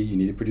strategy, you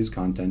need to produce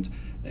content,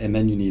 and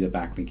then you need a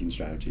backlinking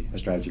strategy, a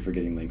strategy for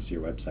getting links to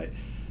your website.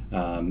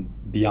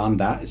 Beyond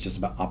that, it's just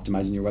about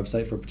optimizing your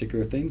website for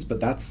particular things, but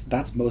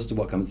that's most of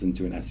what comes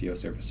into an SEO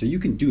service. So you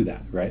can do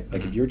that, right?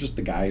 Like if you're just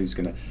the guy who's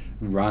going to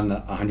run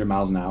 100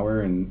 miles an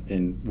hour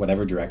in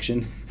whatever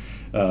direction,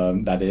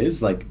 that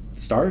is, like,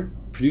 start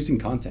producing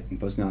content and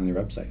posting it on your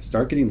website.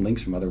 Start getting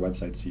links from other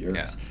websites to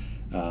yours.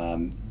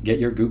 Get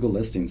your Google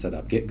listing set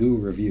up. Get Google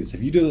reviews.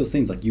 If you do those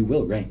things, like, you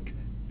will rank.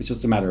 It's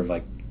just a matter of,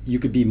 like, you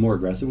could be more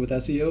aggressive with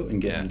SEO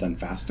and get it done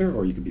faster,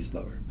 or you could be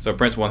slower. So,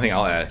 Prince, one thing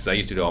I'll add, because I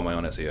used to do all my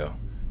own SEO,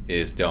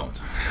 is don't.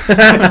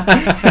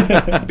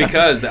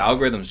 Because the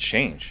algorithms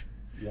change.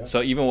 Yeah.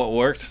 So even what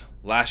worked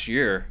last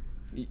year.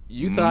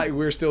 You thought we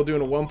were still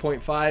doing a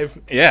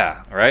 1.5?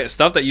 Yeah, right?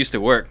 Stuff that used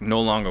to work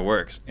no longer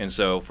works. And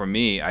so for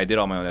me, I did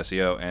all my own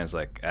SEO, and it's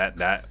like,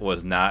 that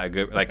was not a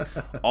good, like,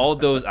 all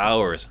those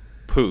hours,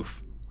 poof,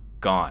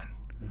 gone,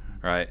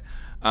 right?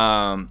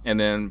 And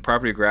then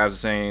Property Grabs is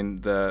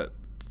saying the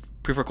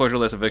pre-foreclosure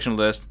list, eviction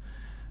list,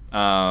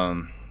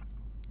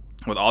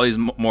 with all these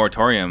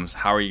moratoriums,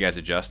 how are you guys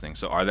adjusting?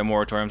 So are there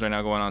moratoriums right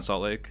now going on in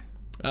Salt Lake?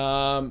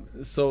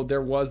 So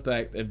there was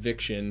that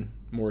eviction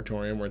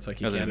moratorium where it's like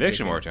you can't. There's an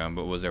eviction moratorium,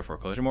 but was there a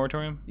foreclosure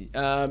moratorium?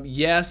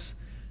 Yes,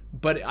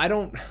 but I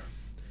don't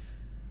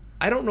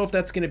know if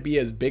that's going to be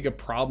as big a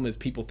problem as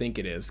people think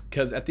it is,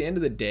 because at the end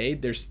of the day,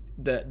 there's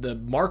the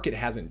market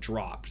hasn't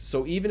dropped.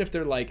 So even if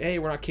they're like, hey,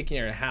 we're not kicking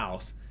out a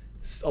house,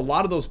 a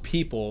lot of those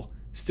people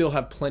still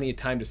have plenty of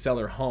time to sell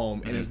their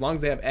home, and as long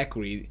as they have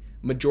equity,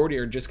 majority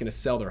are just going to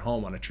sell their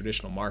home on a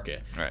traditional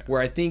market. Right.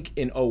 Where I think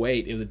in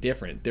 08 it was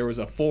different. There was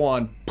a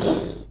full-on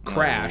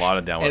crash, a lot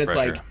of downward and it's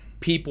pressure. like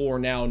people are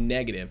now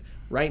negative.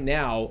 Right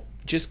now,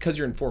 just because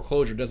you're in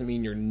foreclosure doesn't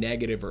mean you're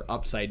negative or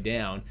upside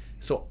down.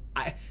 So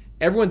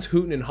everyone's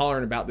hooting and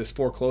hollering about this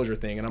foreclosure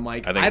thing, and I'm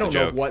like, I don't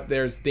know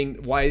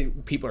why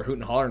people are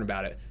hooting and hollering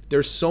about it.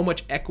 There's so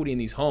much equity in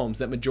these homes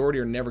that majority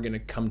are never going to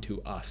come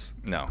to us.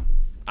 No.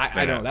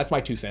 I don't know. That's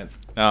my 2 cents.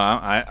 No,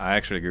 I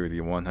actually agree with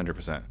you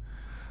 100%.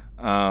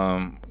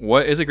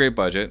 What is a great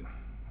budget?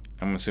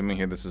 I'm assuming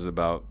here this is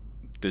about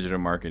digital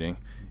marketing.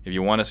 If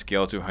you want to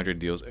scale to 100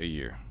 deals a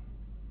year.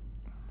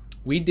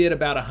 We did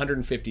about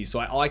 150,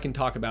 so all I can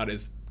talk about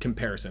is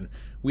comparison.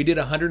 We did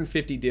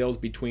 150 deals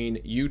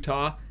between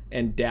Utah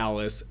and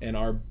Dallas, and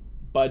our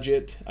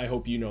budget, I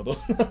hope you know those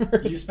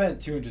numbers. You spent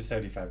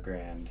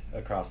 $275,000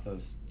 across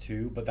those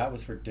two, but that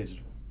was for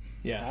digital.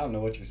 Yeah. I don't know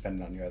what you're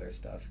spending on your other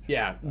stuff.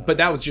 Yeah, but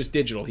that was just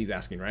digital, he's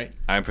asking, right?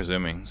 I'm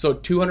presuming. So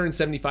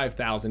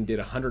 $275,000 did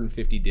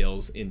 150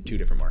 deals in 2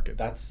 different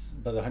markets.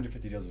 But the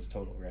 150 deals was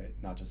total, right?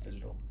 Not just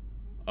digital.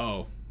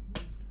 Oh.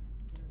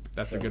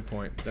 That's a good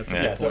point. That's a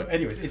Yeah. good point. So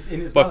anyways,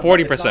 it's But not,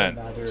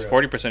 40%. It's It's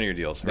 40% of your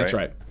deals, right? That's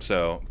right.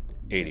 So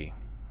 80.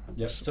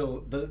 Yep.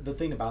 So the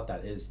thing about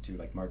that is too,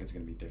 like, market's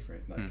going to be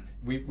different. Like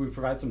we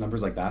provide some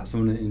numbers like that.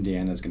 Someone in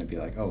Indiana is going to be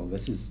like, oh,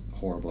 this is a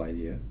horrible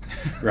idea,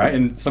 right?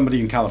 And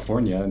somebody in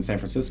California and San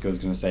Francisco is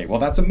going to say, well,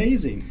 that's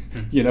amazing,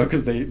 you know,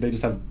 because they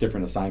just have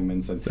different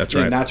assignments, and that's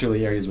right.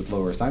 Naturally, areas with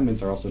lower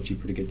assignments are also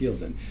cheaper to get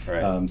deals in.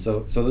 Right.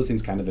 So those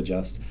things kind of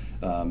adjust.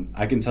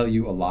 I can tell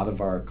you a lot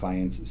of our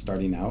clients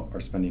starting out are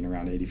spending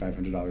around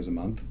 $8,500 a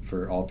month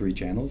for all 3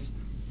 channels.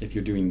 If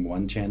you're doing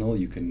one channel,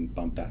 you can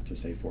bump that to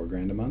say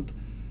 $4,000 a month.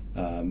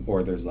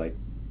 Or there's, like,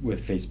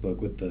 with Facebook,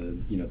 with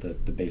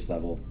the base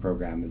level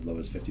program as low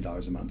as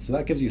 $50 a month. So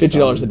that gives you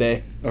 $50 a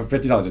day. Or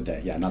 $50 a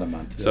day, yeah, not a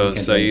month. So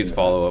Saeed's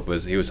follow-up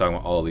was, he was talking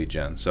about all lead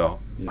gen.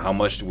 So how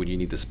much would you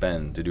need to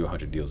spend to do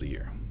 100 deals a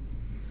year?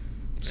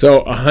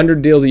 So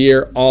 100 deals a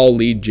year, all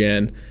lead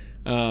gen.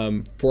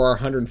 For our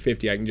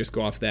 150, I can just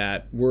go off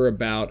that. We're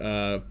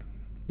about,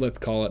 let's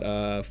call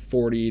it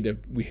 40 to,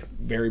 we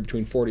vary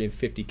between 40 and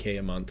 50K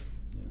a month.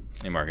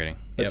 In marketing.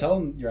 But tell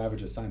them your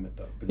average assignment,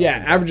 though. Yeah,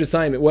 average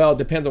assignment. Well, it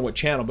depends on what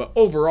channel, but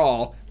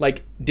overall,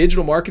 like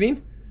digital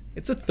marketing,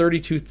 it's a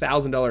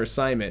 $32,000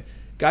 assignment.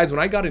 Guys,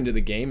 when I got into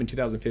the game in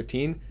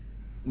 2015,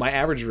 my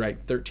average was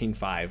like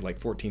 $13,500, like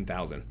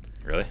 $14,000.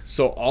 Really?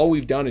 So all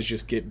we've done is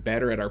just get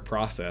better at our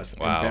process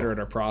and better at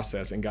our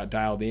process, and got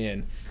dialed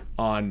in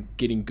on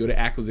getting good at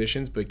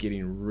acquisitions, but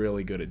getting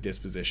really good at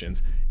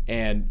dispositions.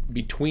 And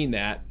between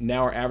that,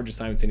 now our average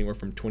assignment's anywhere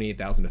from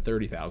 $28,000 to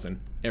 $30,000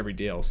 every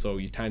deal. So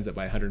you times it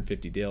by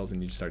 150 deals,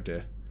 and you start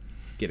to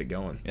get it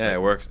going. Yeah,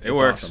 it works. It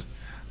works.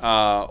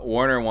 Awesome.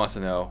 Warner wants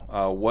to know,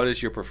 what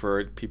is your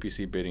preferred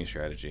PPC bidding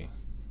strategy?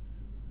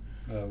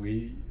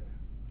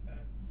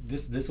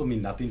 This will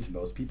mean nothing to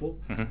most people.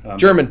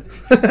 German.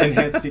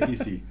 Enhanced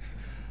CPC.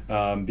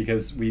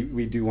 Because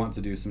we do want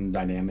to do some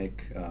dynamic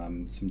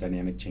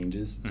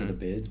changes to the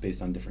bids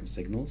based on different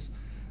signals,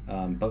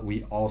 but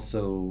we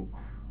also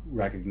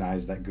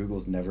recognize that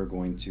Google's never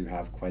going to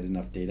have quite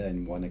enough data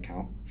in one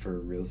account for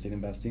real estate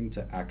investing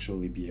to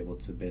actually be able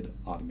to bid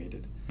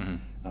automated.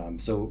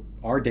 So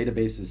our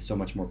database is so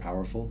much more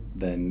powerful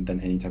than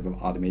any type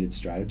of automated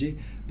strategy,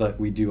 but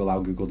we do allow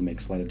Google to make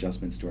slight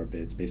adjustments to our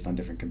bids based on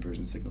different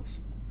conversion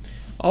signals.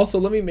 Also,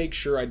 let me make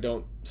sure I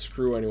don't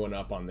screw anyone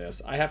up on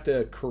this. I have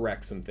to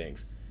correct some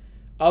things.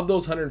 Of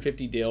those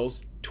 150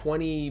 deals,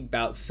 28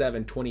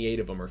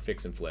 of them are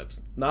fix and flips.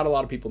 Not a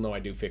lot of people know I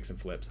do fix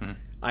and flips.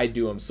 I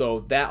do them.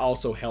 So that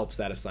also helps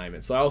that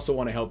assignment. So I also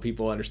want to help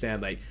people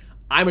understand, like,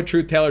 I'm a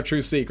truth teller,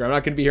 truth seeker. I'm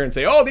not going to be here and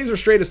say, oh, these are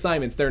straight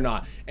assignments. They're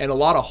not. And a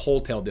lot of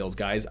wholesale deals,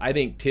 guys. I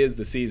think 'tis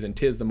the season,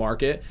 'tis the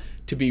market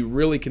to be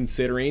really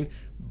considering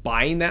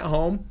buying that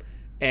home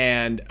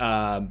and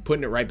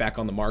putting it right back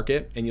on the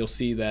market, and you'll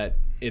see that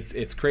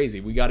it's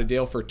crazy. We got a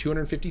deal for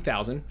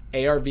 $250,000.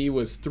 ARV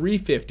was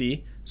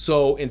 $350.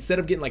 So instead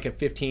of getting like a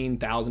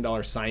 $15,000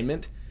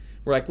 assignment,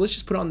 we're like, let's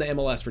just put it on the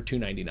MLS for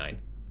 $299.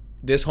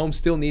 This home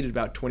still needed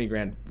about 20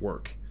 grand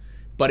work,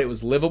 but it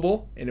was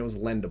livable and it was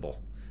lendable.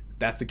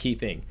 That's the key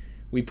thing.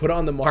 We put it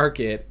on the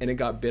market and it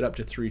got bid up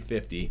to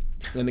 $350.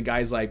 And the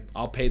guy's like,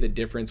 I'll pay the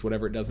difference,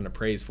 whatever it doesn't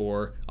appraise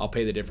for. I'll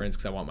pay the difference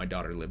because I want my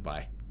daughter to live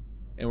by.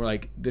 And we're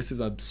like, this is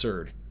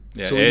absurd.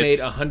 Yeah, so we made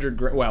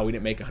 $100,000. Well, we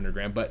didn't make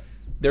 $100,000, but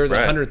there was a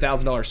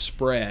 $100,000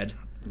 spread.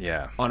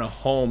 Yeah. On a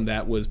home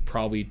that was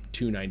probably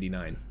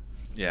 $299.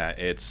 Yeah,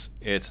 it's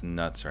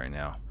nuts right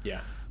now.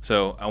 Yeah.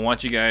 So I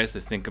want you guys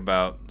to think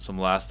about some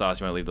last thoughts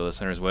you want to leave the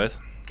listeners with.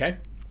 Okay.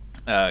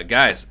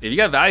 Guys, if you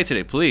got value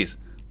today, please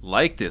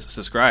like this,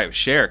 subscribe,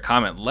 share,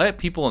 comment, let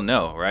people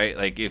know, right?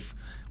 Like if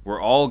we're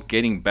all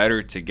getting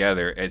better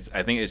together,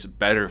 I think it's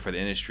better for the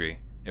industry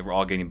if we're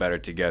all getting better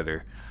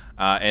together.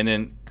 And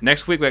then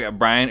next week we got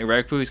Brian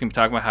Irekfu, who's going to be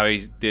talking about how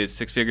he did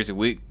 6 figures a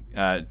week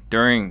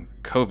during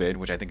COVID,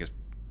 which I think is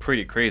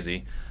pretty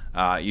crazy,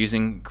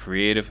 using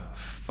creative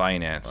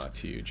finance. Oh, that's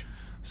huge.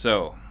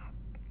 So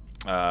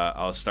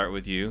I'll start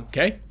with you.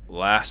 Okay.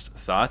 Last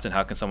thoughts, and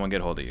how can someone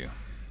get a hold of you?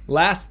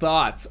 Last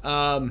thoughts.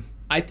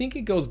 I think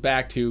it goes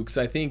back to, because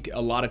I think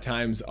a lot of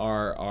times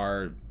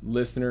our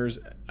listeners,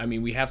 I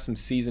mean, we have some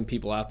seasoned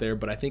people out there,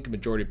 but I think a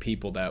majority of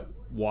people that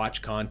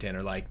watch content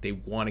are like, they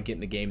want to get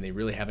in the game. They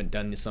really haven't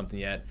done something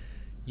yet.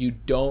 You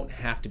don't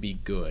have to be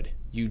good.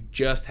 You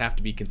just have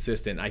to be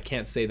consistent. I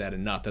can't say that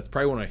enough. That's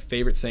probably one of my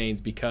favorite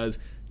sayings, because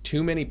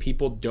too many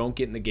people don't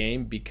get in the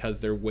game because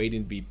they're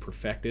waiting to be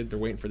perfected. They're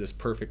waiting for this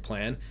perfect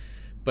plan.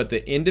 But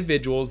the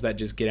individuals that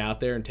just get out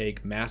there and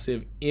take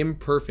massive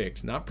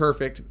imperfect, not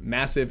perfect,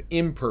 massive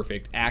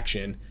imperfect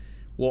action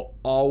will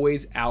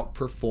always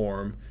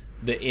outperform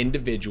the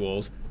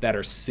individuals that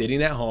are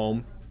sitting at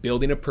home,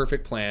 building a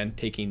perfect plan,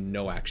 taking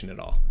no action at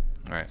all.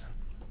 All right.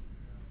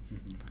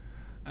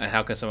 And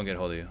how can someone get a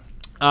hold of you?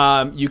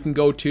 You can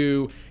go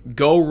to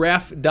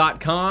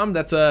goref.com.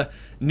 That's a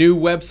new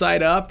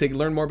website up to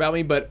learn more about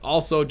me, but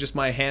also just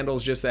my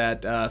handles just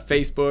at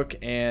Facebook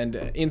and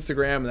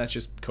Instagram, and that's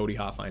just Cody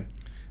Hofhine.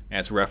 And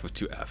it's ref with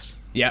 2 F's.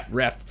 Yeah,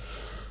 ref.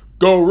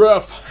 Go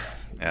ref.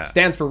 Yeah.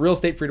 Stands for Real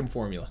Estate Freedom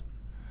Formula.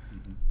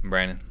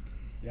 Brandon?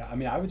 Yeah, I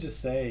mean, I would just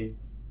say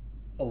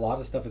a lot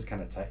of stuff is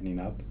kind of tightening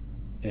up,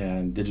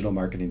 and digital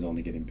marketing is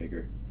only getting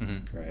bigger,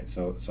 right?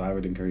 So I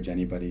would encourage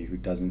anybody who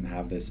doesn't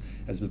have this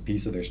as a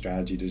piece of their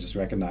strategy to just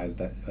recognize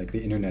that like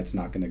the internet's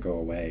not going to go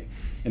away,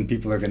 and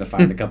people are going to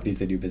find the companies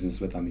they do business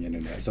with on the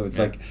internet. So it's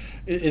like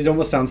it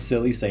almost sounds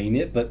silly saying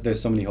it, but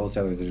there's so many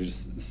wholesalers that are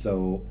just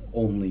so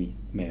only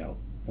mail,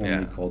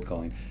 only cold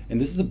calling, and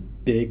this is a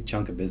big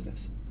chunk of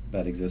business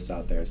that exists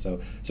out there.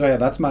 So yeah,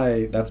 that's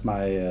my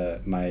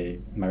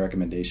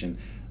recommendation.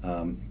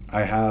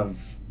 I have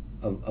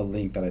a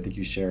link that I think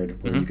you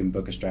shared where you can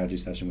book a strategy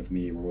session with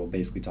me where we'll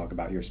basically talk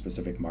about your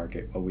specific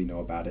market, what we know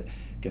about it,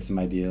 get some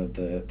idea of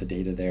the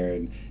data there.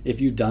 And if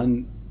you've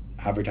done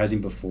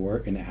advertising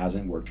before and it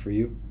hasn't worked for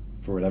you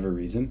for whatever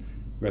reason,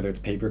 whether it's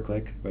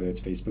pay-per-click, whether it's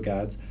Facebook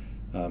ads,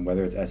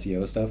 whether it's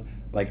SEO stuff,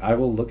 like I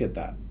will look at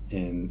that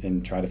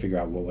and try to figure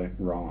out what went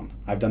wrong.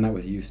 I've done that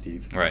with you,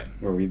 Steve. Right.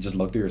 Where we just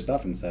looked through your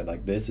stuff and said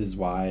like, this is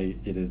why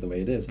it is the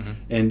way it is.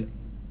 And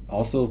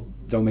also,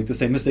 don't make the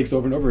same mistakes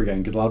over and over again,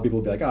 because a lot of people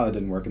will be like, oh, it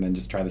didn't work, and then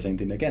just try the same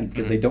thing again,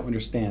 because they don't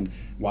understand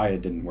why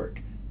it didn't work.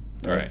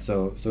 Right.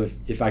 So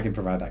if I can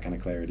provide that kind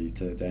of clarity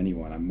to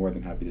anyone, I'm more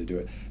than happy to do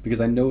it,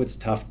 because I know it's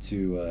tough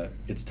to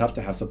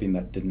have something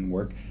that didn't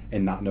work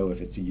and not know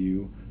if it's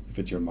you, if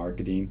it's your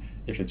marketing,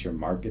 if it's your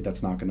market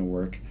that's not going to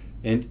work.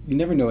 And you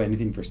never know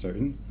anything for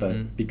certain,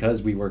 but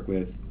because we work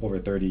with over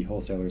 30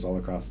 wholesalers all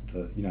across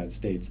the United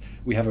States,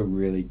 we have a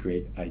really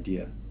great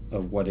idea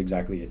of what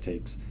exactly it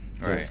takes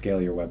to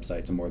scale your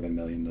website to more than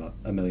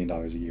 $1 million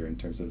a year in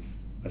terms of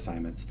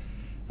assignments.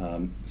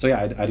 So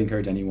yeah, I'd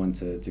encourage anyone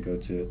to go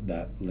to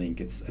that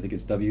link. I think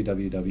it's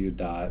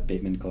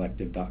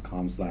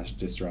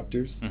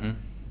www.batemancollective.com/disruptors,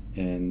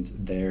 and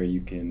there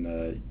you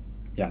can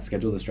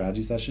schedule the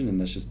strategy session, and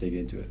let's just dig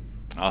into it.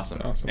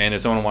 Awesome. And if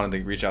someone wanted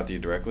to reach out to you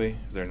directly,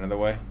 is there another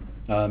way?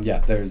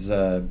 There's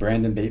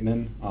Brandon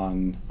Bateman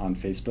on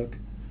Facebook.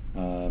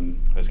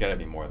 There's got to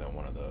be more than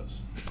one of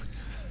those.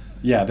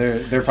 Yeah,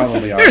 there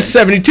probably are. There's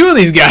 72 of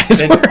these guys.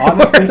 And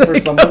honestly, for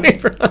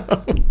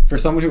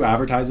someone who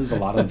advertises a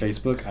lot on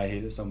Facebook, I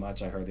hate it so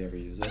much I hardly ever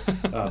use it.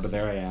 But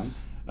there I am.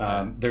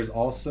 There's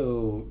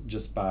also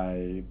just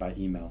by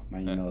email.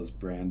 My email is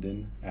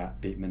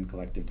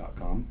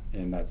brandon@batemancollective.com,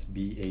 and that's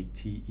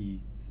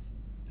BATEMAN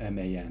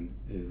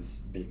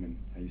is Bateman,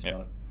 how you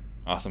spell it.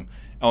 Awesome.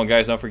 Oh, and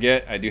guys, don't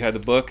forget, I do have the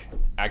book,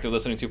 Active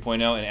Listening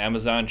 2.0, in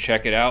Amazon.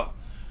 Check it out.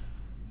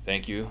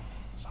 Thank you.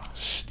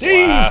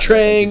 Steve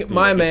Trang,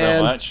 my man.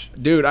 So much.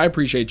 Dude, I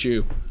appreciate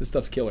you. This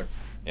stuff's killer.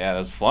 Yeah, that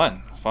was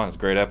fun. It's a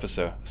great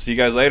episode. See you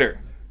guys later.